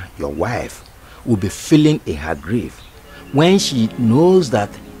Uloma, your wife, will be feeling in her grave when she knows that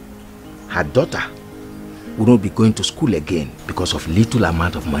her daughter will not be going to school again because of little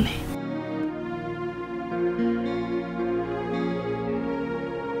amount of money.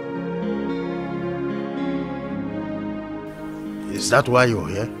 Is that why you're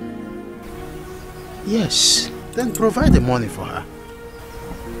here? Yes. Then provide the money for her.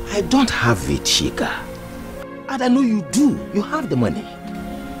 I don't have it, Shika. And I know you do. You have the money.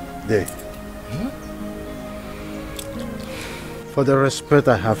 day. For the respect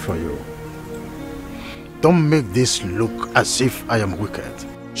I have for you, don't make this look as if I am wicked.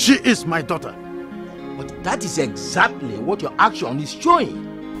 She is my daughter. But that is exactly what your action is showing.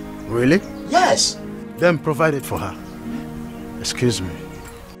 Really? Yes. Then provide it for her. Excuse me.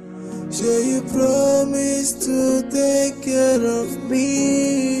 So you promised to take care of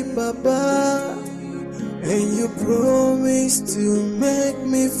me, Papa. And you promised to make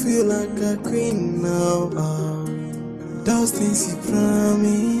me feel like a queen now. Those things you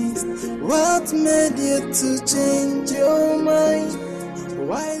promised. What made you to change your mind?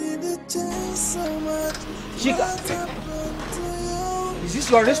 Why did you change so much? Chica, is this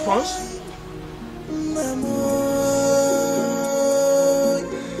your response?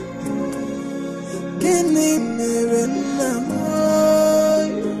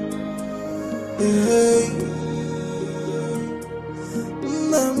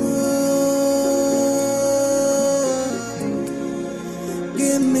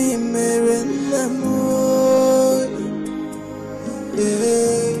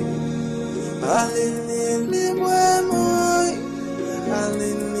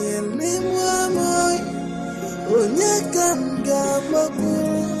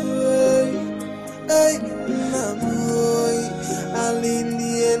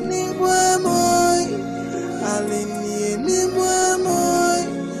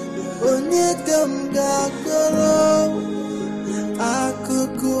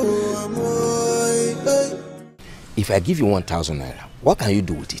 If I give you 1,000 naira, what can you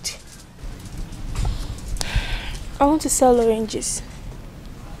do with it? I want to sell oranges.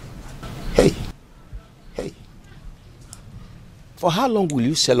 Hey. For how long will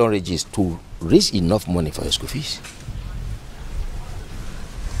you sell oranges to raise enough money for your school fees?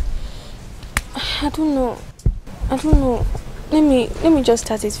 I don't know. Let me just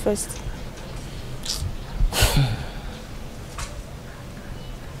start it first.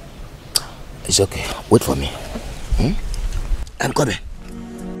 It's okay. Wait for me. I'm coming.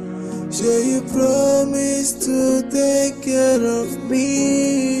 So you promised to take care of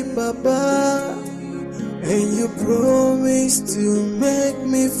me, Papa. And you promised to make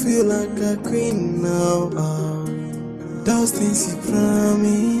me feel like a queen now. Those things you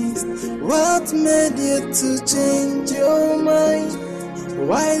promised. What made you to change your mind?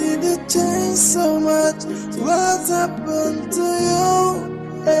 Why did you change so much? What happened to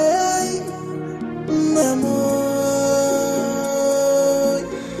you? Hey, Mama.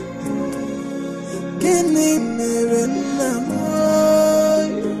 Kini mere namoy,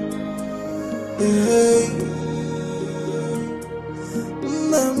 hey,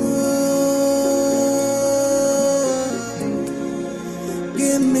 namoy.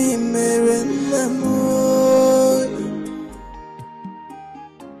 Kini mere namoy.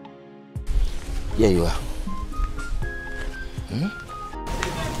 Here you are.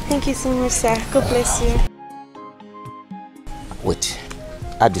 Thank you so much, sir. God bless you. Wait,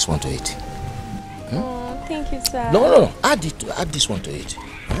 add this one to it. Thank you, sir. No. Add this one to it.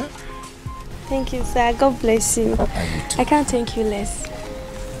 Thank you, sir. God bless you. I can't thank you less.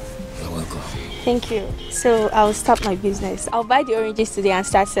 You're welcome. Thank you. So I'll start my business. I'll buy the oranges today and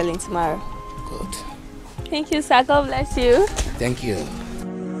start selling tomorrow. Good. Thank you, sir. God bless you. Thank you.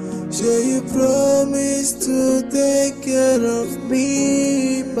 So you promised to take care of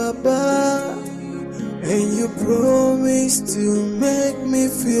me, Papa. And you promised to make me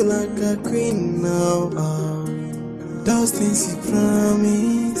feel like a queen now. Those things you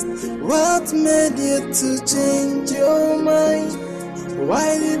promised. What made you to change your mind?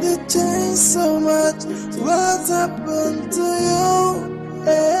 Why did you change so much? What happened to you?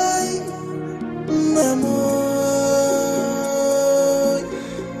 Hey, namoy.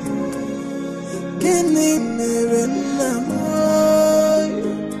 Kini mere namoy.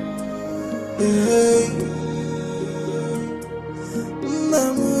 Hey,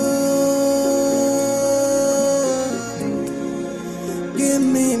 namoy.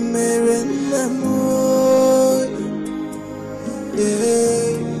 Kini mere namoy.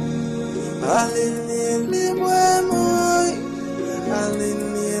 Hey, alini moy,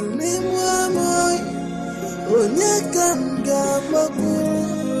 alini moy. Onye kam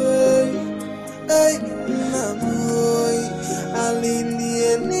gamakuy. Hey, namoy,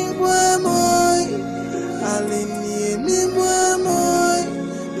 alini moy, alini moy.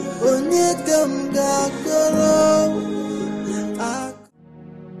 Onye kam gakoro.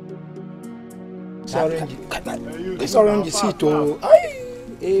 This orange is it, oh.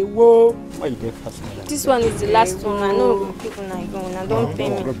 Whoa. Why you get fast? This one is the last one. I know people are going. I don't pay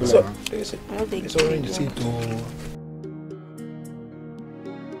me. So, this orange is it, oh.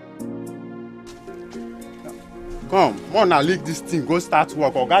 Come on, now leak this thing, go start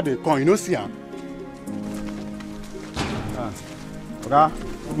work. Oga dey come, you know see am. Oga,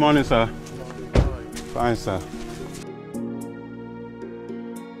 good morning, sir. Fine, sir.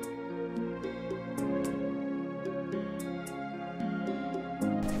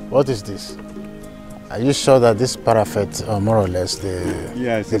 What is this? Are you sure that this parapet, more or less,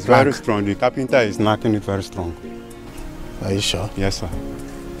 Yes, it's very strong. The carpenter is knocking it very strong. Are you sure? Yes, sir.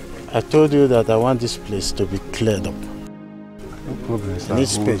 I told you that I want this place to be cleared up. No problem, sir. I need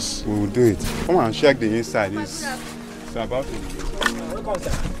space. We will do it. Come and check the inside. It's about to... Welcome,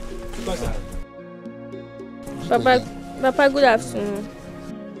 sir. Papa, good afternoon.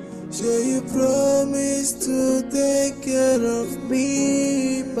 So you promised to take care of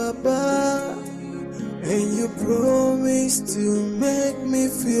me, Papa. And you promised to make me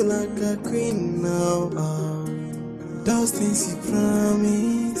feel like a queen now. Those things you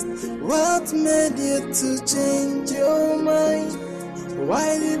promised. What made you to change your mind?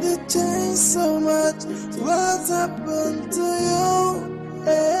 Why did you change so much? What happened to you?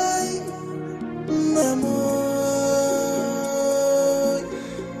 Hey, Namo.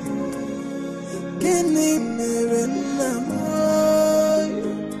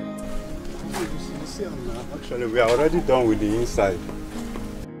 Actually, we are already done with the inside.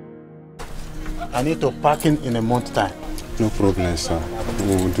 I need to pack in a month's time. No problem, sir.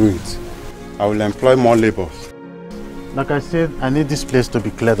 We will do it. I will employ more labor. Like I said, I need this place to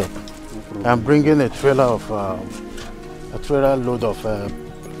be cleared up. No, I'm bringing a trailer load of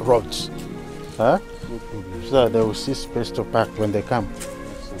rods. Huh? No problem. So that they will see space to pack when they come. Yes,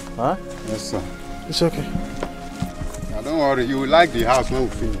 sir. Huh? Yes, sir. It's okay. Now, don't worry. You will like the house when we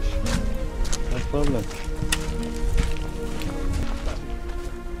finish. No problem.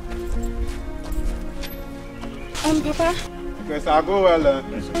 Papa. Okay, so I'll go well.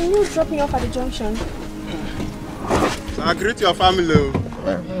 Can you drop me off at the junction? So I'll greet your family.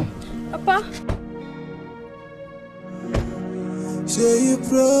 Papa. So you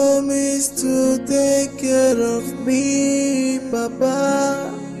promised to take care of me, Papa.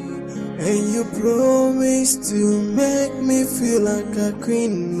 And you promised to make me feel like a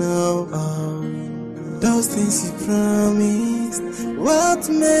queen now. Those things you promised. What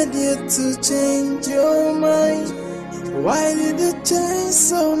made you to change your mind? Why did you change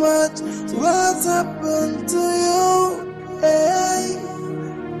so much? What happened to you? Hey,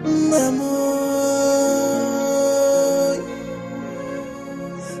 Namo.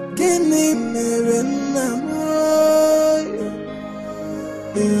 Gini mere Namo.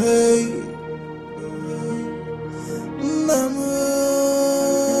 Hey, Namo.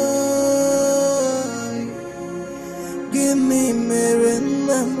 Gini mere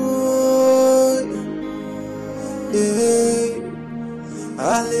Namo. Hey,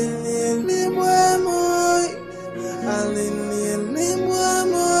 Alini Mwamoy, Alini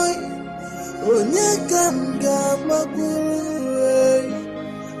Mwamoy, Onyekam Gamakuru,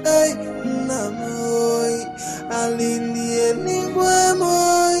 hey, Namoy, Alini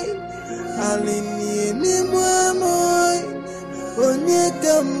Mwamoy, Alini Mwamoy,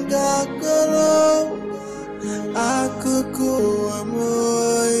 Onyekam Gakoro, Akuku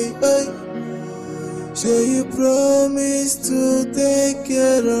Amoy, hey. So you promised to take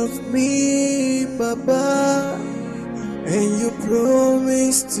care of me, Papa. And you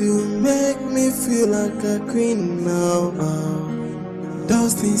promised to make me feel like a queen now.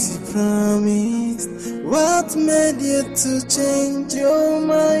 Those things you promised. What made you to change your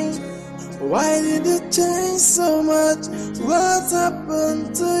mind? Why did you change so much? What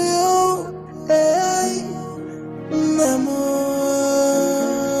happened to you? Hey, Namo.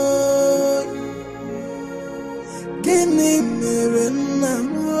 Gini mere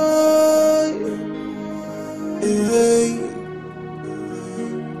Namoy, hey,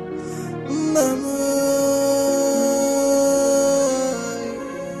 Namoy.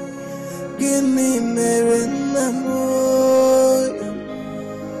 Gini mere Namoy,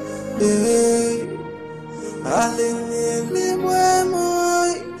 hey, Alini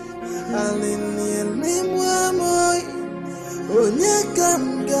Mwamoy, Alini Mwamoy, Onyekam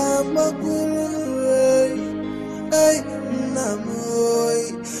Gamakuru. Hey, Namoy,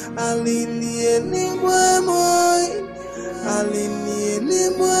 Alini Mwamoy, Alini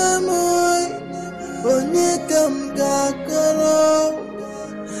Mwamoy, Onyekam Gakoro,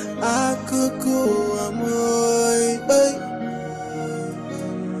 Akuku Amoy, hey.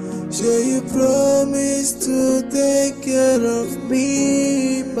 So you promised to take care of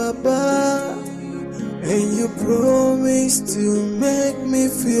me, Papa. And you promised to make me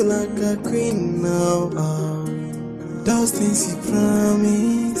feel like a queen now. Those things you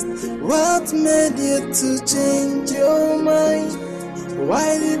promised. What made you to change your mind?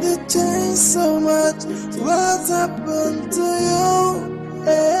 Why did you change so much? What happened to you?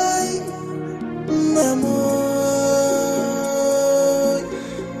 Hey, Namoy,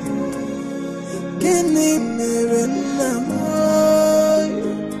 Kenny Mere Namoy,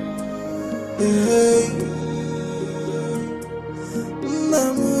 hey,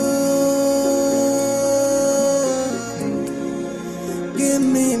 Namoy,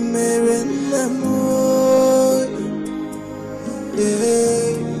 Kenny Mere Namoy,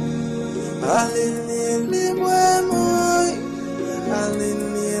 hey. Alini mwamoy,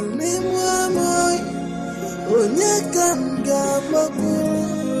 alini mwamoy, onyekam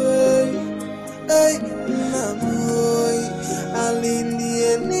gamagoy, ay namoy,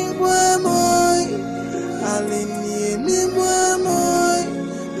 alini mwamoy, alini mwamoy,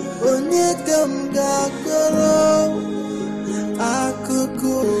 onyekam gagoro,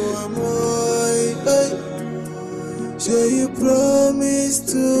 akuku amoy, ay. So you promised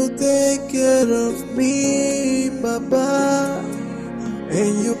to take care of me, Papa,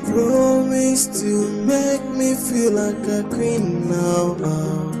 and you promised to make me feel like a queen now.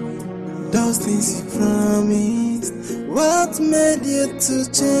 Those things you promised. What made you to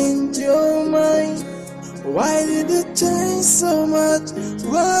change your mind? Why did you change so much?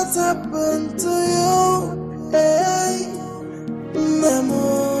 What happened to you? Hey,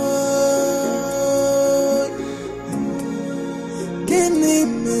 Mama. Kenny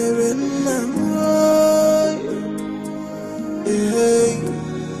Mere Namoy, hey,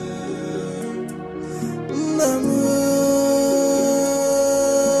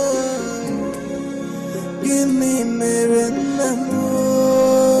 Namoy, Kenny Mere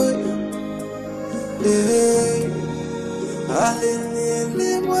Namoy, hey,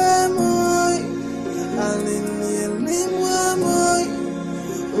 alini mwamoy, alini mwamoy,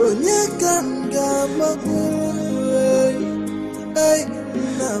 onyekam gamagoy. Ay,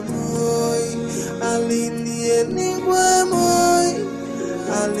 namoy, alini mwamoy,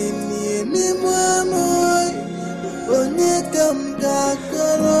 alini mwamoy, onyekam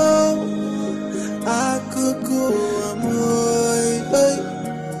gagoro, akuku amoy. Ay,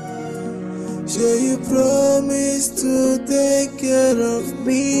 so you promised to take care of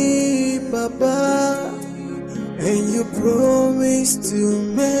me, Papa, and you promised to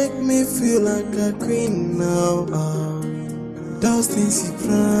make me feel like a queen now. Those things you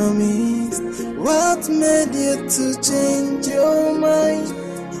promised. What made you to change your mind?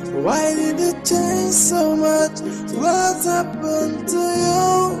 Why did you change so much? What happened to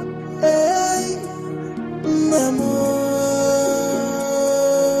you? Hey,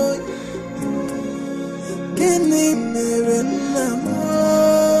 Namoy, Kenny Mere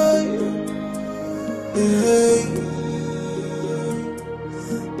Namoy, hey,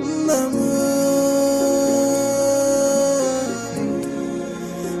 Namoy.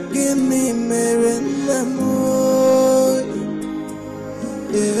 Kenny Mere Namoy,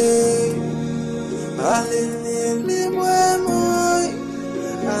 hey, alini mwamoy,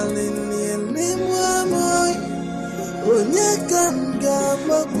 alini mwamoy, onyekam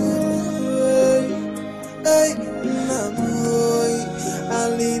gamagoy, ay namoy,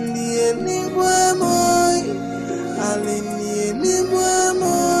 alini mwamoy, alini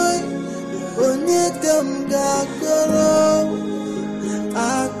mwamoy, onyekam gagoro.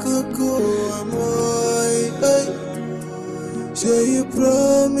 Akuku amoy, ay. So you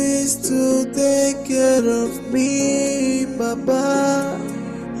promised to take care of me, Papa,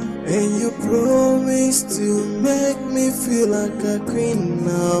 and you promised to make me feel like a queen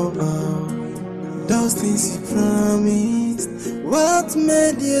now. Those things you promised. What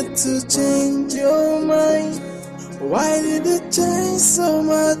made you to change your mind? Why did you change so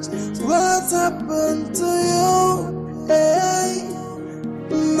much? What happened to you? Hey,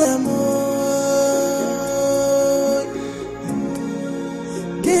 Namoy,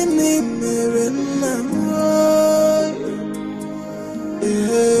 Kenny Mere Namoy,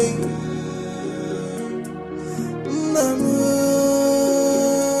 hey,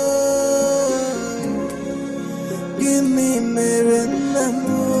 Namoy, Kenny Mere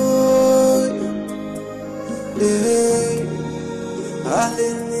Namoy, hey,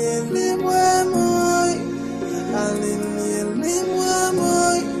 alini mwamoy, alini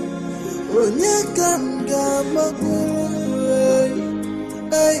mwamoy, onyekam gamagoy,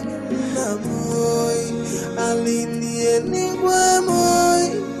 ay namoy, alini mwamoy,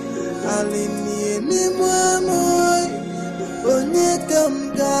 alini mwamoy, onyekam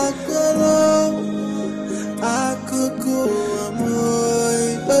gagoro, akuku amoy,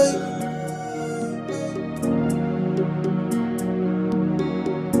 ay.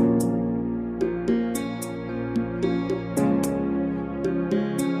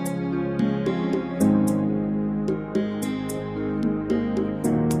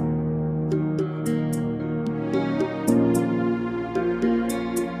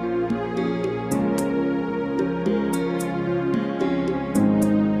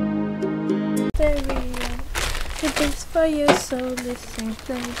 For you, so listen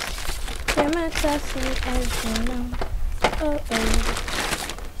close. Your matters in every now. Oh, oh.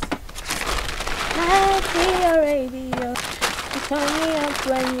 I'll be your radio. You turn me up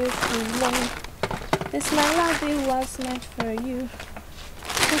when you feel low. This my love, it was meant for you.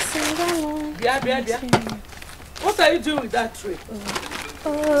 Sing along. Yeah. What are you doing with that tray?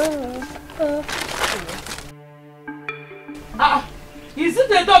 Is it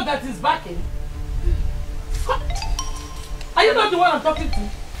the dog that is barking? Are you not the one I'm talking to?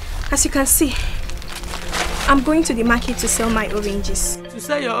 As you can see, I'm going to the market to sell my oranges. To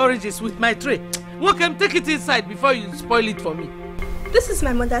sell your oranges with my tray? Welcome, take it inside before you spoil it for me. This is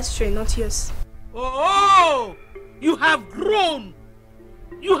my mother's tray, not yours. Oh, you have grown.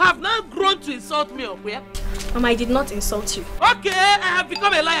 You have now grown to insult me, Okwe. Mama, I did not insult you. Okay, I have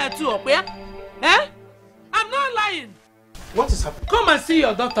become a liar too, Okwe. Eh? I'm not lying. What is happening? Come and see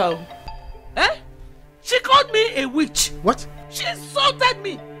your daughter. Eh? She called me a witch. What? She insulted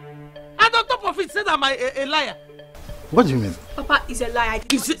me. And on top of it said I'm a liar. What do you mean? Papa is a liar.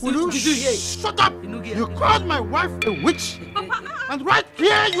 Did you hear it? Shut up! You called my wife a witch. And right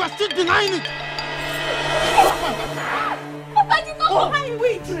here you are still denying it. Papa, I did not call her a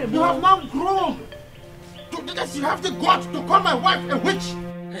witch. You have now grown. You have the guts to call my wife a witch.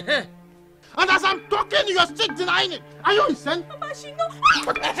 And as I'm talking, you are still denying it. Are you insane? Papa, she knows.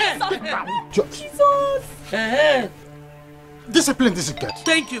 Jesus. Discipline this girl.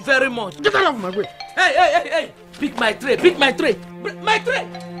 Thank you very much. Get out of my way. Hey. Pick my tray. My tray.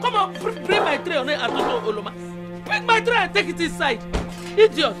 Come on, bring my tray on it. Pick my tray and take it inside.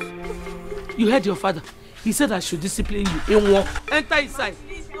 Idiot. You heard your father. He said I should discipline you. In one. Enter inside.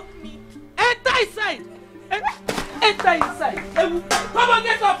 Please help me. Enter inside. Enter inside. Come on,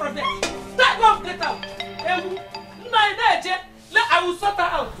 get out from there. Stand up, get out. I will sort her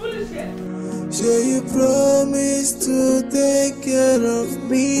out. Foolish here. So you promised to take care of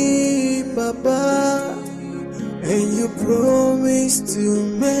me, Papa. And you promised to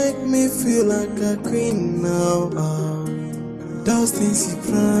make me feel like a queen now. Those things you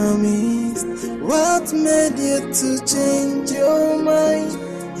promised. What made you to change your mind?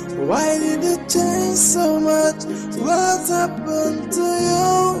 Why did you change so much? What happened to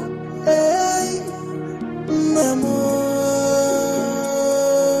you? Hey, Mama.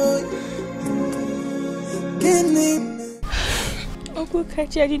 Uncle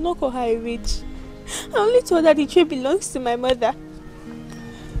Kachi, I did not call her a witch. I only told her the tree belongs to my mother.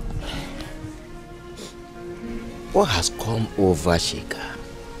 What has come over Shika?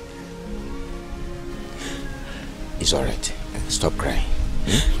 It's alright. Stop crying.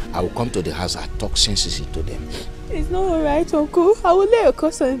 I will come to the house and talk sense to them. It's not alright, Uncle. I will lay a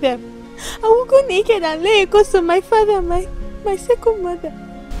curse on them. I will go naked and lay a curse on my father, my second mother.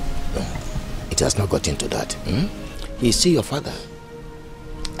 No, it has not got into that. He is still your father.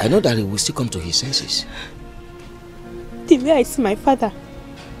 I know that he will still come to his senses. The way I see my father,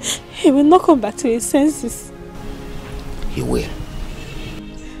 he will not come back to his senses. He will.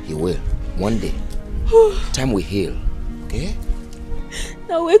 He will. One day. Time will heal. Okay?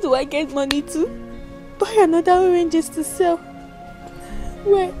 Now where do I get money to? Buy another oranges to sell.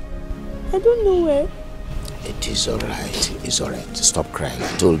 Where? I don't know where. It is alright. It's alright. Stop crying.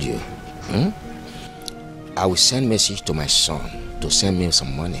 I told you. I will send message to my son to send me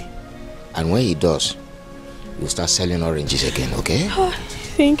some money. And when he does, you'll start selling oranges again, okay? Oh,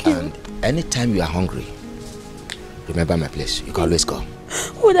 thank you. And anytime you are hungry, remember my place. You can always come.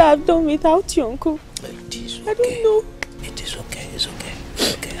 What would I have done without you, Uncle? It is okay. I don't know. It is okay. It's okay.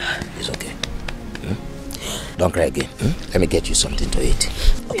 It's okay. It's okay. Don't cry again. Let me get you something to eat.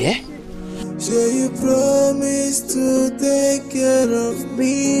 Okay? So you promised to take care of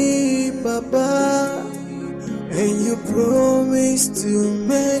me, Papa. And you promised to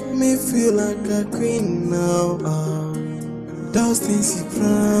make me feel like a queen now. Those things you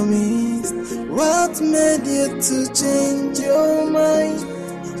promised. What made you to change your mind?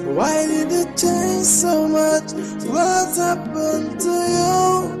 Why did you change so much? What happened to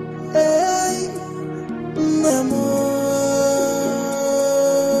you? Hey, Mama.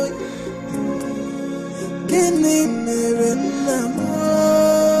 Can you never know?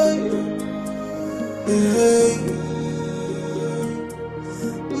 Hey,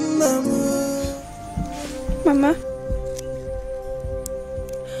 Mama,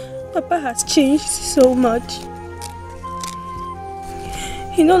 Papa has changed so much.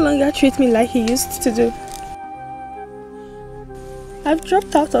 He no longer treats me like he used to do. I've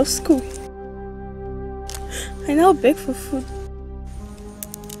dropped out of school. I now beg for food.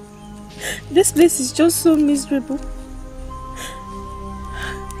 This place is just so miserable.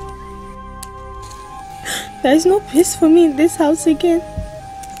 There is no peace for me in this house again.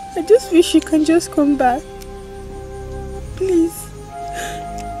 I just wish you can just come back. Please.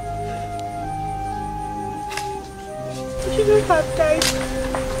 You shouldn't have died.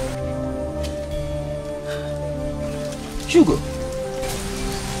 Sugar.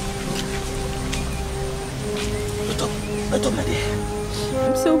 Get up, my dear.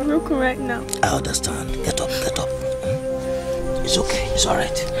 I'm so broken right now. I understand. Get up. It's okay. It's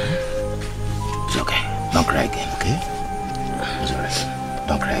alright. It's okay. Don't cry again, okay? It's alright.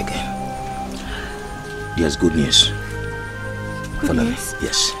 Don't cry again. There's good news. Follow me.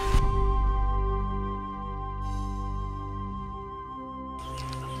 Yes.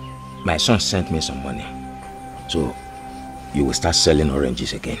 My son sent me some money. So, you will start selling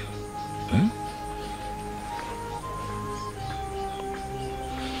oranges again.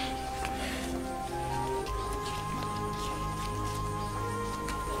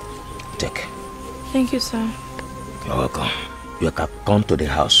 Take. Thank you, sir. You're welcome. You can come to the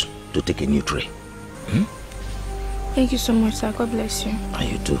house to take a new tray. Thank you so much, sir. God bless you. And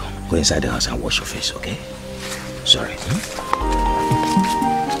you too. Go inside the house and wash your face, okay? Sorry.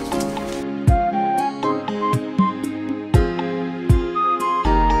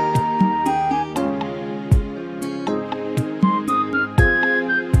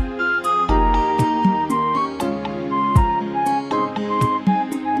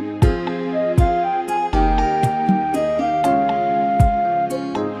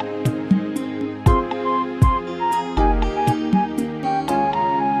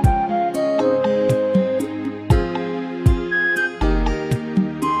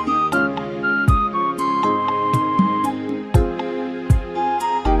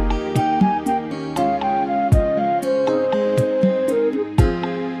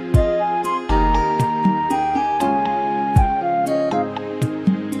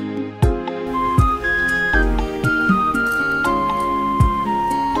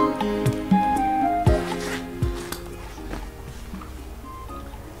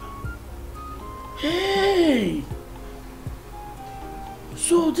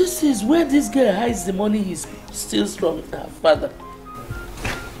 Where this girl hides the money he steals from her father.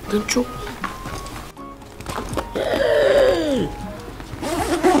 Don't you? Hey!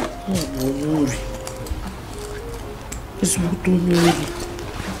 Oh, Manari. It's Manari.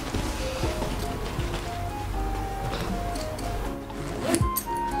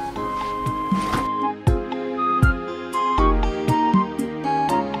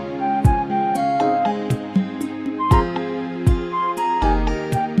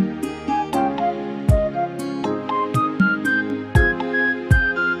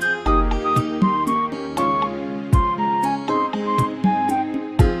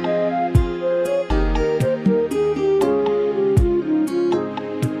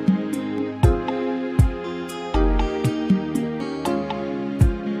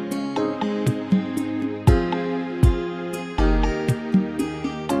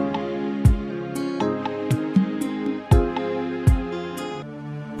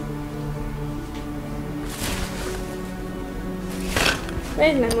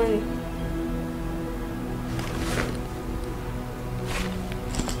 Where's my money?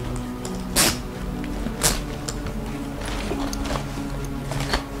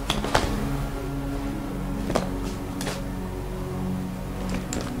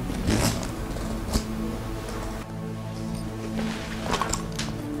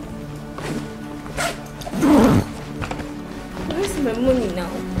 Where's my money now?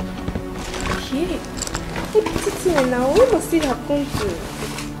 Here. It's here now. Where must it have gone to?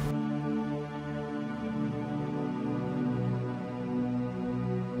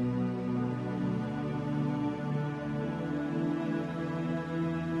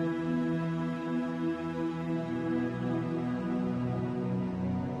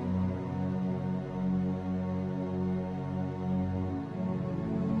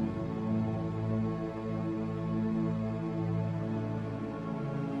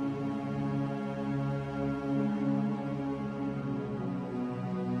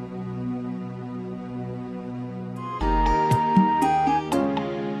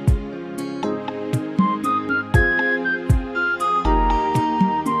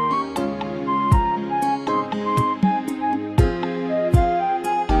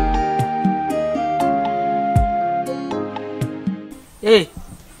 Hey,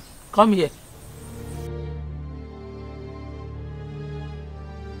 come here.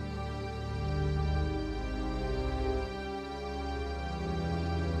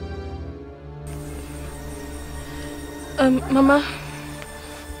 Mama,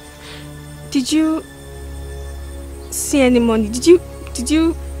 did you see any money? Did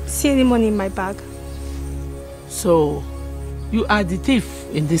you see any money in my bag? So, you are the thief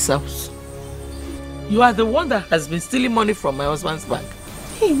in this house. You are the one that has been stealing money from my husband's bank.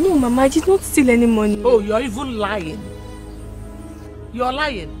 Hey, no, Mama, I did not steal any money. Oh, you're even lying. You're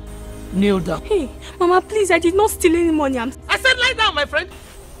lying. Kneel down. Hey, Mama, please, I did not steal any money. I said lie down, my friend.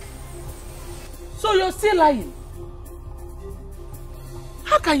 So you're still lying.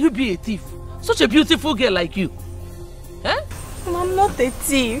 How can you be a thief? Such a beautiful girl like you. Eh? Mama, I'm not a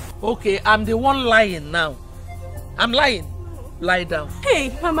thief. Okay, I'm the one lying now. I'm lying. Lie down.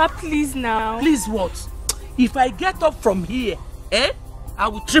 Hey, Mama, please now. Please what? If I get up from here, I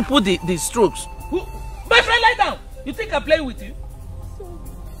will triple the strokes. My friend, lie down. You think I'm playing with you?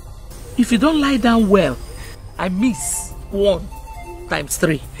 If you don't lie down well, I miss 1 times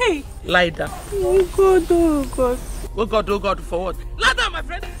 3. Hey. Lie down. Oh God, oh God. Oh God, oh God, for what? Lie down, my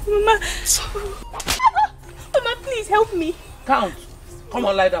friend. Mama. Mama, please help me. Count. Come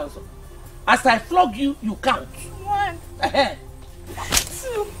on, lie down. So. As I flog you, you count. 1.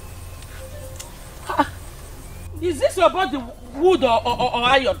 2. Is this about the wood or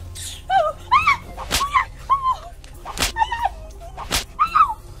iron?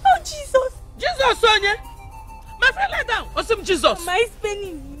 Oh, Jesus. Jesus, Sonia. My friend, lie down. Awesome Jesus. Mama is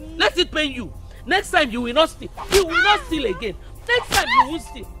paining me. Let it pain you. Next time you will not steal. You will not steal again. Next time you will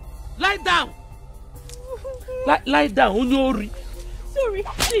steal. Lie down. Lie down. Unyori. Sorry.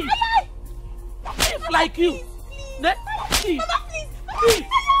 Thief. Thief like you. Thief. Mama, please. Thief.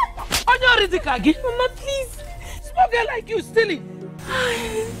 Unyori Dikagi. Mama, please. Small girl like you stealing.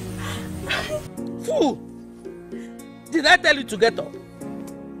 Fool. Did I tell you to get up?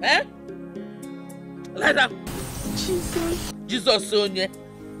 Eh? Lie down. Jesus. Jesus, Sonia.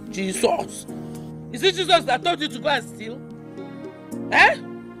 Jesus. Is it Jesus that told you to go and steal? Eh?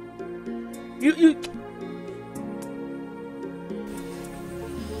 You...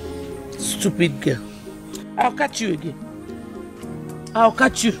 Stupid girl. I'll catch you again. I'll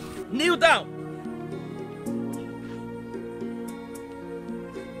catch you. Kneel down.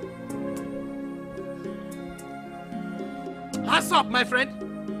 Hands up, my friend.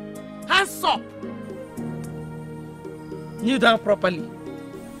 Hands up. Kneel down properly.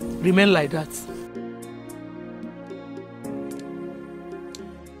 Remain like that.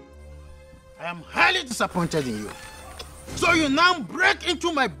 I am highly disappointed in you. So you now break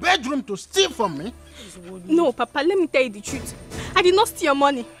into my bedroom to steal from me? No, Papa, let me tell you the truth. I did not steal your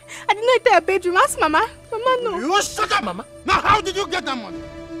money. I did not enter your bedroom. Ask Mama. Mama, no. You shut up, Mama. Now, how did you get that money?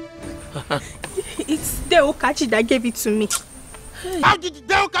 It's the Okachi that gave it to me. How did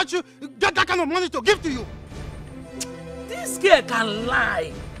the Okachi get that kind of money to give to you? This girl can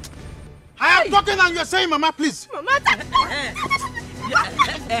lie. I am talking and you're saying, Mama, please. Mama,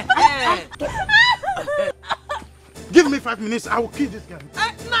 give me 5 minutes. I will kill this guy.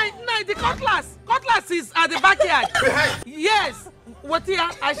 Nine, the cutlass. Cutlass is at the backyard. Yes. What here?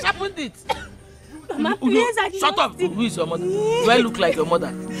 I sharpened it. Mama, please, I shut up. Who is your mother? Do I look like your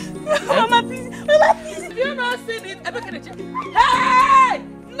mother? Mama, please. Mama, please. Have you not seen it? Hey!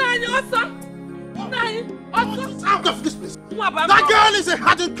 Nine, also. Nine, also. Out of this place. That girl is a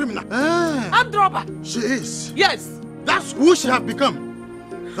hardened criminal. I'm robber. She is. Yes. That's who she has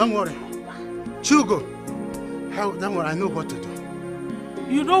become. Don't worry. She'll go. Don't worry, I know what to do.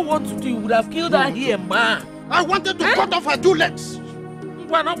 You know what to do. You would have killed her here, man. I wanted to cut off her 2 legs.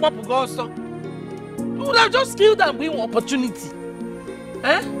 Why not Papa Goso? You would have just killed her and been an opportunity.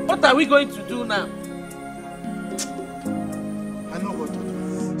 Eh? What are we going to do now? I know what to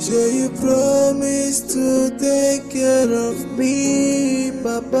do. So you promised to take care of me,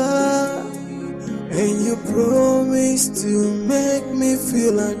 Papa. And you promised to make me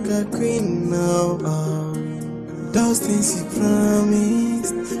feel like a queen now. Those things you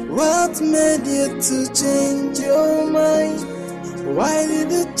promised. What made you to change your mind? Why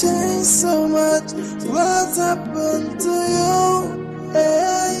did you change so much? What happened to you?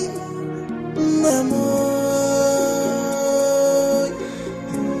 Hey, Mama.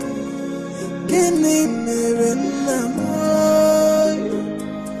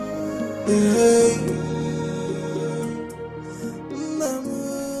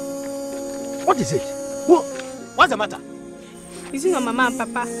 What is it? What's the matter? Is it not Mama and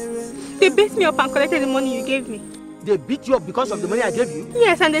Papa? They beat me up and collected the money you gave me. They beat you up because of the money I gave you?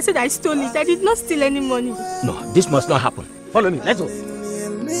 Yes, and they said I stole it. I did not steal any money. No, this must not happen. Follow me, let's go.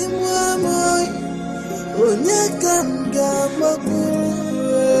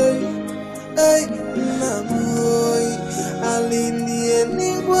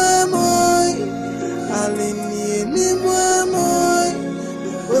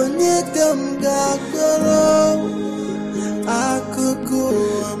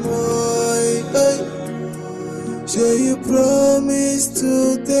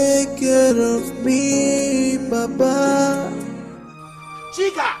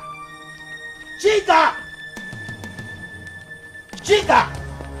 Chica! Chica! Chica!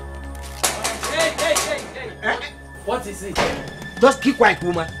 Hey. Eh? What is it? Just keep quiet,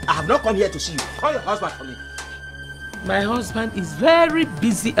 woman. I have not come here to see you. Call your husband for me. My husband is very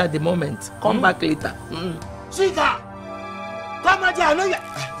busy at the moment. Come back later. Chica! Come out here. I know you.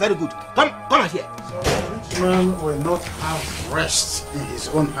 Very good. Come out here. So the rich man will not have rest in his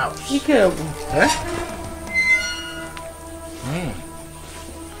own house. Be careful. Eh?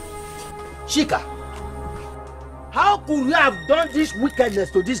 Chica, how could you have done this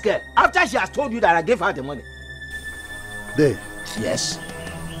wickedness to this girl after she has told you that I gave her the money? Dave. Yes.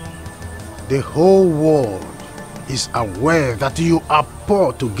 The whole world is aware that you are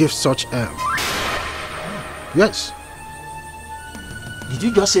poor to give such help. Yes. Did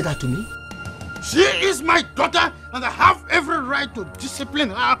you just say that to me? She is my daughter and I have every right to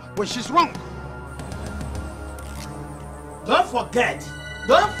discipline her when she's wrong. Don't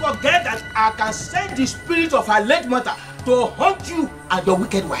forget that I can send the spirit of her late mother to haunt you and your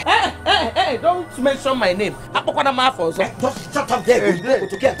wicked wife. Hey, don't mention my name. Just shut up there.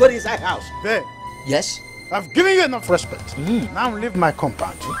 Go inside house. There. Yes? I've given you enough respect. Now leave my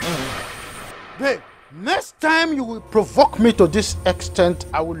compound. Babe, next time you will provoke me to this extent,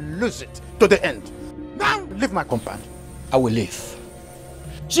 I will lose it to the end. Now leave my compound. I will leave.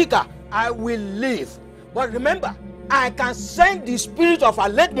 Chica, I will leave. But remember, I can send the spirit of our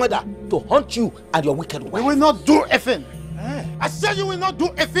late mother to haunt you and your wicked wife. We will not do a thing. I said you will not do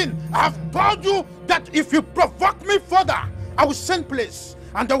a thing. I have told you that if you provoke me further, I will send police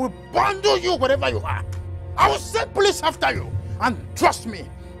and they will bundle you wherever you are. I will send police after you. And trust me,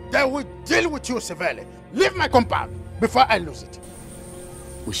 they will deal with you severely. Leave my compound before I lose it.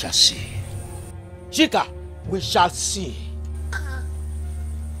 We shall see. Chica, we shall see.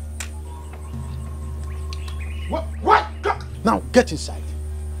 What? Now get inside.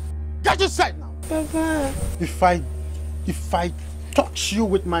 Get inside now. Papa. If I touch you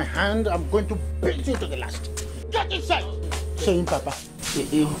with my hand, I'm going to beat you to the last. Get inside. Say him, Papa.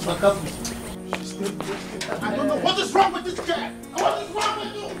 I don't know what is wrong with this girl. What is wrong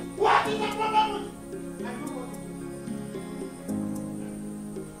with you? What is wrong with you?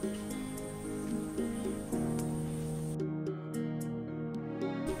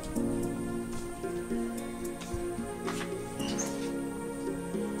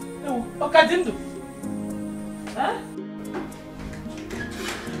 Okadindo. Huh?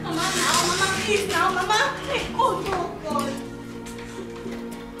 Mama, please now, Mama. Oh, no, God.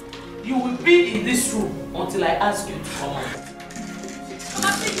 You will be in this room until I ask you to come out. Mama,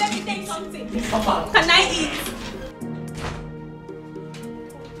 please let me take something. Come out. Can I eat?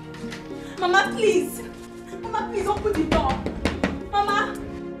 Mama, please. Mama, please open the door. Mama,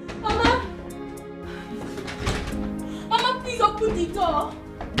 please open the door.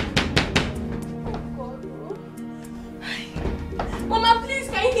 Mama, please,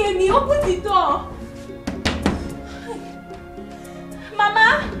 can you hear me? Open the door.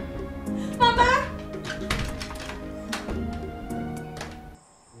 Mama.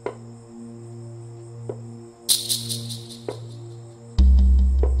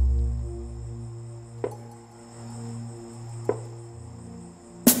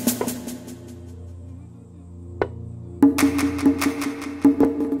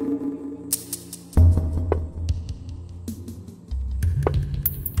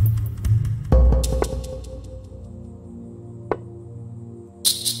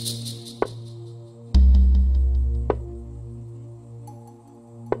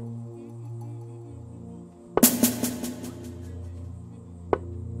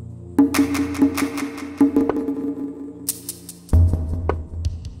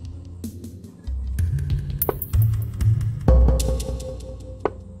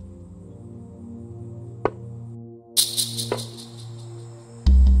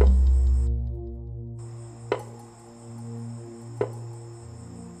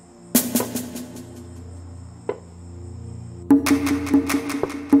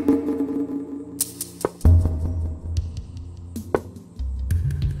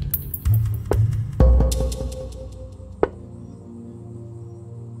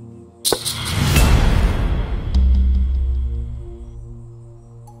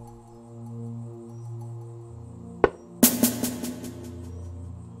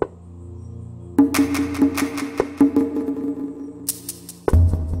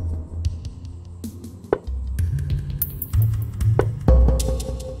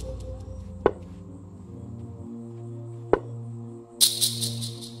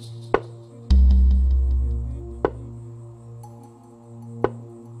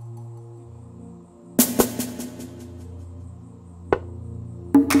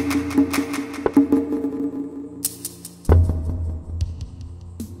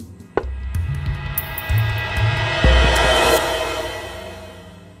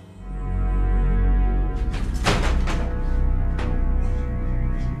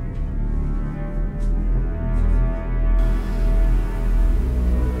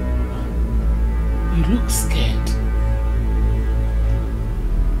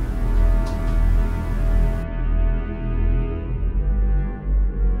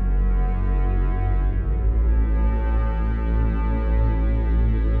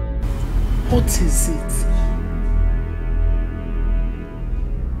 What is it?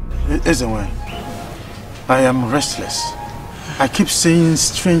 Ezenwe, I am restless. I keep saying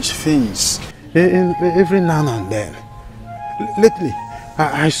strange things every now and then. Lately,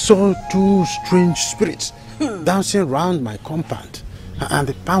 I saw two strange spirits dancing around my compound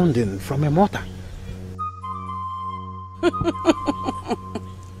and pounding from a mortar.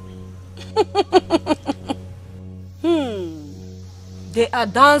 They are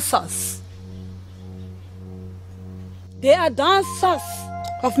dancers. They are dancers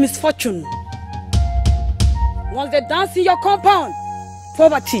of misfortune. Once they dance in your compound,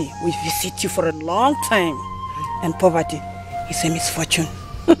 poverty will visit you for a long time. And poverty is a misfortune.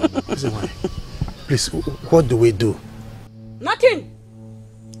 Please, what do we do? Nothing.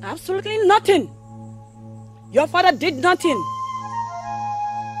 Absolutely nothing. Your father did nothing.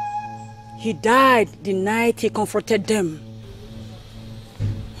 He died the night he confronted them.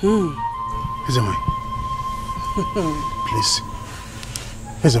 Ezenwe, please.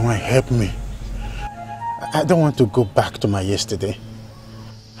 Ezenwe, help me. I don't want to go back to my yesterday.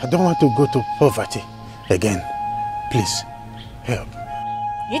 I don't want to go to poverty again. Please, help.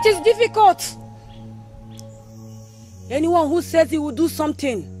 It is difficult. Anyone who says he will do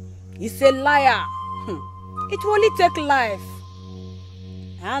something is a liar. It will only take life.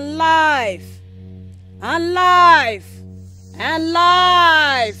 And life. And life. And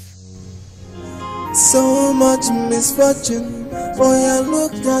life. So much misfortune, boy, I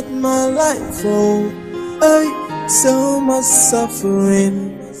look at my life, oh, hey, so much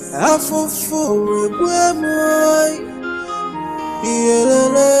suffering. I fall for a boy,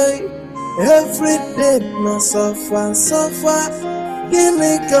 every day I suffer, give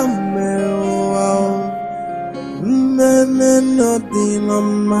me come out, nothing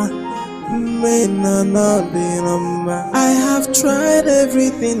on my. I have tried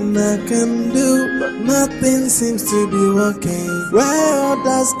everything I can do, but nothing seems to be working. Where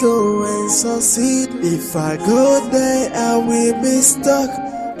others go and succeed, if I go there, I will be stuck.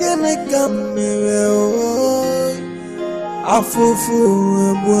 Can I come here? I fall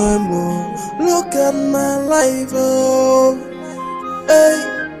for a boy. Look at my life, oh, hey,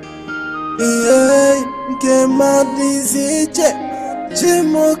 yeah, get my disease. It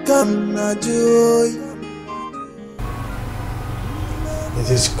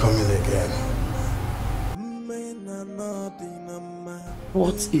is coming again.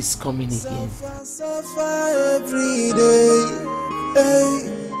 What is coming again? Suffer every day. Hey.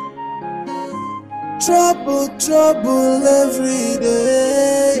 Trouble every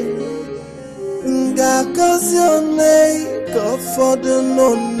day. Cause your name, God for the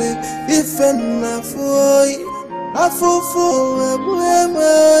lonely, if enough way. I fall for a boy,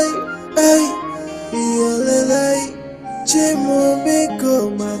 hey, Chimu Biko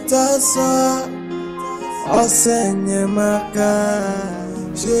Matasa, Osenye Maka.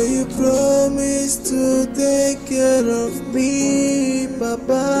 So you promise to take care of me,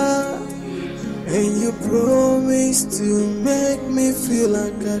 Papa, and you promise to make me feel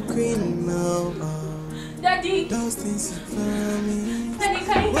like a queen now. Daddy, those things you promise. Daddy,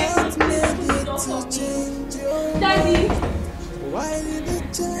 can you help me to change your Daddy? Why did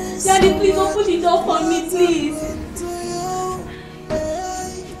it change? Daddy, please open the door for me, please.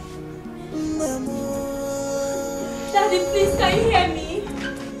 Daddy, please, can you hear me?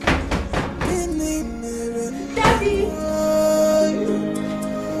 Daddy.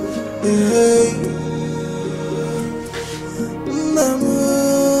 Hey.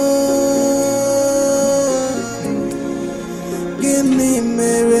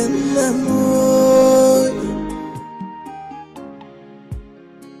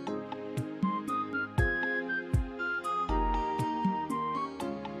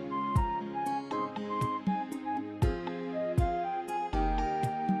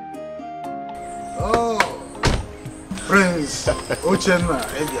 Oh, Prince Uchenna,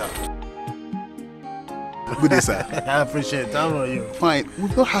 Edia. Good day, sir. I appreciate it. How are you? Fine.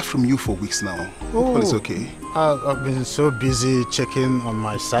 We've not heard from you for weeks now. Hope it's okay. I've been so busy checking on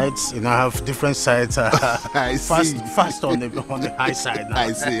my sites. You know, I have different sites. I see. Fast on the high side now.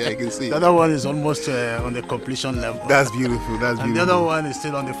 I see. I can see. The other one is almost on the completion level. That's beautiful. That's beautiful. And the other one is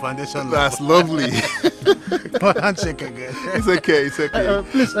still on the foundation level. That's lovely. Handshake again. It's okay. It's okay.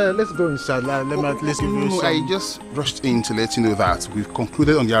 Please, let's go inside. Let me at least give you some. I just rushed in to let you know that we've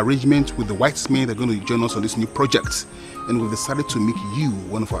concluded on the arrangement with the white men that are going to join us on this new project, and we've decided to make you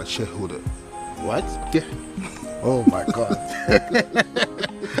one of our shareholders. What? Yeah. Oh my God.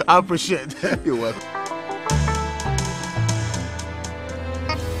 I appreciate it. You're welcome.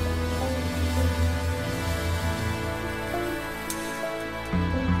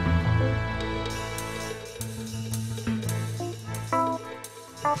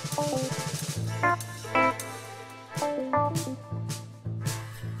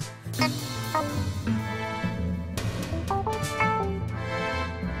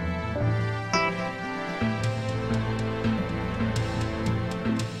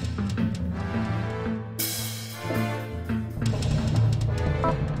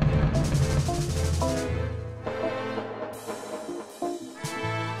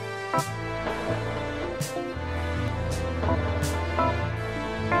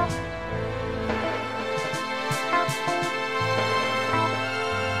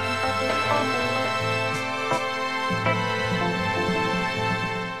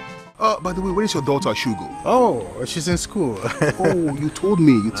 By the way, where is your daughter, Shugo? Oh, she's in school. Oh, you told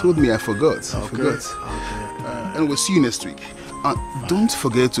me. I forgot. Okay. And we'll see you next week. Don't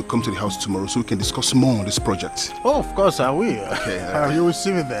forget to come to the house tomorrow so we can discuss more on this project. Oh, of course I will. Okay. You will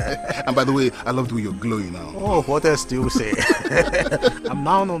see me there. And by the way, I love the way you're glowing now. Oh, what else do you say? I'm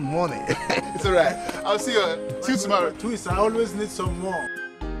down on money. It's alright. I'll see you. See you tomorrow. Twist, I always need some more.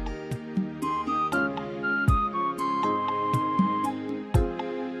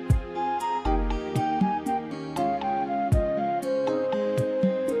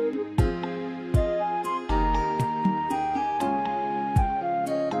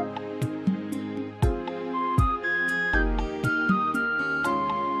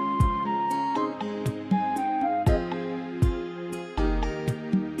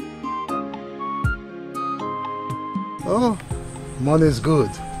 Oh, money is good.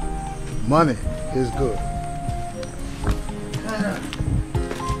 Money is good.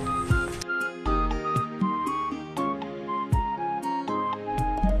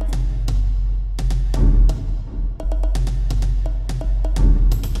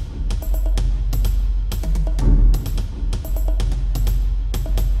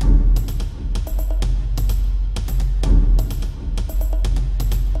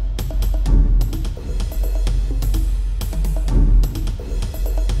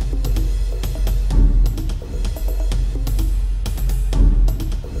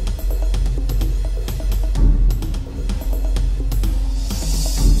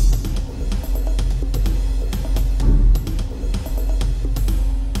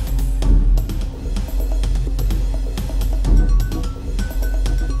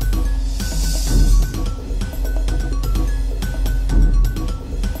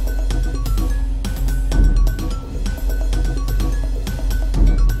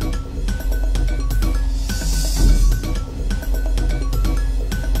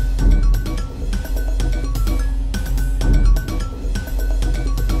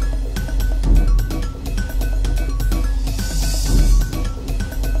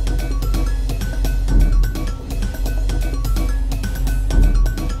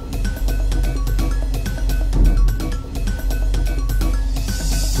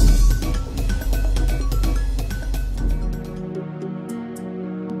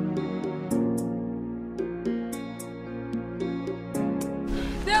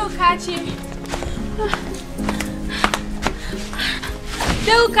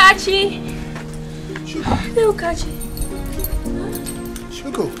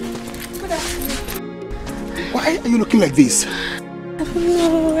 Shugo. Why are you looking like this? I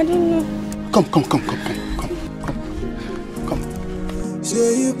don't know. Come. So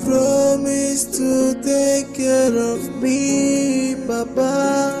you promise to take care of me,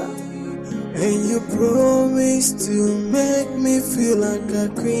 Papa. And you promise to make me feel like a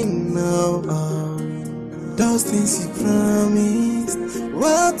queen now. Those things you promised.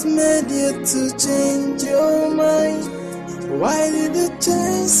 What made you to change your mind? Why did you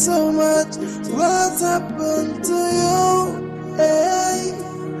change so much? What happened to you? Hey,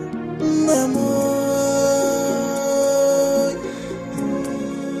 Namo.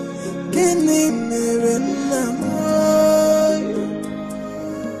 Can you never Namo?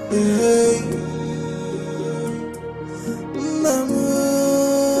 Hey, Namo.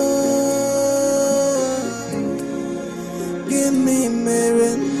 Give me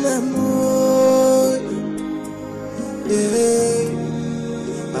mere Namo.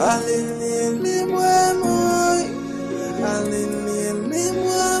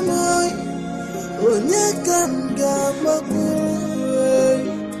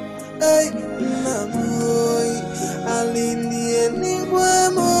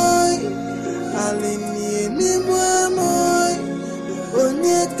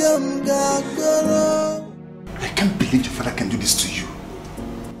 I can't believe your father can do this to you.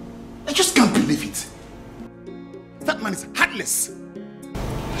 I just can't believe it. That man is heartless.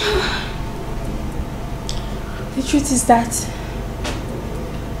 The truth is that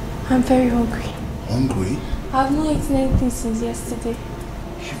I'm very hungry. Hungry? I've not eaten anything since yesterday.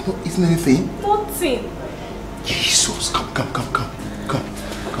 You've not eaten anything? Nothing. Jesus, come.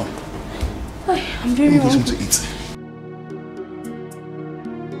 I'm very hungry. Something to eat.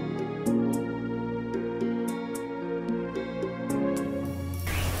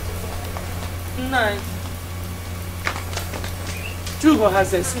 Nine. Shugo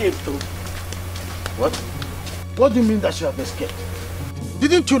has escaped though. What? What do you mean that she has escaped?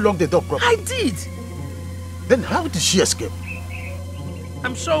 Didn't you lock the door properly? I did. Then how did she escape?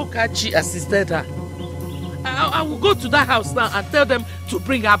 I'm sure Okachi assisted her. I will go to that house now and tell them to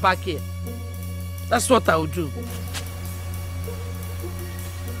bring her back here. That's what I will do.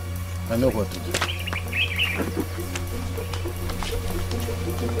 I know what to do.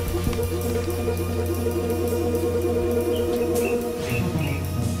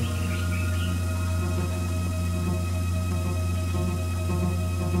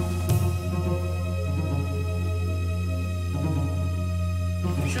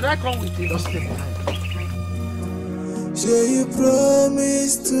 Should I come with you? Just stay behind. So you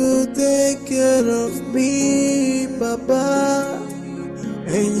promise to take care of me, Papa.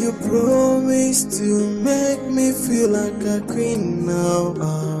 And you promise to make me feel like a queen now.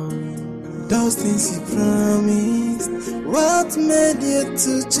 Those things you promised. What made you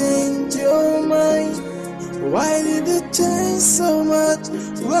to change your mind? Why did you change so much?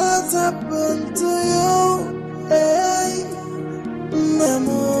 What happened to you? Hey,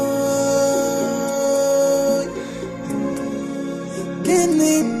 Namo.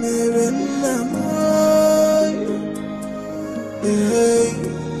 Gini mere Namo. Hey,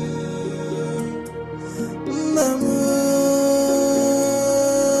 Namo.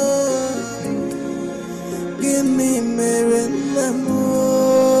 Gini mere Namo.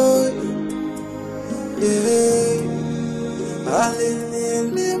 Hey,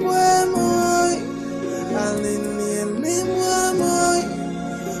 Alini moy, Alini moy.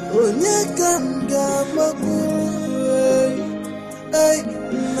 Onye kanga makuru. Hey,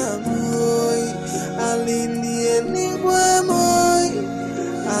 Namoy, Alini moy,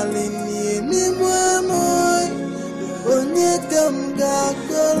 Alini moy. Onye kanga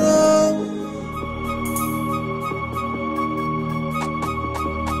koro.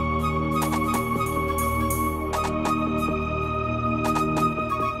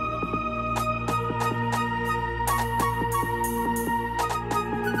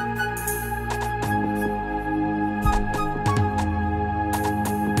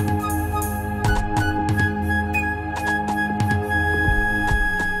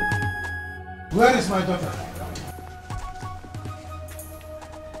 Where is my daughter?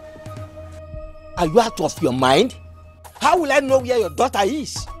 Are you out of your mind? How will I know where your daughter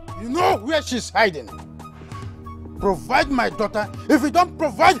is? You know where she's hiding. Provide my daughter. If you don't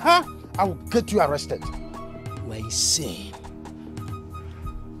provide her, I will get you arrested. You are insane.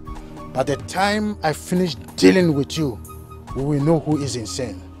 By the time I finish dealing with you, we will know who is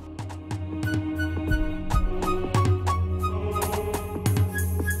insane.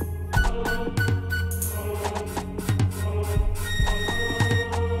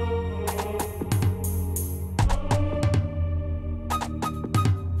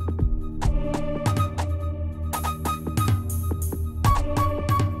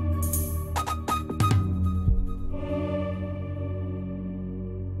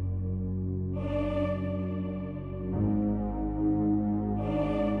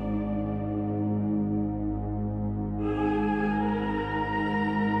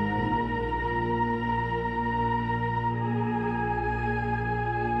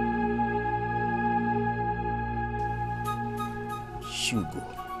 Shugo.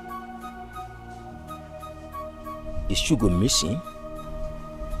 Is Shugo missing?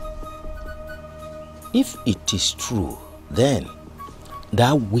 If it is true, then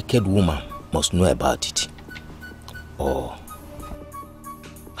that wicked woman must know about it. Or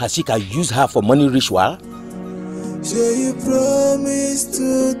has she used her for money ritual? So you promise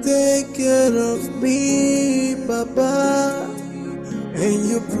to take care of me, Papa. And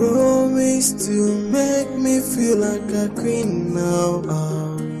you promise to make me feel like a queen now.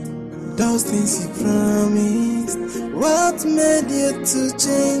 Those things you promised. What made you to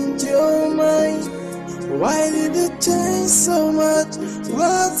change your mind? Why did you change so much?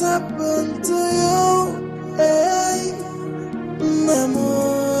 What happened to you? Hey,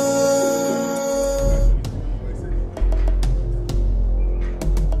 Namo.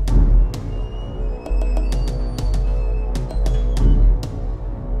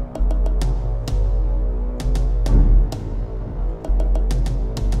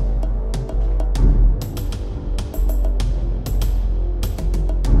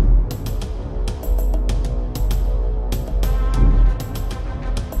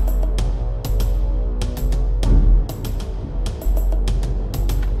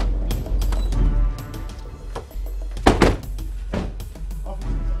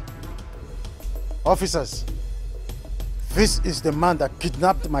 Officers, this is the man that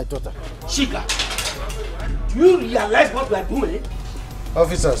kidnapped my daughter. Chika, do you realize what we are doing?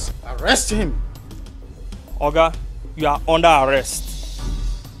 Officers, arrest him. Oga, you are under arrest.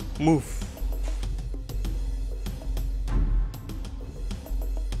 Move.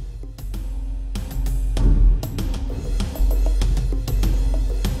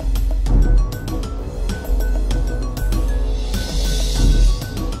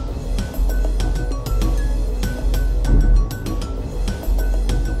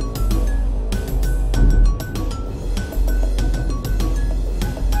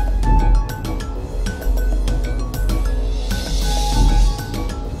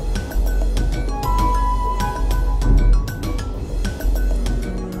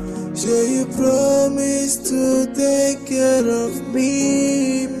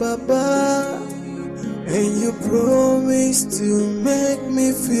 me, Papa. And you promised to make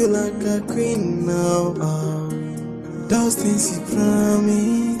me feel like a queen now. Those things you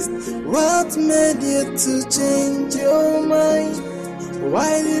promised. What made you to change your mind?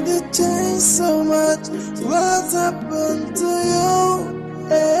 Why did you change so much? What happened to you?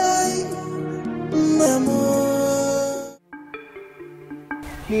 Hey, Mama.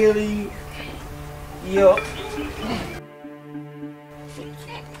 Healing your...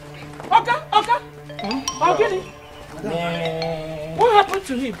 Okay. What happened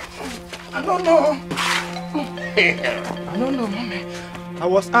to him? I don't know. I don't know, Mommy. I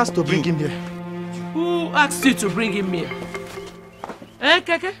was asked to bring him here. Who asked you to bring him here?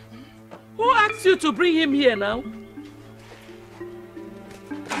 Keke? Who asked you to bring him here now?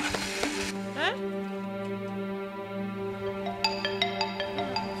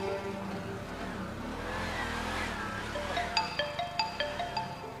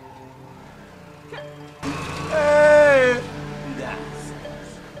 Hey!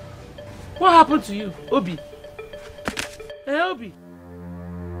 What happened to you, Obi? Obi?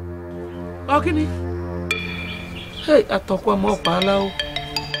 Ogini? Hey, atokwa mo palao.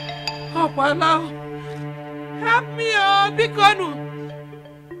 Help me, Bikonu.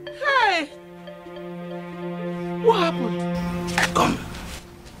 Hey! What happened?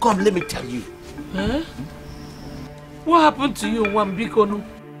 Come, let me tell you. Huh? What happened to you, Bikonu?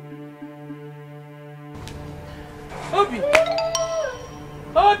 Obi!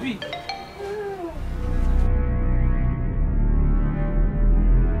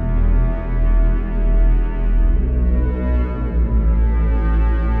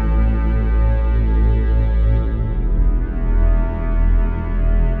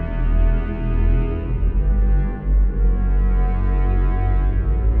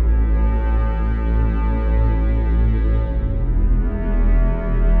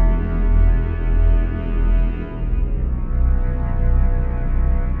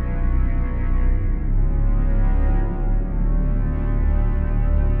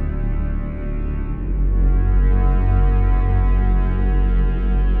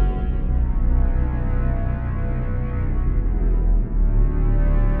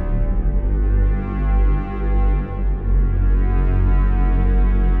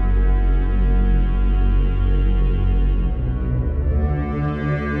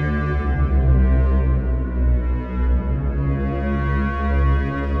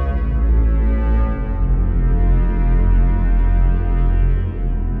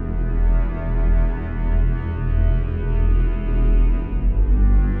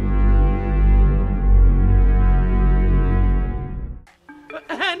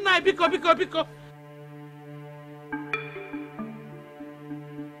 Biko.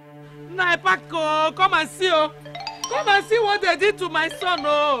 Naipako, come and see, Come and see what they did to my son,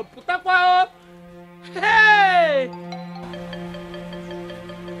 Putakwa, Hey!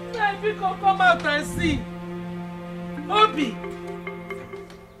 Naipako, come out and see. Obi.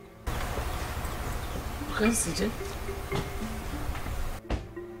 Okay, CJ.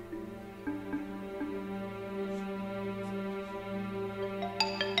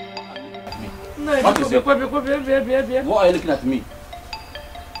 What is it? What are you looking at me?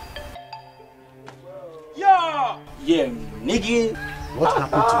 Yeah, nigga. What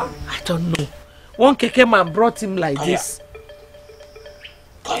happened to him? I don't know. One keke man brought him like this.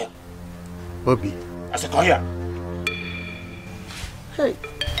 Kaya. Bobby. I said Kaya. Hey.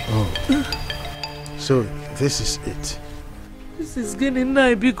 Oh. So this is it. This is getting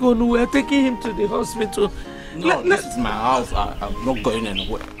now because we are taking him to the hospital. No, this is my house. I'm not going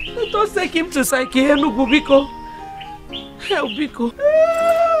anywhere. Let us take him to Psyche Enugu, Biko. Help, Biko.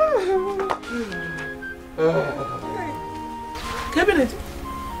 Cabinet.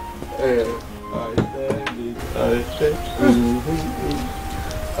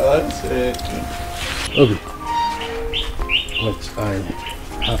 Obi. Wait, I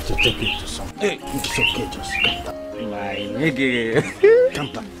have to take you to something. Hey. It's okay, just calm down. My nigga. Calm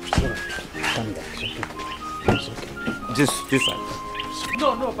down. Calm down. It's okay. This one.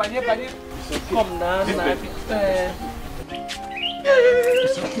 No, Panye. Come now,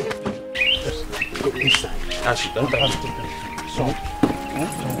 It's okay. Just go inside. I should don't have to.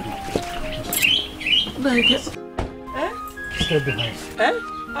 Stay behind.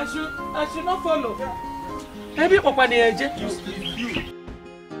 I should not follow. Maybe Papa Neje.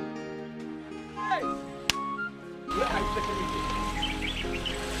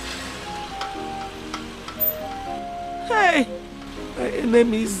 Hey, my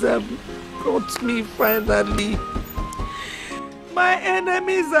enemies have got me finally. My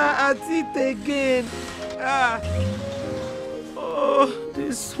enemies are at it again. Oh.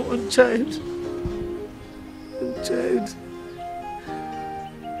 This one child. One child.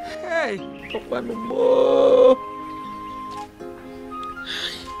 Hey, Papa no more.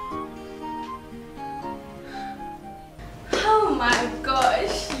 Oh my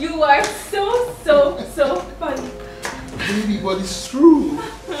gosh, you are so funny. Baby, but it's true.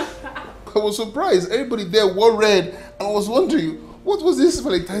 I was surprised. Everybody there wore red, and I was wondering, what was this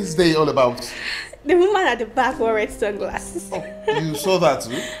Valentine's Day all about? The woman at the back wore red sunglasses. Oh, you saw that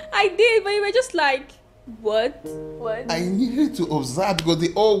too? I did, but you were just like, what? What? I needed to observe because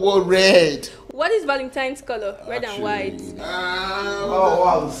they all wore red. What is Valentine's color? Red and white. Oh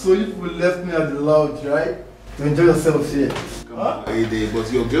wow, so you left me at the lodge, right? To enjoy yourself here. Come on, Ade,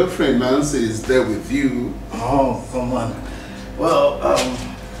 but your girlfriend Nancy is there with you. Oh, come on. Well,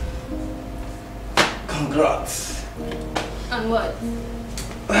 congrats. And what?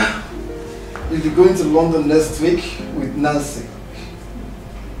 You'll be going to London next week with Nancy.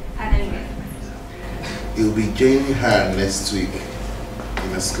 And anyway. You'll be joining her next week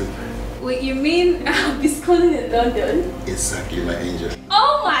in a school. Wait, you mean I'll be schooling in London? Exactly, my angel.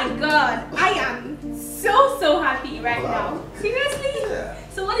 Oh my god! I am so happy right now. Seriously? Yeah.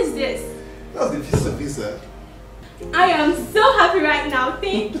 So what is this? That's the visa. I am so happy right now.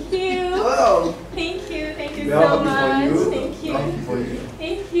 Thank you. Wow. Thank you We so are happy much. for you. Thank you. Happy for you.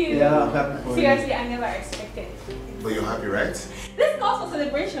 Thank you. Yeah, I'm happy for Seriously, you. I never expected it. But you're happy, right? This calls for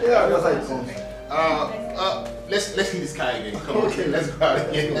celebration. Yeah, that's how it comes. Let's hit this car again. Come on, okay, let's go out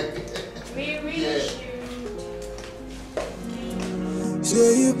again. We really should. So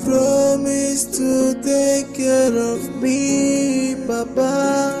you promised to take care of me,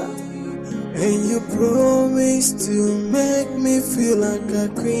 Papa. And you promised to make me feel like a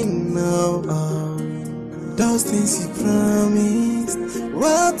queen now. Those things you promised.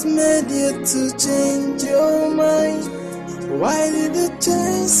 What made you to change your mind? Why did you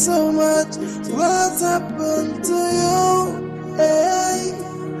change so much? What happened to you? Hey,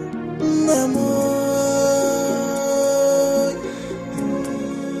 Namo.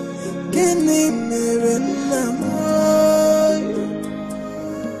 Kini mere Namo.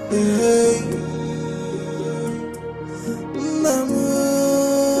 Hey, Namo.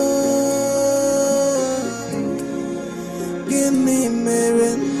 Kini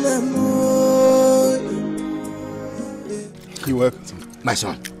mere Namo. You're welcome. My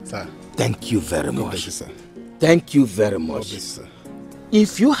son. Sir. Thank you very much. Thank you, sir. Thank you very much. God bless you, sir.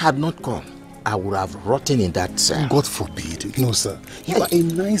 If you had not come, I would have rotten in that cell. God forbid. No, sir. You are a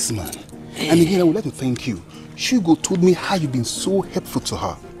nice man. And again, I would like to thank you. Shugo told me how you've been so helpful to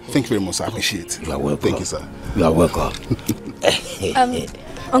her. Thank you very much, sir. I appreciate it. You are welcome. Thank you, sir. You are welcome.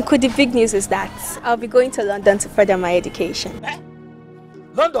 Uncle, the big news is that I'll be going to London to further my education.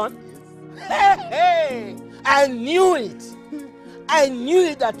 London? Hey! I knew it. I knew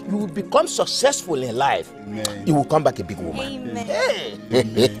it that you would become successful in life. Amen. You will come back a big woman. Amen. Hey!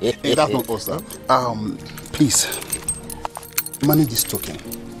 Hey, that's not all, sir. Please, manage this token.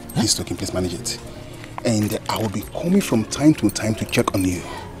 This token, please manage it. And I will be coming from time to time to check on you.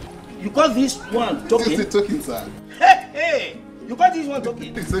 You call this one token? This is the token, sir. Hey! You call this one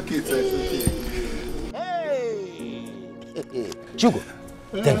token? It's okay, sir. It's okay. Hey! Shugo,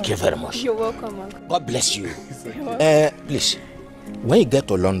 thank you very much. You're welcome, Uncle. God bless you. Please, when you get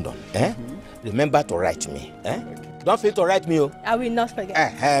to London, remember to write me. Don't forget to write me. I will not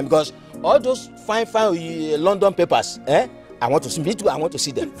forget. Because all those fine London papers, I want to see me too. I want to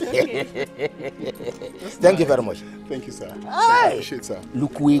see them. Okay. Thank you very much. Thank you, sir. Aye. I appreciate it, sir.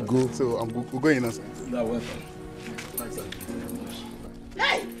 Look, we go. So we're going now, sir. You are welcome. Thanks, sir.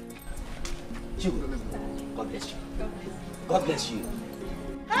 Hey! God bless you. God bless you.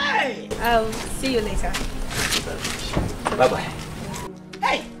 Hey! I'll see you later. Bye-bye.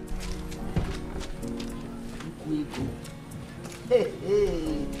 Hey! Look, we go. Hey,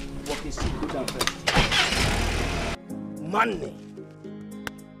 hey. What is it? Go down first. Money.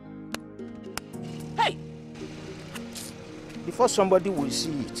 Hey! Before somebody will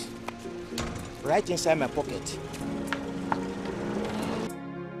see it, right inside my pocket.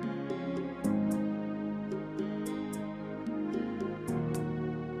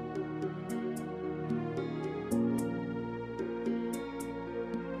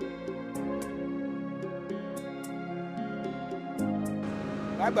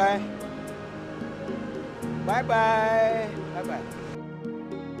 Bye-bye. Bye-bye. Bye-bye.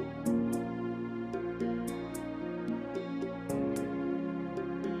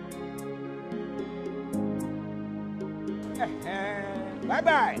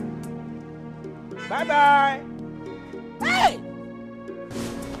 Bye-bye. Bye-bye. Hey!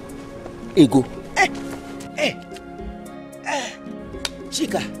 Ego. Hey! Hey!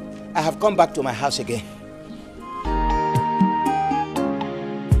 Chika, I have come back to my house again.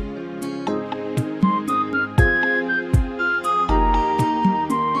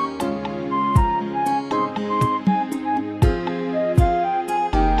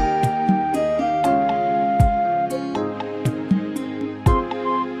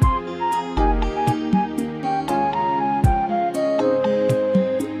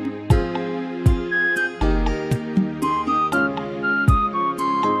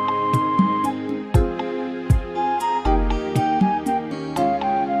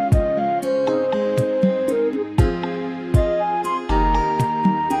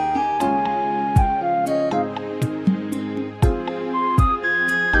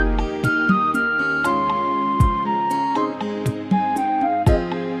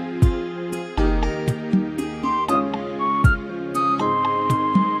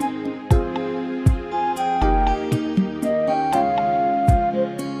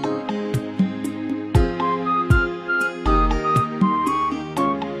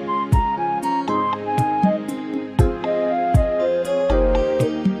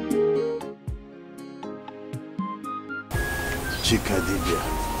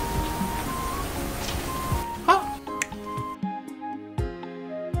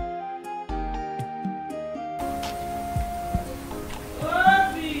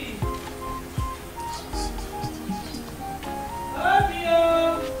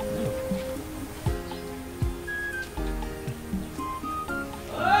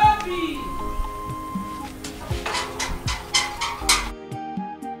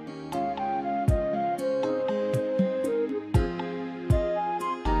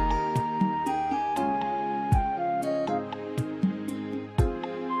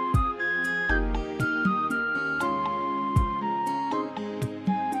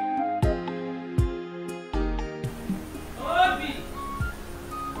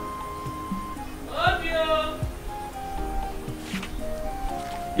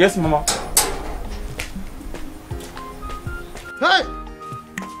 Yes, Mama. Hey!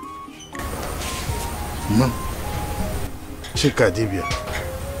 Mom, Chika Dibia,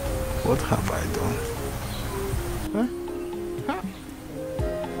 what have I done? Huh? Huh?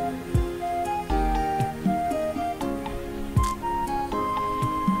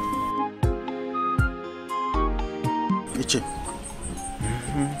 Ichi,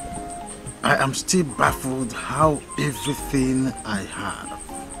 I am still baffled how everything I had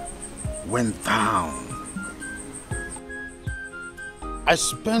went down. I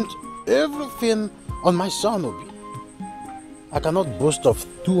spent everything on my son, Obi. I cannot boast of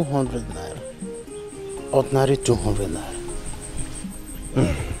 200 naira. Ordinary 200 naira.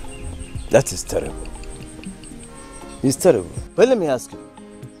 That is terrible. It's terrible. But let me ask you.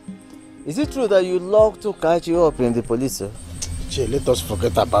 Is it true that you locked Okachi up in the police cell? Che, let us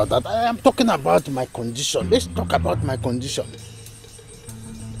forget about that. I am talking about my condition. Let's talk about my condition.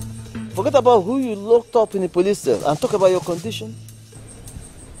 Forget about who you locked up in the police cell and talk about your condition.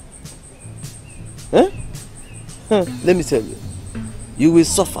 Eh? Let me tell you. You will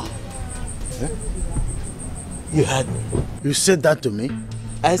suffer. Eh? You heard me. You said that to me?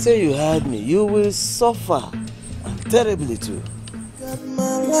 I say you heard me. You will suffer. And terribly too. Got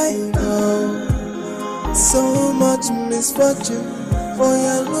my life now. So much misfortune. For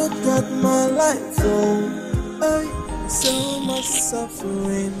you look at my life. Oh, so much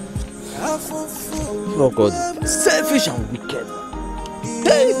suffering. Lord God, selfish and wicked.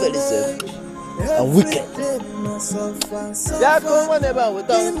 Very, very selfish and wicked.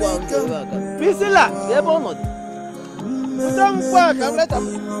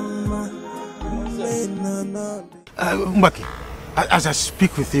 Mbaki, as I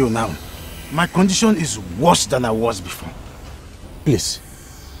speak with you now, my condition is worse than I was before. Please,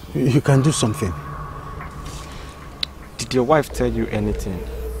 you can do something. Did your wife tell you anything?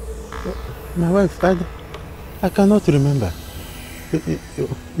 My wife, I cannot remember.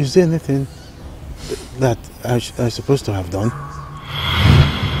 Is there anything that I'm supposed to have done?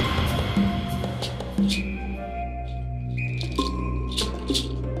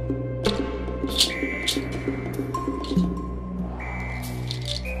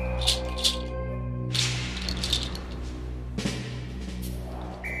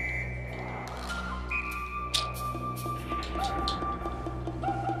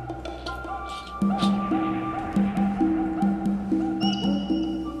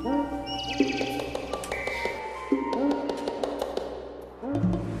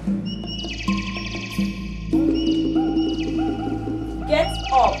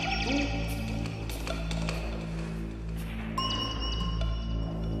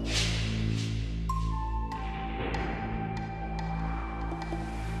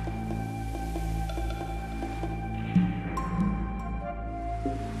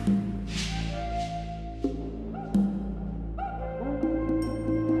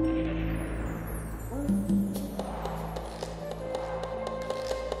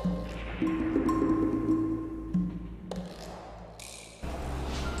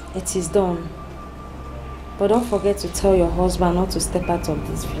 It is done. But don't forget to tell your husband not to step out of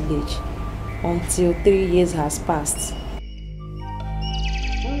this village until 3 years has passed.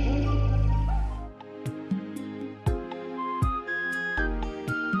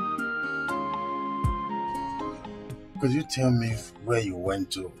 Could you tell me where you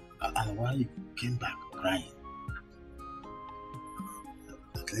went to and why you came back crying?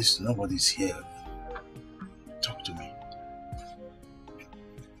 At least nobody's here. Talk to me.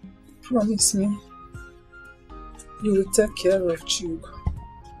 Promise me you will take care of Chug.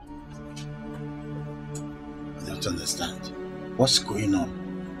 I don't understand. What's going on?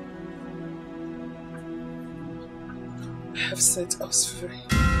 I have set us free.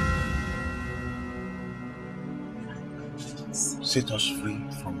 Set us free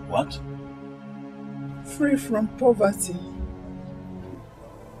from what? Free from poverty.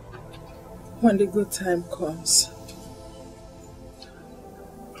 When the good time comes,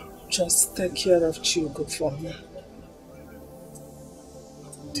 just take care of Chug for me.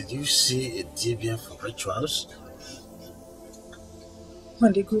 Did you see a Dibia for rituals?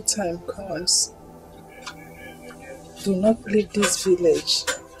 When the good time comes, do not leave this village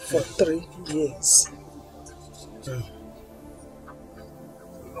for 3 years.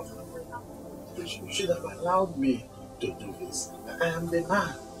 You should have allowed me to do this. I am the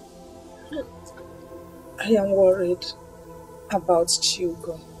man. I am worried about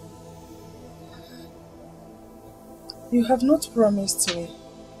Chug. You have not promised me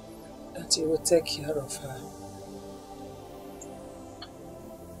that you will take care of her.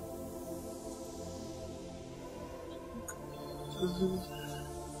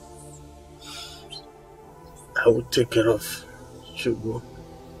 I will take care of Chug.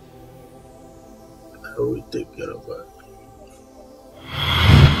 I will take care of her.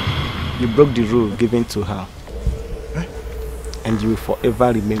 You broke the rule given to her. Huh? And you will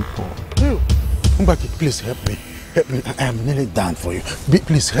forever remain poor. Mbaki, please help me. Help me. I am nearly done for you.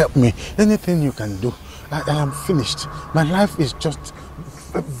 Please help me. Anything you can do. I am finished. My life is just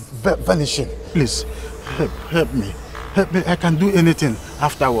vanishing. Please, help me. Help me. I can do anything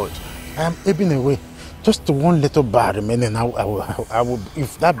afterward. I am ebbing away. Just one little bar remaining. I will,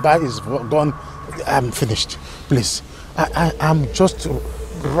 if that bar is gone, I am finished. Please. I am just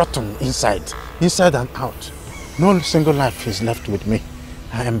rotten inside and out. No single life is left with me.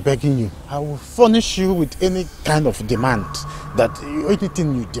 I am begging you. I will furnish you with any kind of demand.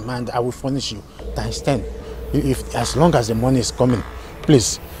 Anything you demand, I will furnish you. Times 10. If as long as the money is coming,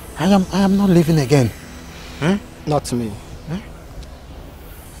 please. I am not living again. Huh? Not me. Huh?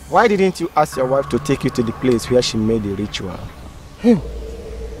 Why didn't you ask your wife to take you to the place where she made the ritual? Hey,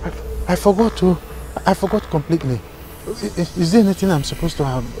 I forgot to. I forgot completely. Is there anything I'm supposed to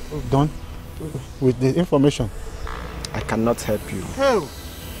have done with the information? I cannot help you. How?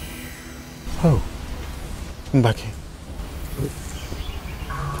 Oh. Mbaki.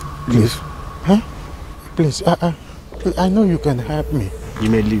 Please. Huh? Please. I know you can help me. You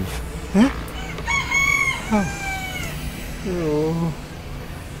may leave. Huh? Oh.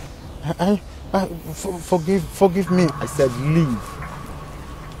 Forgive me. I said leave.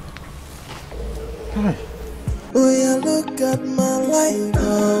 Hi. Oh yeah, look at my life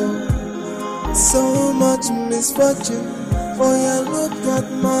now. So much misfortune. Oh yeah, look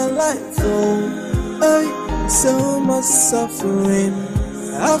at my life. Oh, so much suffering.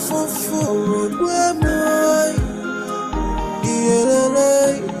 I fall forward where my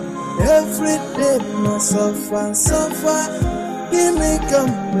every day I suffer. Give me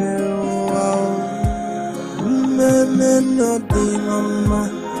come wow. No dinama.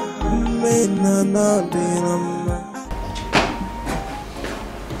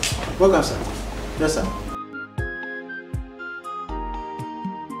 Welcome, sir. Yes, sir.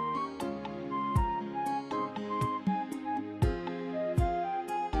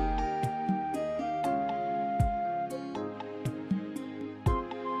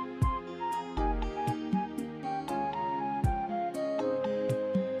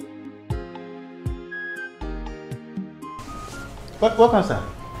 Welcome, sir.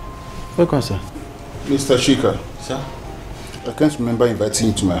 Welcome, sir. Mr. Chika. Sir? I can't remember inviting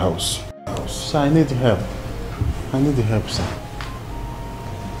you to my house. Sir, I need help. I need help, sir.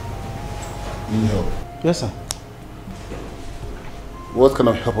 Need help? Yes, sir. What kind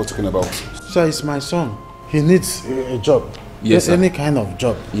of help are you talking about? Sir, it's my son. He needs a job. Yes, sir. Any kind of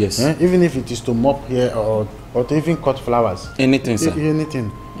job. Yes. Even if it is to mop here or to even cut flowers. Anything, sir.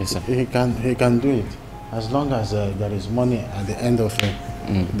 Anything. Yes, sir. He can do it. As long as there is money at the end of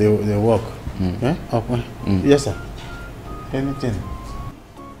the work. Yeah? Okay. Yes, sir. Anything.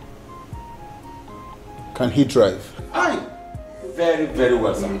 Can he drive? Aye. Very, very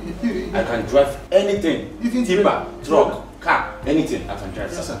well, sir. I can drive anything. Tipper, truck, car, anything I can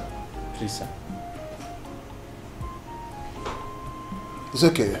drive, sir. Please, sir. It's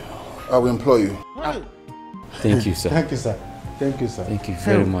okay. I will employ you. Thank you, sir. Thank you, sir. Thank you, sir. Thank you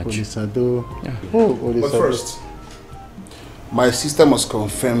very much. But first, my sister must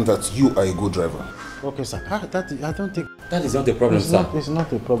confirm that you are a good driver. Okay, sir. I don't think... That is not a problem, sir. It's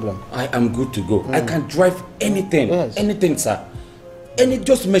not a problem. I am good to go. I can drive anything. Yes. Anything, sir.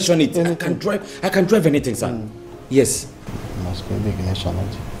 Just mention it. Anything. I can drive anything, sir. Yes. Must be a big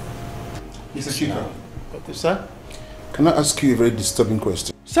nationality. Mr. Chika. Sir? Can I ask you a very disturbing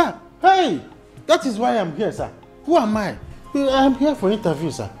question? Sir, hey! That is why I'm here, sir. Who am I? I'm here for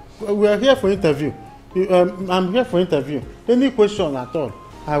interview, sir. We are here for interview. I'm here for interview. Any question at all,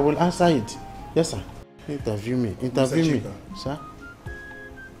 I will answer it. Yes, sir. Interview me. Interview me. Sir?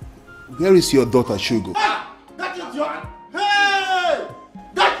 Where is your daughter, Shugo? That idiot! Hey!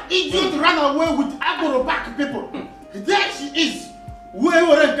 That idiot ran away with Agoro back people. There she is. I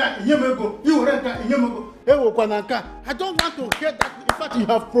don't want to hear that. In fact, you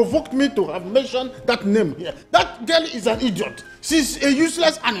have provoked me to have mentioned that name here. That girl is an idiot. She's a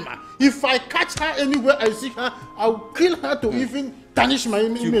useless animal. If I catch her anywhere I see her, I'll kill her to even tarnish my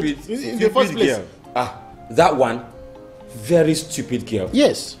image in the first place. Girl. That one, very stupid girl.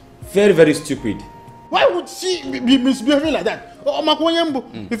 Yes. Very, very stupid. Why would she be misbehaving like that?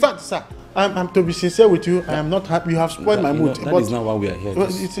 In fact, sir, I'm to be sincere with you. I am not happy. You have spoiled my mood. That is not why we are here.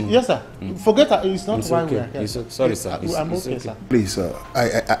 Yes, sir. Forget that. It's not why we are here. Sorry, sir. I'm okay, sir. Please, sir.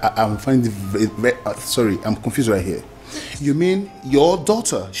 I'm finding very sorry. I'm confused right here. You mean your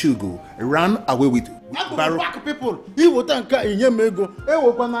daughter Shugo ran away with back people? He would tanka inyemego.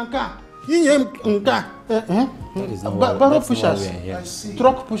 That is not why pushers, we are here.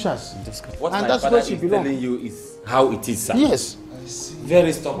 truck pushers. What and my that's father where she is belongs. telling you is how it is, sir. Yes. I see.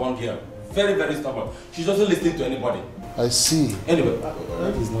 Very stubborn girl. Very, very stubborn. She doesn't listen to anybody. I see. Anyway,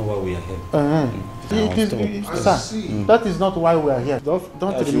 that is not why we are here. Sir, that is not why we are here.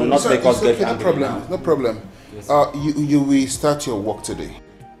 Don't you will not make us get okay, angry. No problem. No problem. Yes. You will start your work today.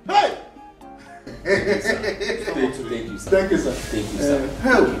 Hey! Thank you, sir. Thank you, sir. Thank you, sir.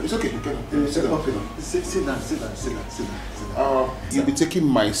 Hell, it's okay. Sit down. You'll be taking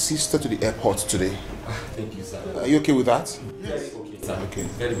my sister to the airport today. Thank you, sir. Are you okay with that? Yes. Okay, sir. Okay.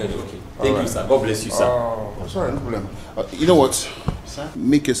 Very, very okay. Thank you, sir. God bless you, sir. Sorry, no problem. You know what? Sir?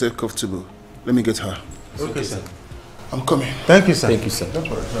 Make yourself comfortable. Let me get her. Okay, sir. I'm coming. Thank you, sir. Thank you, sir.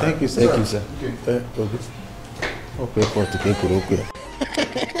 Thank you, sir. Thank you, sir.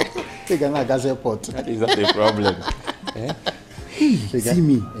 That is not a problem. Hey, see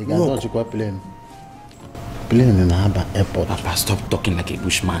me. Plane in the airport. Papa, stop talking like a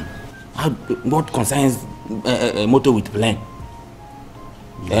bushman. What concerns a motor with plane?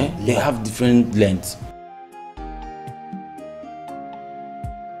 They have different lengths.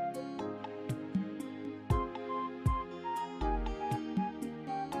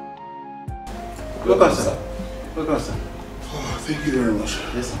 Welcome, sir. Welcome, sir. Oh, thank you very much.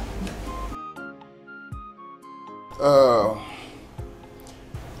 Yes, sir.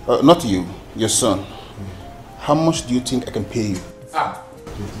 Not you, your son. How much do you think I can pay you?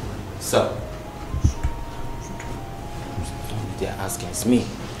 Sir. They're asking, it's me.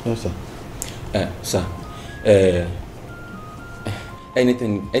 Yes, sir. Sir,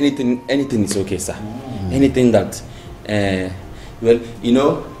 anything is okay, sir. Anything that, well, you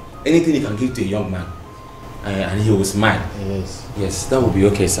know, anything you can give to a young man, and he will smile. Yes. Yes, that will be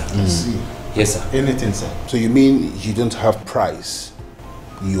okay, sir. I see. Yes, sir. Anything, sir. So you mean you don't have price?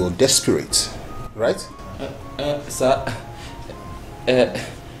 You're desperate, right? Sir,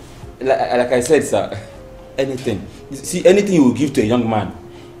 like I said, sir, anything. See, anything you will give to a young man,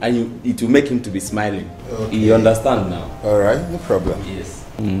 and it will make him to be smiling. Okay. You understand now? All right, no problem. Yes.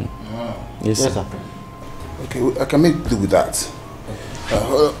 Yes, sir. Okay, I can make do with that.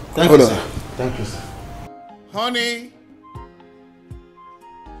 Hold you, on. Sir. Thank you, sir. Honey,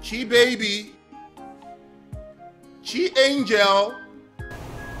 Chi baby, Chi angel.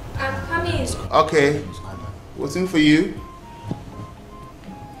 I'm coming. Okay, what's in for you?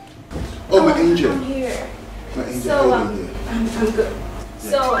 Oh, my angel. I'm here. My angel. So, I'm good.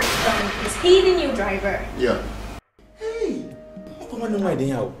 Yeah. So, is he the new driver? Yeah. Hey,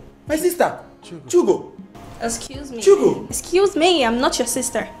 my sister, Chugo. Excuse me. Chugo. Excuse me, I'm not your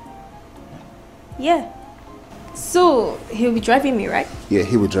sister. Yeah. So, he'll be driving me, right? Yeah,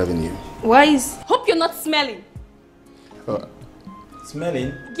 he will be driving you. Why is... Hope you're not smelling.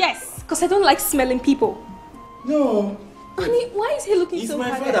 Smelling? Yes, because I don't like smelling people. No. Honey, why is he looking He's so my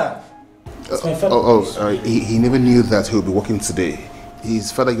hard? father. He never knew that he'll be working today.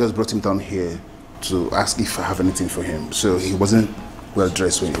 His father just brought him down here to ask if I have anything for him. So he wasn't well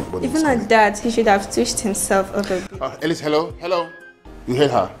dressed when he was Even at that, he should have touched himself up a bit. Ellis, hello? You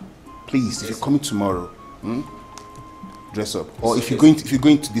heard her? Please, if you're coming tomorrow, dress up. Or if you're going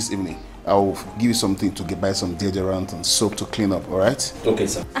to this evening, I'll give you something to buy some deodorant and soap to clean up, alright? Okay,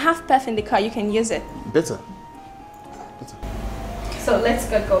 sir. I have perf in the car, you can use it. Better. So let's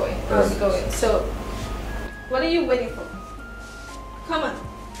get going. How's it going? So, what are you waiting for? Come on.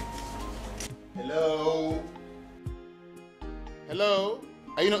 Hello?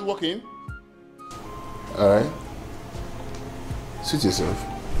 Are you not working? Alright. Suit yourself.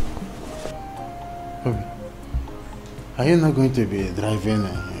 Okay. Are you not going to be driving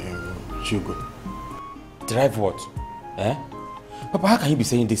Chugo? Drive what? Papa, how can you be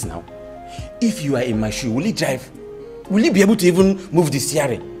saying this now? If you are in my shoe, will you drive? Will you be able to even move the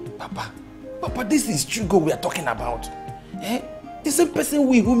steering? Papa, this is Chugo we are talking about. The same person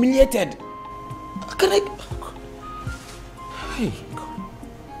we humiliated. Can I... Hey, God.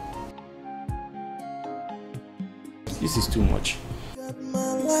 This is too much.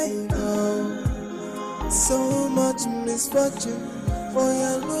 My life, so much misfortune. For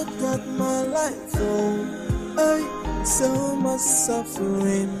you look at my life, so much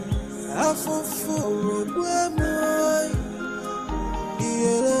suffering. I fall forward where my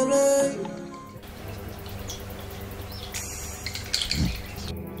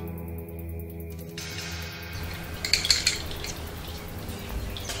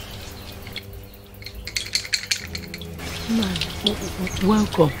Man,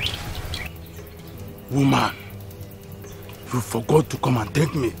 welcome. Woman, you forgot to come and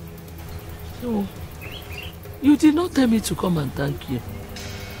thank me. No, you did not tell me to come and thank you.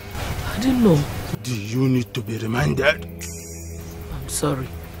 I didn't know. Do you need to be reminded? I'm sorry.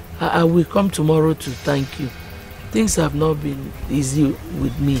 I will come tomorrow to thank you. Things have not been easy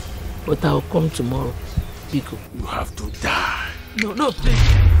with me, but I'll come tomorrow. Biko. You have to die. No,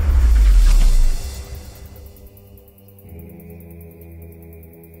 please.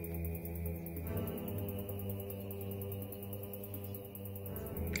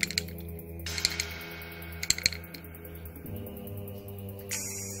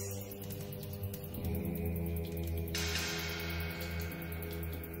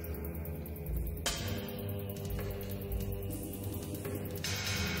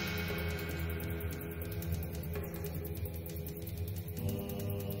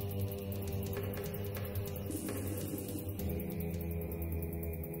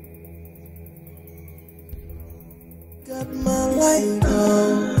 Got my life,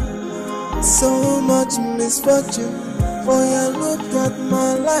 so much misfortune. For you look at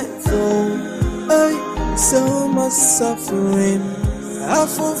my life, so much suffering. I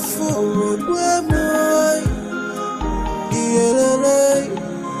fall forward where my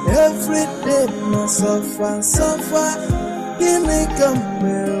every day I suffer. Give me come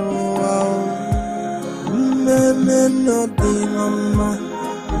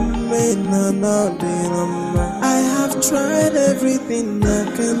I have tried everything I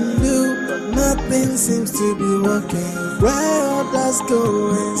can do, but nothing seems to be working. Where others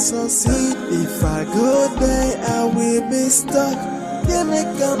go and succeed, if I go there, I will be stuck. Can I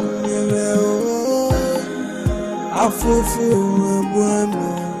come here? I fall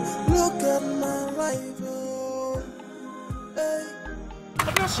look at my life.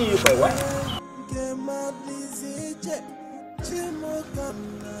 I've not seen you for a while.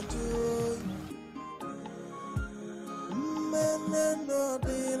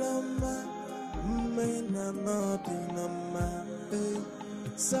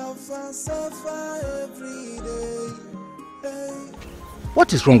 Suffer every day.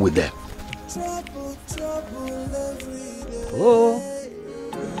 What is wrong with them? Trouble every day. Oh.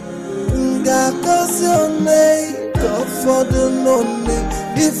 God for the lonely,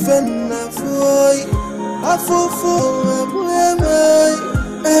 defend a boy. I fall for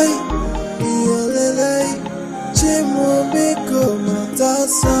Chimu Biko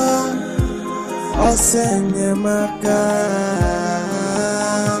Matasa, Osenye Maka.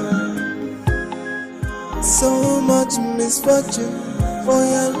 So much misfortune, for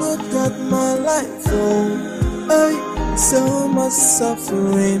you look at my life, so much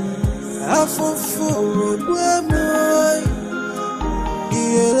suffering. I fall forward where my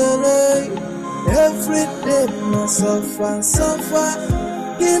every day I suffer.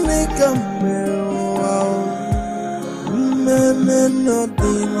 Give me come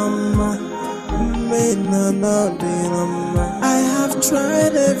I have have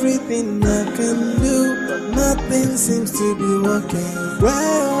tried everything I can do, but nothing seems to be working.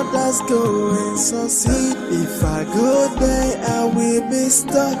 Where others go and succeed, if I go there, I will be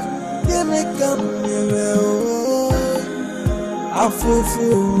stuck. Give me come here,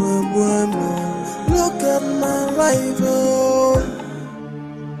 look at my life, oh.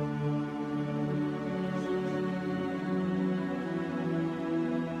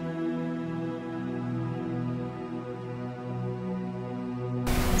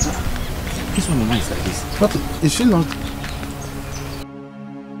 This one Mama is like this. But is she not?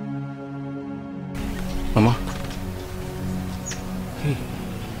 Mama. Hey.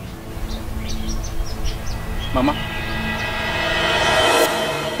 Mama.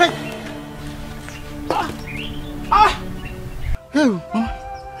 Hey. Hell. Mama.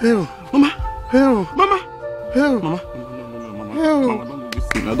 Hell. Mama. Hell. Mama. Hell. Mama. Hell. Mama, don't do this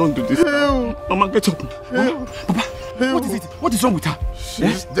thing. Don't do this. Hell. Mama, get up. Hell. Mama. Papa. Hell. What is it? What is wrong with her?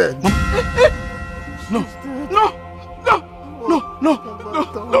 She's dead. Mama. No. No. No. No. No. No.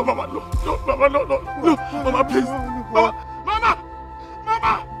 No, Mama. No. No. Mama. No. No. No. Mama, please. Mama. Mama.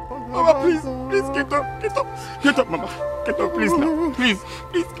 Mama. Mama, please. Please get up. Get up. Get up, Mama. Get up, please now. Please.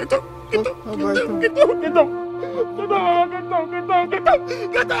 Please get up. Get up. Get up. Get up. Get up. Get up, Mama. Get up. Get up. Get up.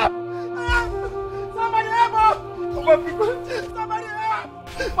 Get up. Somebody help us. Mama, somebody help.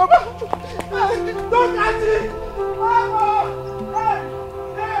 Mama. Don't catch it. Mama.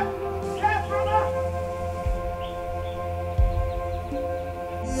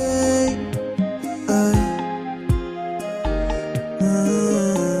 Hey. Hey. Hey, Mama.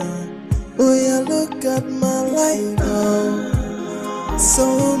 Oh yeah, look at my life, oh. So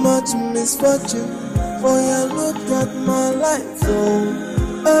much misfortune. Oh yeah, look at my life, oh.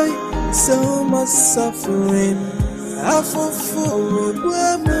 Hey, so much suffering. I fall forward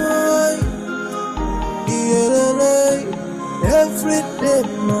where my every day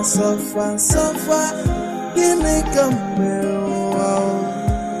I suffer. Give me compare, wow.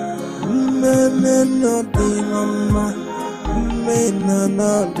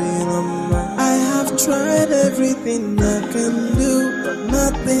 I have tried everything I can do, but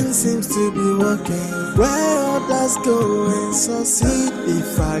nothing seems to be working. Where others go and succeed,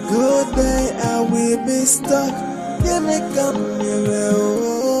 if I go there, I will be stuck. Give me come here,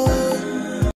 oh.